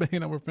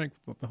hanging out with Frank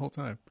the whole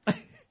time.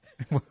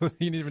 You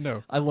didn't even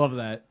know. I love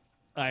that.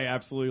 I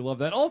absolutely love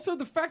that. Also,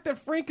 the fact that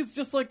Frank is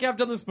just like, yeah, I've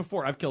done this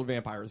before. I've killed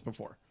vampires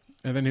before.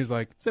 And then he's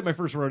like, is that my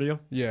first rodeo?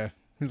 Yeah.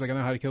 He's like, I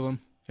know how to kill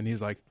them. And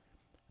he's like,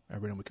 I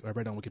read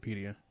on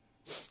Wikipedia.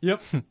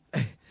 Yep.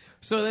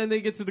 So then they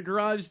get to the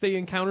garage. They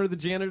encounter the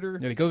janitor.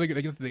 Yeah, they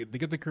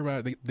get the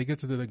garage. They get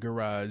to the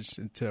garage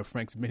into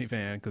Frank's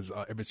minivan because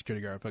every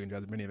security guard fucking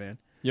drives a minivan.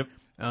 Yep.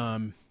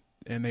 And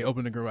they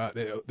open the garage.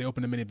 They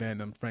open the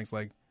minivan. And Frank's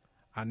like,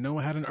 I know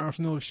I had an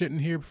arsenal of shit in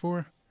here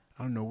before.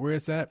 I don't know where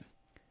it's at.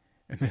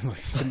 And then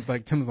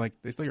Tim's like,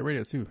 they stole your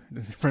radio too.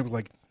 And Frank was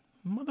like,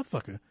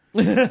 motherfucker.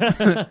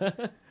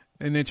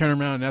 And they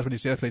turn around and that's what he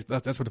says.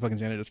 That's what the fucking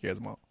janitor scares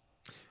them all.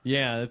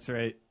 Yeah, that's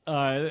right.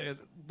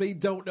 They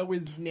don't know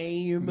his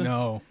name.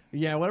 No.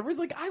 Yeah, whatever. He's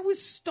like, I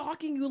was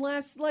stalking you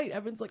last night.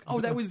 Evan's like,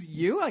 oh, that was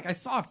you? I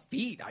saw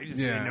feet. I just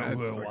didn't know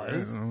who it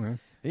was. Okay.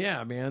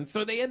 Yeah, man.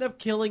 So they end up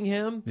killing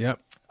him. Yep.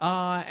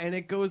 And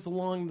it goes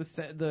along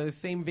the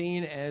same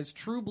vein as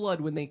True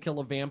Blood when they kill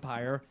a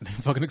vampire. They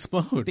fucking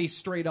explode. They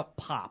straight up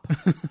pop.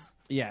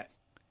 Yeah.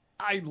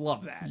 I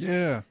love that.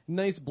 Yeah.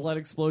 Nice blood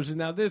explosion.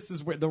 Now, this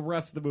is where the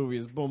rest of the movie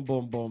is boom,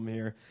 boom, boom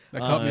here. That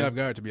caught me off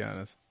guard, to be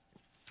honest.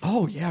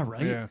 Oh, yeah,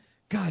 right? Yeah.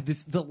 God,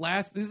 this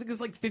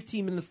is like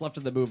 15 minutes left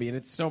of the movie, and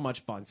it's so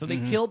much fun. So they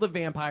kill the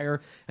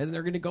vampire, and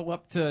they're going to go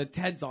up to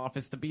Ted's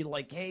office to be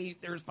like, hey,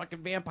 there's fucking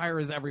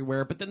vampires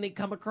everywhere. But then they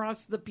come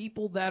across the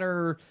people that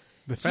are...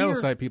 The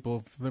Phalanxite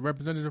people, the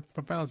representative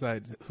from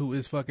Phalanxite, who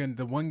is fucking...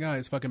 The one guy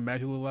is fucking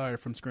Matthew Lillard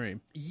from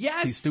Scream.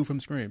 Yes! He's Stu from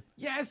Scream.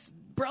 Yes!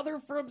 Brother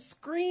from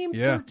Scream.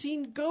 Yeah.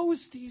 13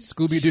 Ghosts. He's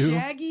Scooby-Doo.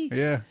 Shaggy.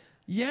 Yeah.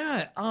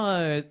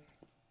 Yeah.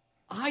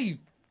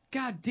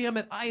 God damn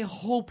it! I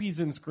hope he's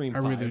in Scream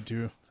 5. I really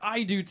do.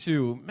 I do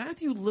too.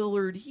 Matthew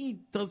Lillard, he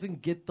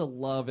doesn't get the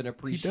love and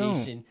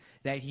appreciation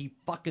that he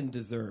fucking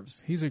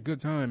deserves. He's a good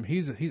time.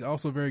 He's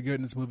also very good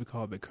in this movie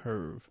called The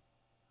Curve.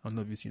 I don't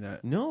know if you've seen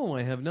that. No,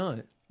 I have not.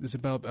 It's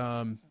about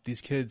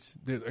these kids.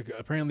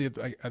 Apparently,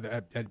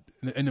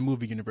 in the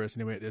movie universe,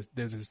 anyway,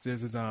 there's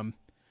this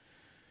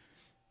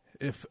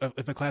if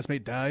a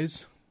classmate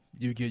dies,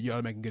 you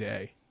automatically get an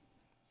A.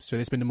 So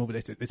they spend the movie.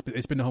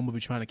 They spend the whole movie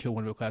trying to kill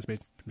one of their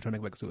classmates, trying to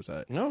make like a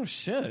suicide. Oh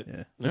shit!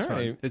 Yeah, it's fun.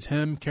 Right. It's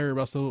him, Kerry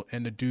Russell,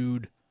 and the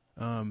dude,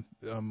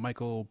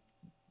 Michael.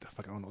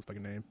 I don't know his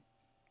fucking name.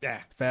 Yeah.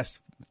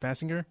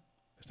 Fassinger.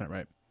 That's not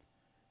right.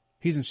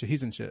 He's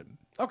in shit.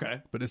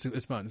 Okay. But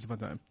it's fun. It's a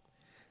fun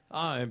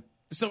time.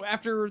 So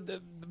after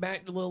the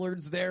Matt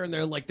Lillard's there, and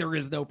they're like, there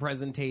is no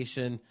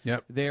presentation.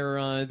 Yep.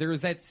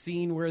 There's that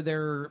scene where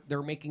they're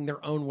making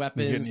their own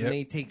weapons Yep. and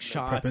they take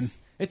shots. Prepping.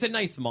 It's a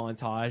nice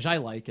montage. I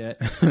like it.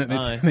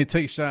 They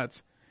take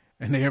shots,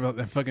 and they hear about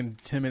that fucking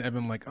Tim and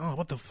Evan like, oh,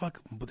 what the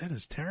fuck? But that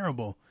is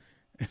terrible.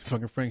 And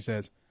fucking Frank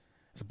says,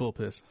 it's a bull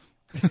piss.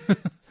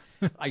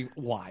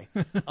 Why?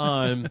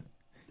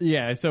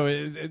 Yeah. So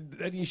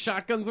and he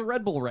shotguns a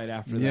Red Bull right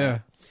after that. Yeah.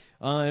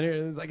 And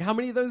it's like, how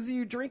many of those do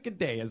you drink a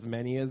day? As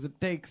many as it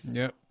takes.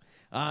 Yep.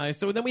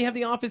 So then we have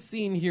the office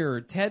scene here.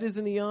 Ted is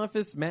in the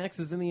office. Max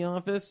is in the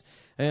office,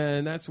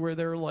 and that's where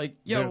they're like,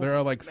 "Yo, they're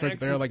all like Max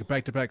they're is- like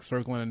back to back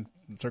circling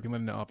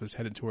in the office,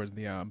 headed towards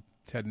the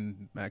Ted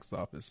and Max's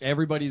office.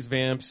 everybody's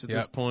vamps at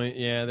this Yep. point."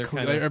 Yeah, they're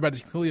kind of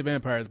Everybody's clearly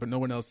vampires, but no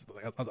one else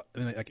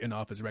in the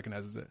office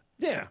recognizes it.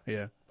 yeah.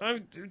 Yeah.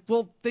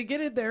 Well, they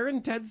get in there,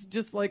 and Ted's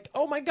just like,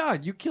 "Oh my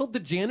god, you killed the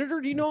janitor?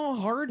 Do you know how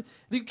hard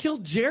you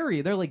killed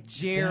Jerry?" They're like,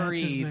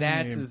 "Jerry,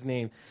 that's his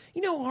name.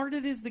 You know how hard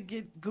it is to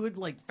get good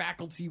like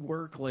faculty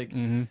work, like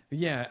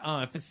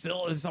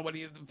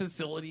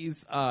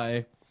facilities."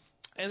 And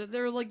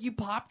they're like, "You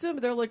popped him?"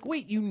 They're like,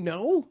 "Wait, you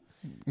know?"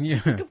 Yeah.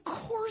 Like, of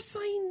course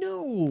I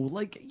know.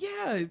 Like,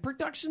 yeah,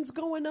 production's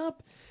going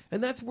up,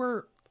 and that's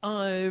where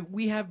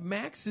we have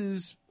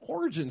Max's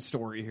origin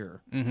story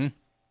here.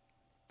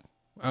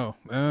 Oh,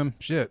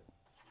 shit.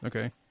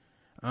 Okay.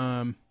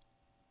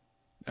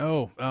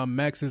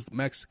 Max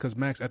because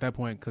Max at that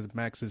point because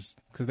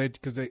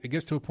it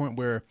gets to a point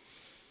where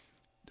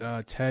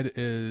Ted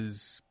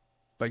is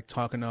like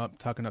talking up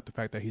the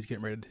fact that he's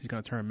going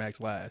to turn Max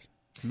last.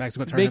 Max is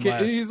going to turn him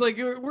last. He's like,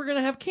 we're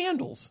gonna have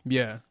candles.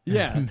 Yeah.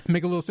 Yeah.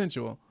 Make it a little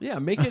sensual. Yeah,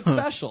 make it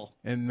special.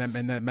 And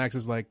that Max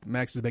is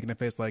making a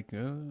face like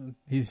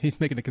he's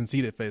making a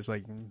conceited face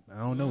like I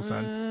don't know,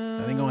 son,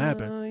 that ain't gonna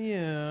happen.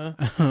 Yeah.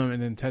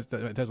 And then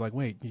Ted's like,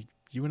 wait,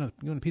 you wanna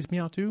piece me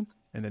out too?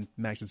 And then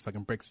Max just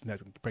fucking breaks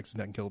his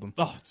neck and killed him.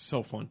 Oh,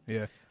 so fun.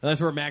 Yeah, And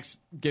that's where Max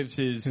gives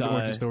his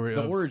origin story.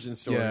 Origin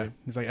story. Yeah,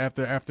 he's like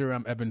after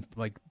Evan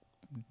like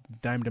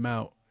dimed him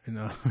out and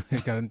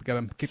got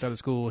him kicked out of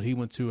school. He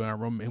went to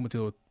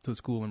a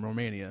school in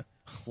Romania,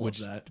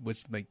 which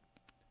like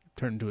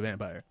turned into a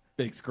vampire.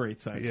 Makes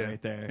great sense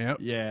right there. Yep.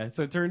 Yeah.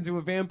 So turned into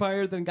a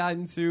vampire, then got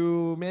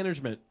into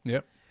management.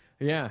 Yep.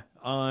 Yeah.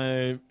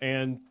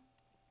 And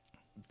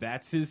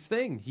that's his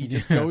thing. He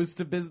just goes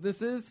to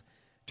businesses,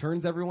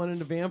 turns everyone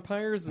into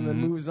vampires, and then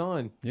moves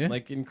on. Yeah.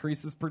 Like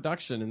increases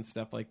production and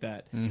stuff like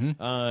that.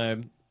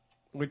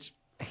 Which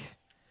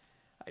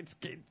it's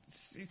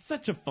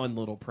such a fun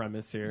little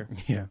premise here.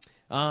 Yeah.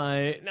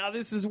 Now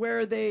this is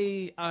where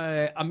they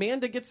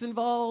Amanda gets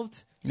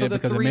involved. So the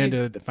because three,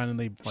 Amanda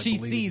finally she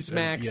believes, sees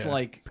Max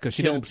like because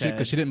she kill didn't Ted.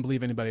 because she didn't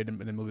believe anybody in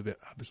the movie,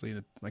 obviously,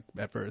 like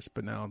at first,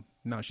 but now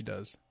she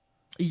does.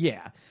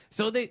 Yeah.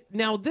 So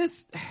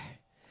this,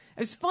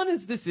 as fun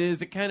as this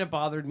is, it kind of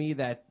bothered me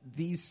that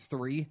these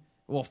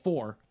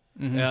four,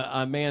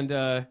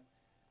 Amanda,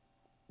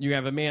 you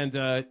have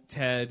Amanda,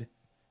 Ted,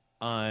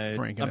 Frank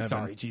and I'm Evan.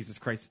 sorry, Jesus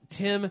Christ,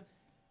 Tim.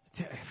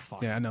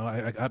 Fuck. Yeah, I know.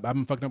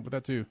 I'm fucking up with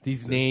that too.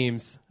 These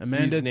names.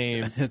 Amanda, These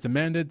names. It's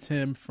Amanda,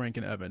 Tim, Frank,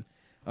 and Evan.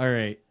 All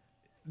right.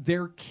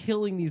 They're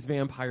killing these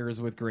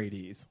vampires with great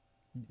ease.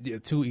 Yeah,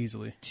 too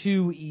easily.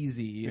 Too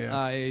easy.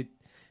 Yeah.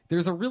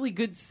 There's a really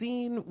good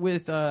scene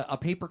with a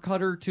paper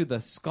cutter to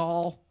the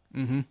skull.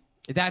 Mm-hmm.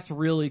 That's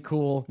really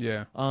cool.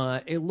 Yeah.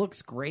 It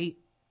looks great.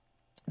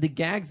 The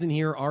gags in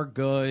here are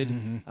good.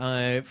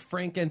 Mm-hmm.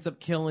 Frank ends up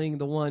killing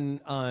the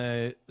one,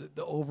 the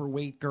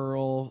overweight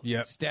girl.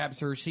 Yep. Stabs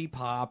her. She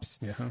pops.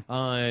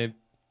 Yeah.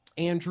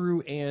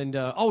 Andrew and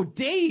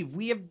Dave.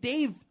 We have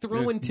Dave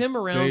throwing Tim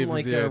around Dave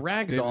like is, a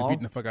rag Dave's doll.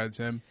 beating the fuck out of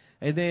Tim.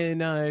 And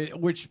then,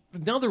 which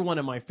another one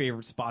of my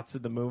favorite spots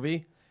of the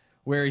movie,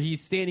 where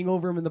he's standing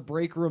over him in the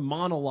break room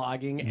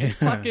monologuing, and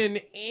fucking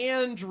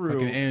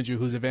Andrew,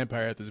 who's a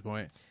vampire at this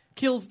point,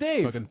 kills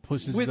Dave. fucking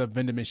pushes with- a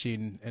vending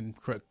machine and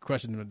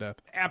crushes him to death.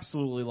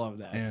 Absolutely love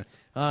that. Yeah.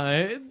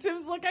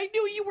 Tim's like, I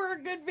knew you were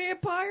a good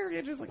vampire. And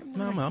Andrew's like,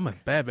 No, I'm a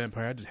bad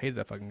vampire. I just hated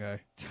that fucking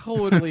guy.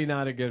 totally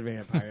not a good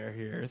vampire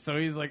here. So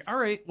he's like, all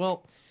right,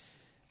 well,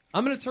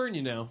 I'm going to turn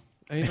you now.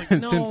 And he's like,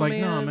 no, Tim's like,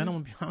 man. no,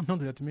 man, don't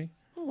do that to me.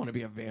 I don't want to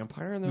be a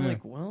vampire. And they're Yeah.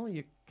 like, well,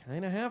 you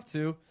kind of have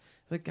to.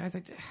 He's like, guys,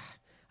 I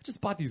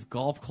just bought these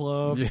golf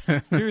clubs.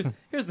 Yeah.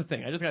 Here's the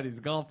thing. I just got these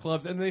golf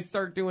clubs. And they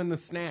start doing the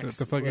snacks.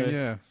 The fucking, with-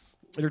 yeah.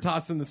 They're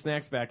tossing the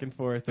snacks back and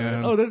forth.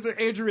 Yeah. This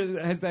Andrew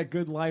has that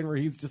good line where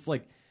he's just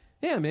like,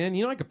 "Yeah, man,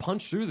 I could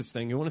punch through this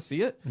thing. You want to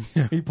see it?"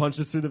 He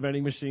punches through the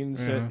vending machine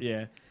and shit.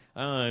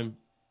 Yeah.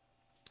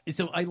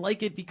 So I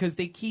like it because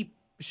they keep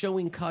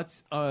showing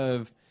cuts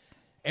of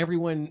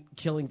everyone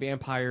killing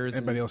vampires,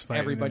 everybody else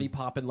fighting, everybody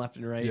popping left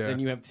and right. Yeah. Then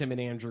you have Tim and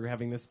Andrew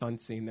having this fun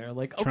scene there,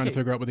 like trying to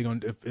figure out what they're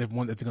going if they're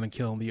going to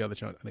kill the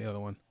other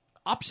one.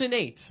 Option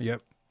 8.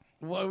 Yep.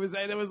 What was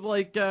that? It was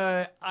like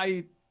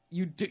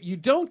you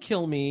don't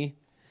kill me,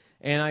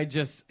 and I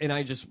just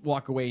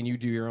walk away and you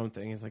do your own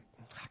thing. He's like,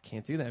 I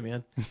can't do that,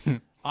 man.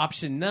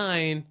 Option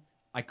 9,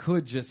 I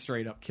could just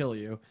straight up kill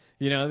you.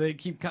 They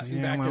keep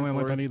cutting back and I don't forth.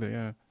 like that either.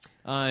 Yeah.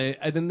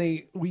 And then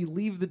we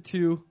leave the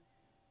two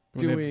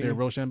doing they're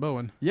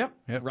Rochambeauing. Yep.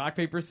 Yep. Rock,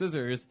 paper,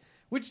 scissors,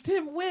 which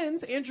Tim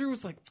wins. Andrew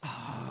was like,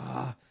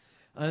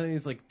 and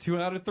he's like 2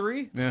 out of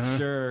 3. Uh-huh.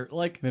 Sure.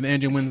 Like Then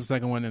Andrew wins the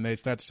second one, and they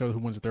start to show who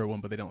wins the third one,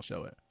 but they don't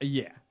show it.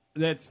 yeah,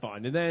 that's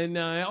fun. And then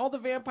all the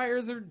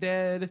vampires are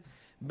dead.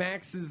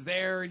 Max is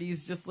there, and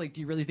he's just like,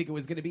 "Do you really think it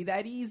was going to be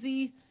that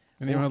easy?"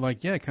 And they were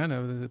like, "Yeah, kind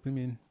of. I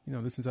mean,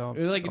 this is all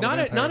Like all not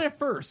vampire." at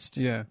first.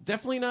 Yeah.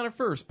 Definitely not at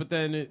first. But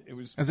then it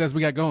was. As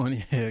we got going,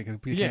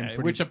 it became pretty-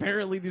 Which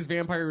apparently these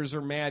vampires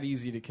are mad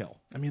easy to kill.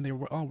 I mean, they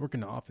were all work in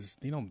the office.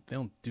 They don't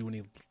do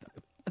any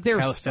They're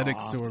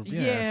calisthenics soft. or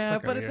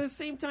but at the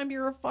same time,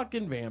 you're a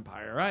fucking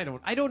vampire.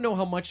 I don't know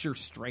how much your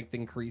strength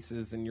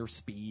increases and your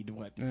speed.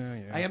 What yeah, I that's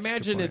a good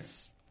imagine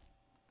point.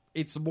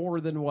 it's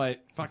more than what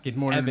fucking It's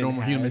more than a Evan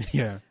normal had. human.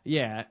 Yeah.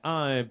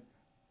 Yeah.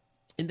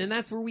 And then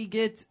that's where we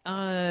get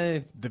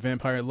The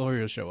vampire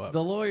lawyers show up.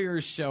 the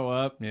lawyers show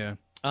up. Yeah.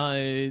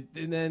 And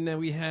then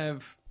we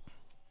have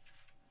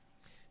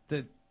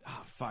the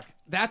fuck.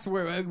 That's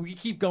where we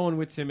keep going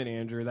with Tim and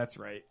Andrew. That's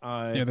right.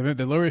 Yeah,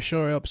 the lawyers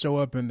show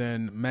up, and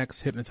then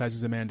Max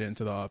hypnotizes Amanda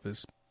into the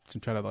office to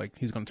try to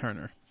he's going to turn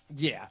her,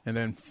 yeah. and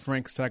then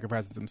Frank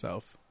sacrifices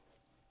himself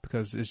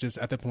because it's just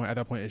at that point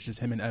it's just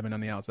him and Evan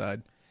on the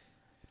outside,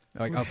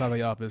 outside of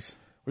the office.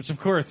 Which of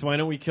course, why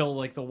don't we kill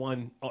the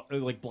one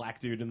black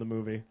dude in the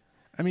movie?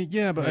 I mean,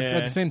 yeah, but Yeah.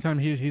 at the same time,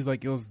 he's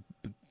like it was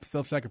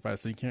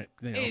self-sacrifice, so you can't.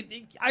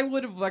 I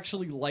would have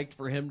actually liked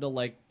for him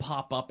to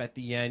pop up at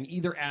the end,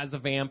 either as a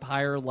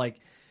vampire,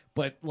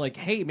 but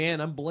hey man,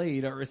 I'm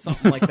Blade or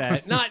something like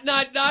that.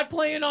 not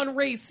playing on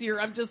race here.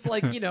 I'm just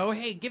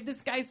hey, give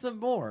this guy some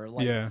more.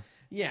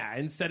 Yeah.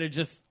 Instead of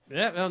just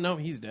no,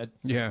 he's dead.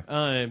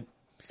 Yeah.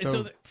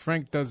 So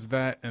Frank does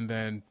that, and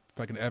then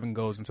fucking Evan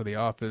goes into the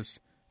office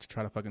to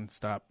try to fucking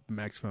stop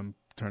Max from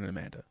turning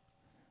Amanda.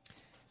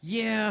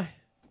 Yeah,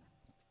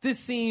 this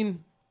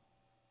scene.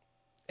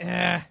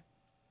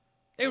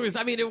 It was.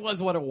 I mean, it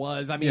was what it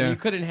was. I mean, Yeah. you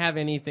couldn't have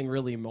anything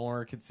really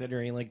more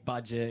considering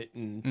budget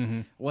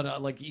and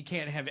what. You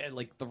can't have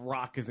it. The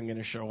Rock isn't going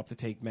to show up to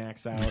take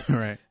Max out.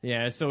 Right.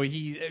 Yeah. So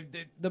the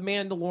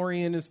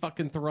Mandalorian is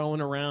fucking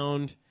throwing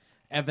around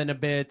Evan a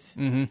bit.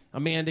 Mm-hmm.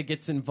 Amanda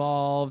gets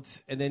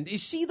involved, and then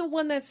is she the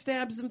one that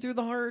stabs him through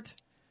the heart?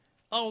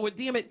 Oh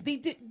damn it! They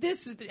did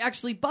this.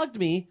 Actually bugged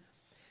me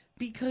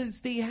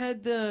because they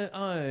had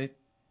the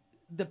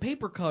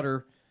paper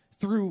cutter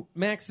through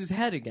Max's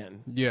head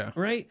again. Yeah.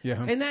 Right?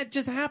 Yeah. And that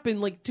just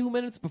happened 2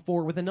 minutes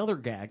before with another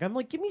gag. I'm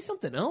like, give me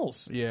something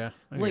else. Yeah.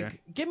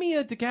 Okay. Give me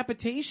a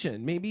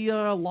decapitation. Maybe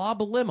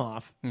lob a limb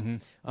off. Mm-hmm.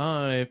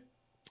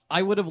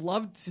 I would have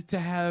loved to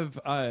have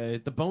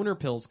the boner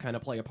pills kind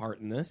of play a part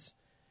in this,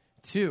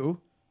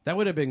 too. That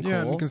would have been cool.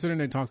 Yeah, and considering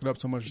they talked it up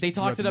so much. They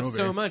talked it throughout up the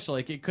so movie.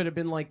 much. It could have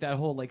been that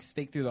whole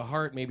stake through the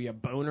heart. Maybe a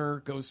boner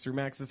goes through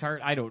Max's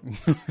heart. I don't.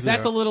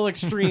 That's a little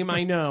extreme.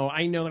 I know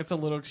that's a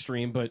little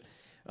extreme, but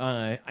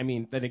I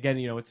mean, then again,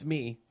 it's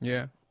me.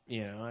 Yeah.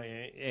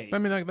 Hey. I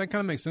mean, that kind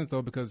of makes sense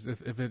though, because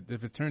if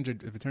it turns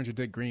your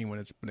dick green when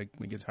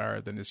it gets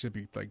hard, then it should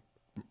be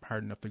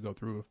hard enough to go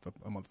through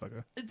a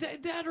motherfucker.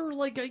 That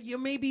or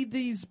maybe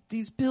these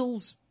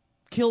pills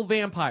kill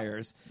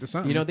vampires.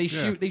 They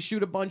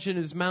shoot a bunch in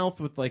his mouth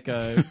with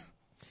a.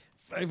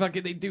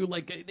 Fucking, they do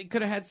they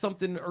could have had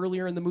something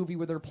earlier in the movie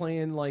where they're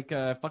playing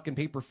fucking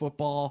paper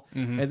football,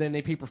 and then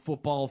they paper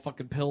football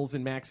fucking pills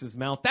in Max's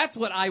mouth. That's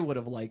what I would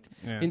have liked.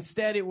 Yeah.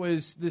 Instead, it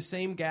was the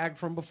same gag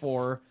from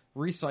before,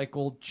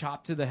 recycled,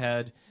 chopped to the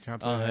head, Chop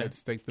to the head,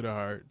 stake through the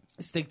heart.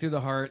 stake through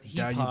the heart. He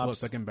Die, you pops.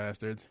 blood-sucking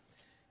bastards.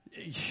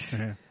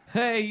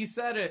 Hey, he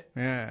said it.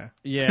 Yeah.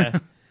 Yeah.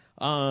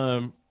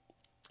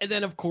 And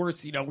then of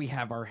course, we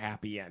have our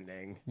happy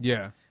ending.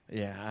 Yeah.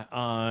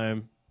 Yeah.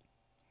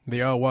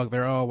 They're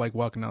all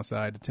walking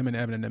outside, Tim and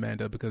Evan and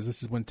Amanda, because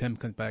this is when Tim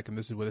comes back, and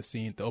this is where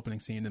the opening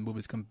scene in the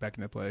movies comes back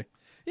into play.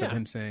 Yeah. Of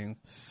him saying,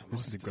 "This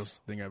is the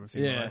grossest thing I've ever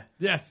seen." in my Yeah. life."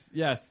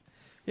 Yes.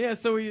 Yeah.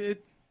 So And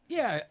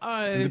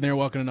then they're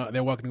walking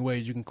away.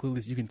 You can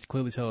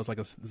clearly tell it's like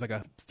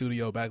a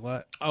studio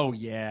backlot. Oh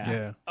yeah.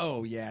 Yeah.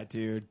 Oh yeah,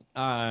 dude.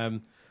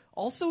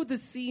 Also the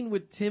scene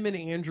with Tim and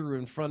Andrew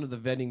in front of the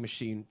vending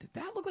machine. Did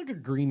that look like a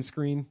green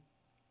screen?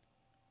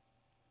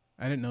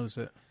 I didn't notice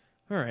it.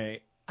 All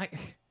right. I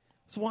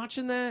was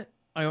watching that.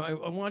 I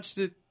watched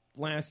it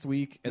last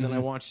week, and then I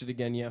watched it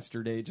again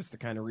yesterday just to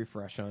kind of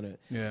refresh on it.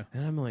 Yeah.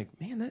 And I'm like,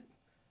 man, that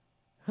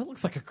That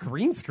looks like a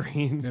green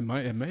screen. It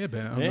may have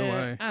been. I don't know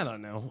why. I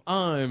don't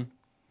know.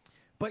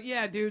 But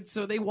yeah, dude.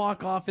 So they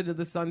walk off into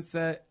the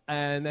sunset,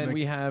 and then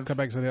we have come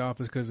back to the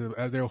office because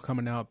as they're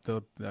coming out,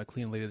 the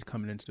clean lady is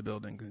coming into the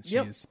building. And she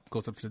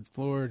goes up to the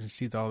floor and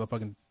sees all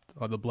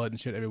the blood and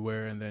shit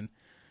everywhere, and then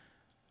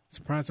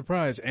surprise,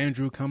 surprise,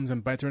 Andrew comes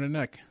and bites her in the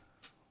neck.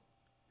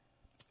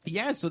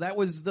 Yeah, so that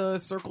was the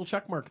circle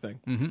checkmark thing.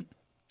 Mm-hmm.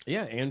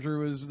 Yeah,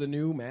 Andrew is the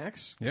new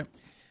Max. Yep.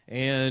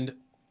 And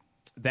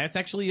that's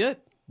actually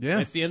it. Yeah.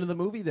 That's the end of the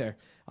movie there.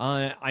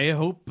 I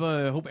hope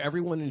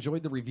everyone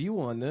enjoyed the review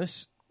on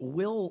this.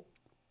 Would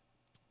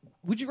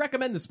you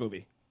recommend this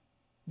movie?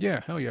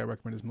 Yeah, hell yeah, I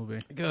recommend this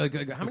movie.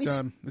 Good. How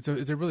many? It's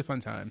a really fun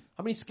time.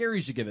 How many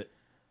scaries you give it?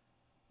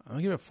 I'll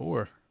give it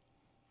 4.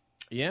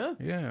 Yeah.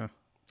 Yeah.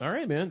 All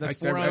right, man. That's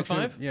 4 out of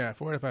 5. Yeah,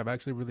 4 out of 5. I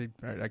actually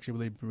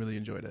really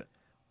enjoyed it.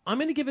 I'm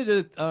going to give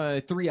it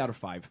a 3 out of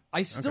 5.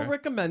 I still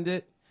recommend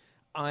it.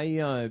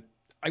 I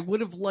would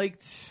have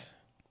liked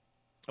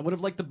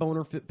the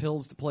boner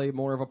pills to play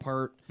more of a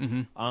part.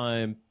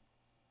 Mm-hmm.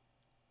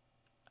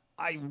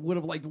 I would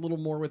have liked a little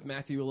more with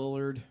Matthew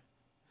Lillard.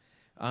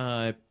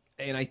 And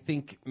I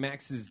think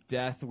Max's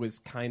death was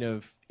kind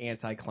of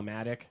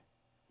anticlimactic.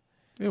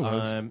 It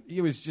was.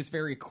 It was just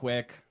very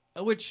quick,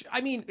 which,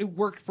 I mean, it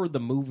worked for the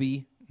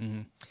movie.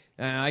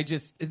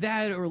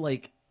 Mm-hmm. Or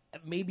like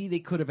maybe they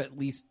could have at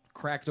least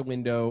cracked a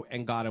window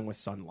and got him with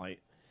sunlight.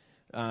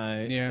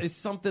 It's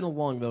something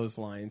along those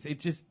lines.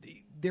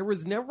 There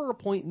was never a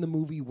point in the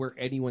movie where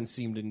anyone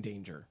seemed in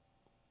danger.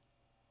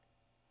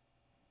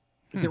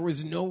 There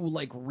was no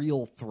like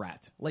real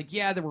threat. Like,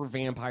 yeah, there were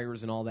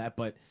vampires and all that,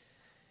 but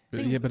but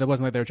it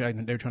wasn't like they were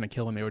trying to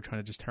kill him. They were trying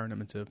to just turn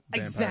him into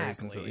vampires.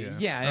 Exactly. So,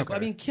 yeah. Okay. I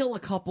mean, kill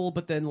a couple,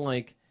 but then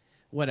like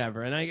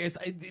whatever. And I guess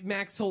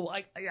Mac's whole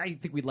I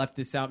think we left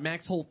this out.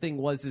 Mac's whole thing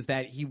was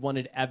that he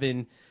wanted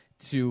Evan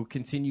to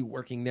continue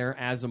working there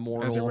as a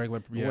mortal, as a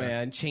regular,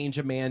 and change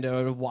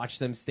Amanda to watch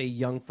them stay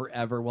young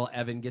forever while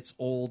Evan gets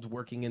old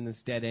working in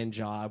this dead end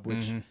job,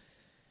 which.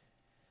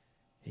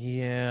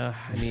 Yeah,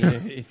 I mean,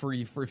 if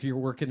you're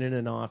working in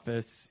an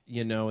office,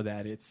 you know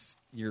that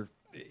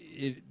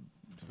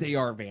they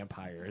are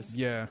vampires.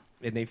 Yeah,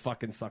 and they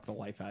fucking suck the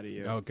life out of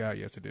you. Oh god,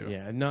 yes, they do.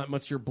 Yeah, not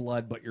much your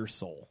blood, but your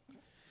soul.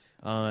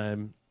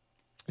 So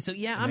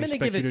yeah, I'm gonna give it.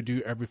 They expect you to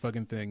do every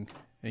fucking thing,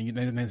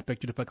 and they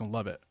expect you to fucking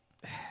love it.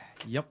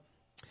 Yep.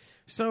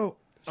 So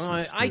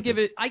I give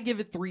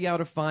it 3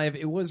 out of 5.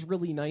 It was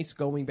really nice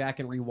going back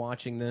and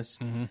rewatching this.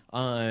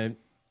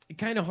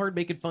 Kind of hard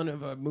making fun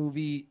of a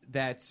movie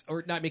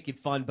or not making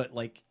fun, but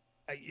like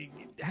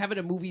having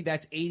a movie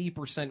that's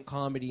 80%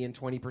 comedy and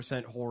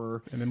 20%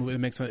 horror. And the movie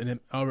it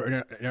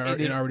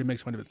already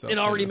makes fun of itself. It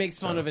already makes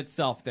fun of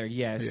itself there,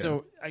 yeah.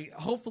 So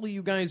hopefully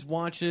you guys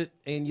watch it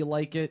and you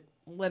like it.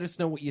 Let us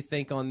know what you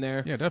think on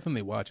there. Yeah,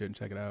 definitely watch it and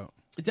check it out.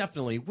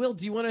 Definitely. Will,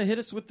 do you want to hit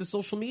us with the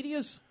social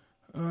medias?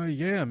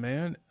 Yeah,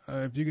 man.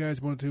 If you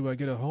guys want to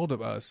get a hold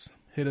of us,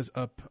 hit us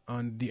up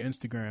on the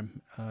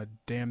Instagram,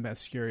 Damn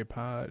That's Scary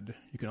Pod.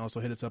 You can also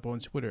hit us up on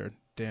Twitter,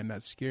 Damn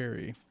That's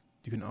Scary.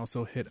 You can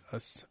also hit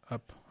us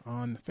up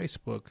on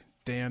Facebook,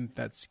 Damn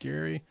That's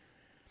Scary.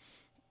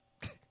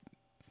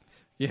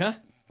 Yeah?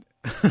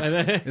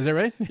 Is that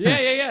right?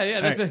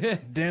 Yeah. That's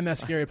right. Damn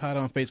That's Scary Pod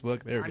on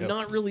Facebook. There we go. I'm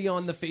not really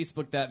on the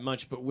Facebook that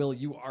much, but Will,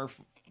 you are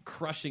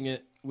crushing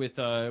it with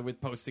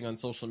posting on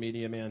social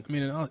media, man. I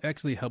mean, it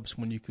actually helps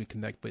when you can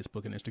connect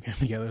Facebook and Instagram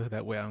together.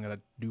 That way I don't got to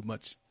do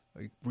much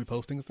like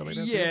reposting and stuff like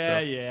that.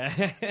 Yeah.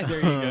 There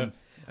you go.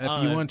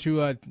 If you want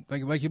to,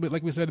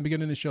 like we said at the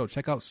beginning of the show,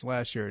 check out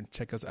Slasher and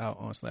check us out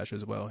on Slasher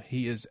as well.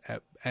 He is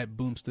at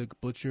Boomstick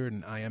Butcher,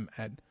 and I am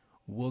at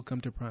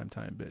Welcome to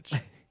Primetime, bitch.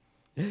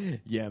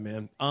 Yeah,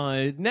 man.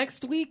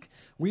 Next week,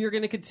 we are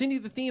going to continue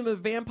the theme of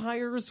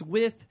vampires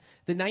with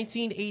the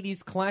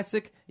 1980s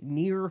classic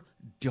Near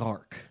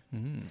Dark.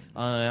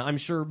 I'm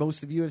sure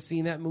most of you have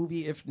seen that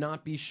movie. If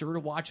not, be sure to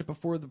watch it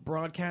before the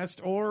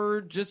broadcast,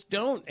 or just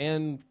don't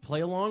and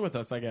play along with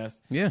us, I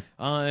guess. Yeah.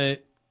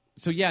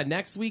 So, yeah,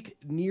 next week,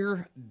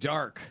 Near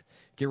Dark.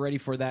 Get ready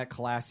for that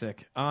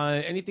classic.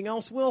 Anything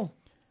else, Will?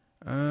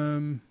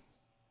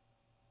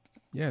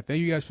 Yeah, thank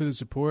you guys for the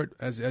support.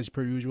 As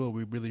per usual,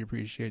 we really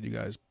appreciate you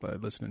guys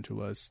listening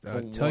to us.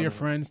 Tell your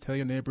friends, tell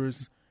your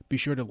neighbors. Be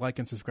sure to like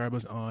and subscribe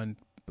us on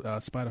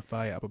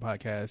Spotify, Apple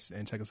Podcasts,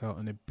 and check us out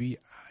on the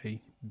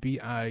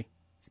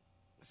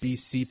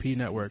BCP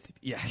network.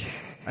 Yeah.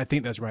 I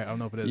think that's right. I don't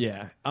know if it is.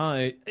 Yeah.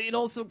 And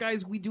also,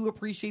 guys, we do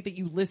appreciate that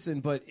you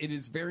listen, but it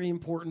is very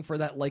important for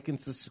that like and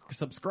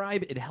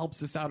subscribe. It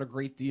helps us out a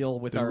great deal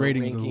with our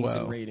ratings rankings as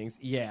well. and ratings.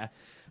 Yeah.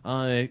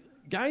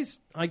 Guys,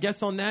 I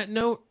guess on that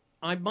note,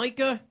 I'm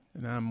Micah.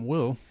 And I'm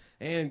Will.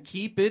 And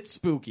keep it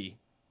spooky.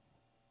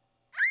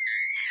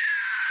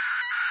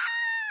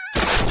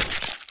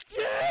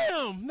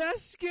 Damn,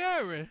 that's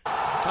scary.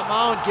 Come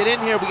on, get in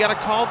here. We got to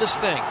call this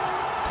thing.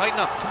 Tighten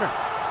up. Come here.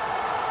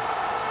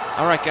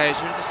 All right, guys,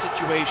 here's the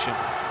situation.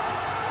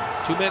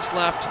 2 minutes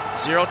left,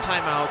 0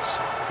 timeouts,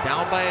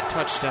 down by a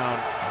touchdown.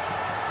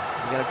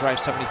 We got to drive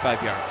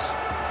 75 yards.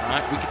 All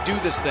right, we can do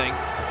this thing.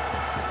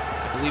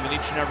 I believe in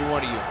each and every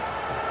one of you.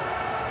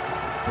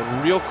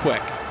 But real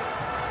quick,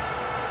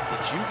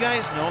 did you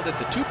guys know that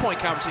the 2 Point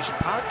Conversation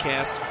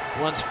podcast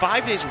runs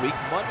 5 days a week,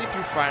 Monday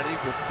through Friday,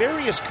 with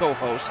various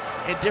co-hosts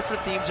and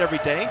different themes every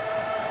day?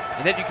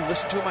 And then you can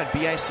listen to them on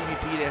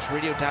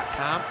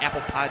bicbp-radio.com,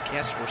 Apple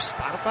Podcasts, or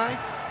Spotify.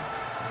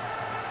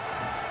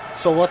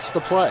 So what's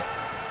the play?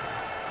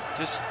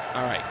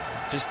 All right.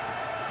 Just,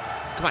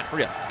 come on,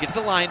 hurry up. Get to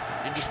the line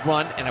and just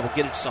run, and I will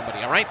get it to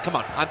somebody, all right? Come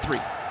on 3.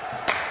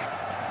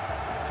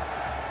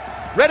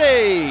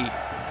 Ready.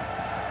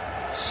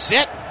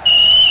 Set.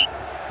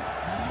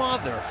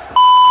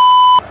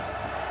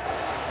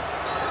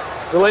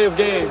 Delay of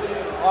game.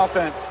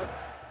 Offense.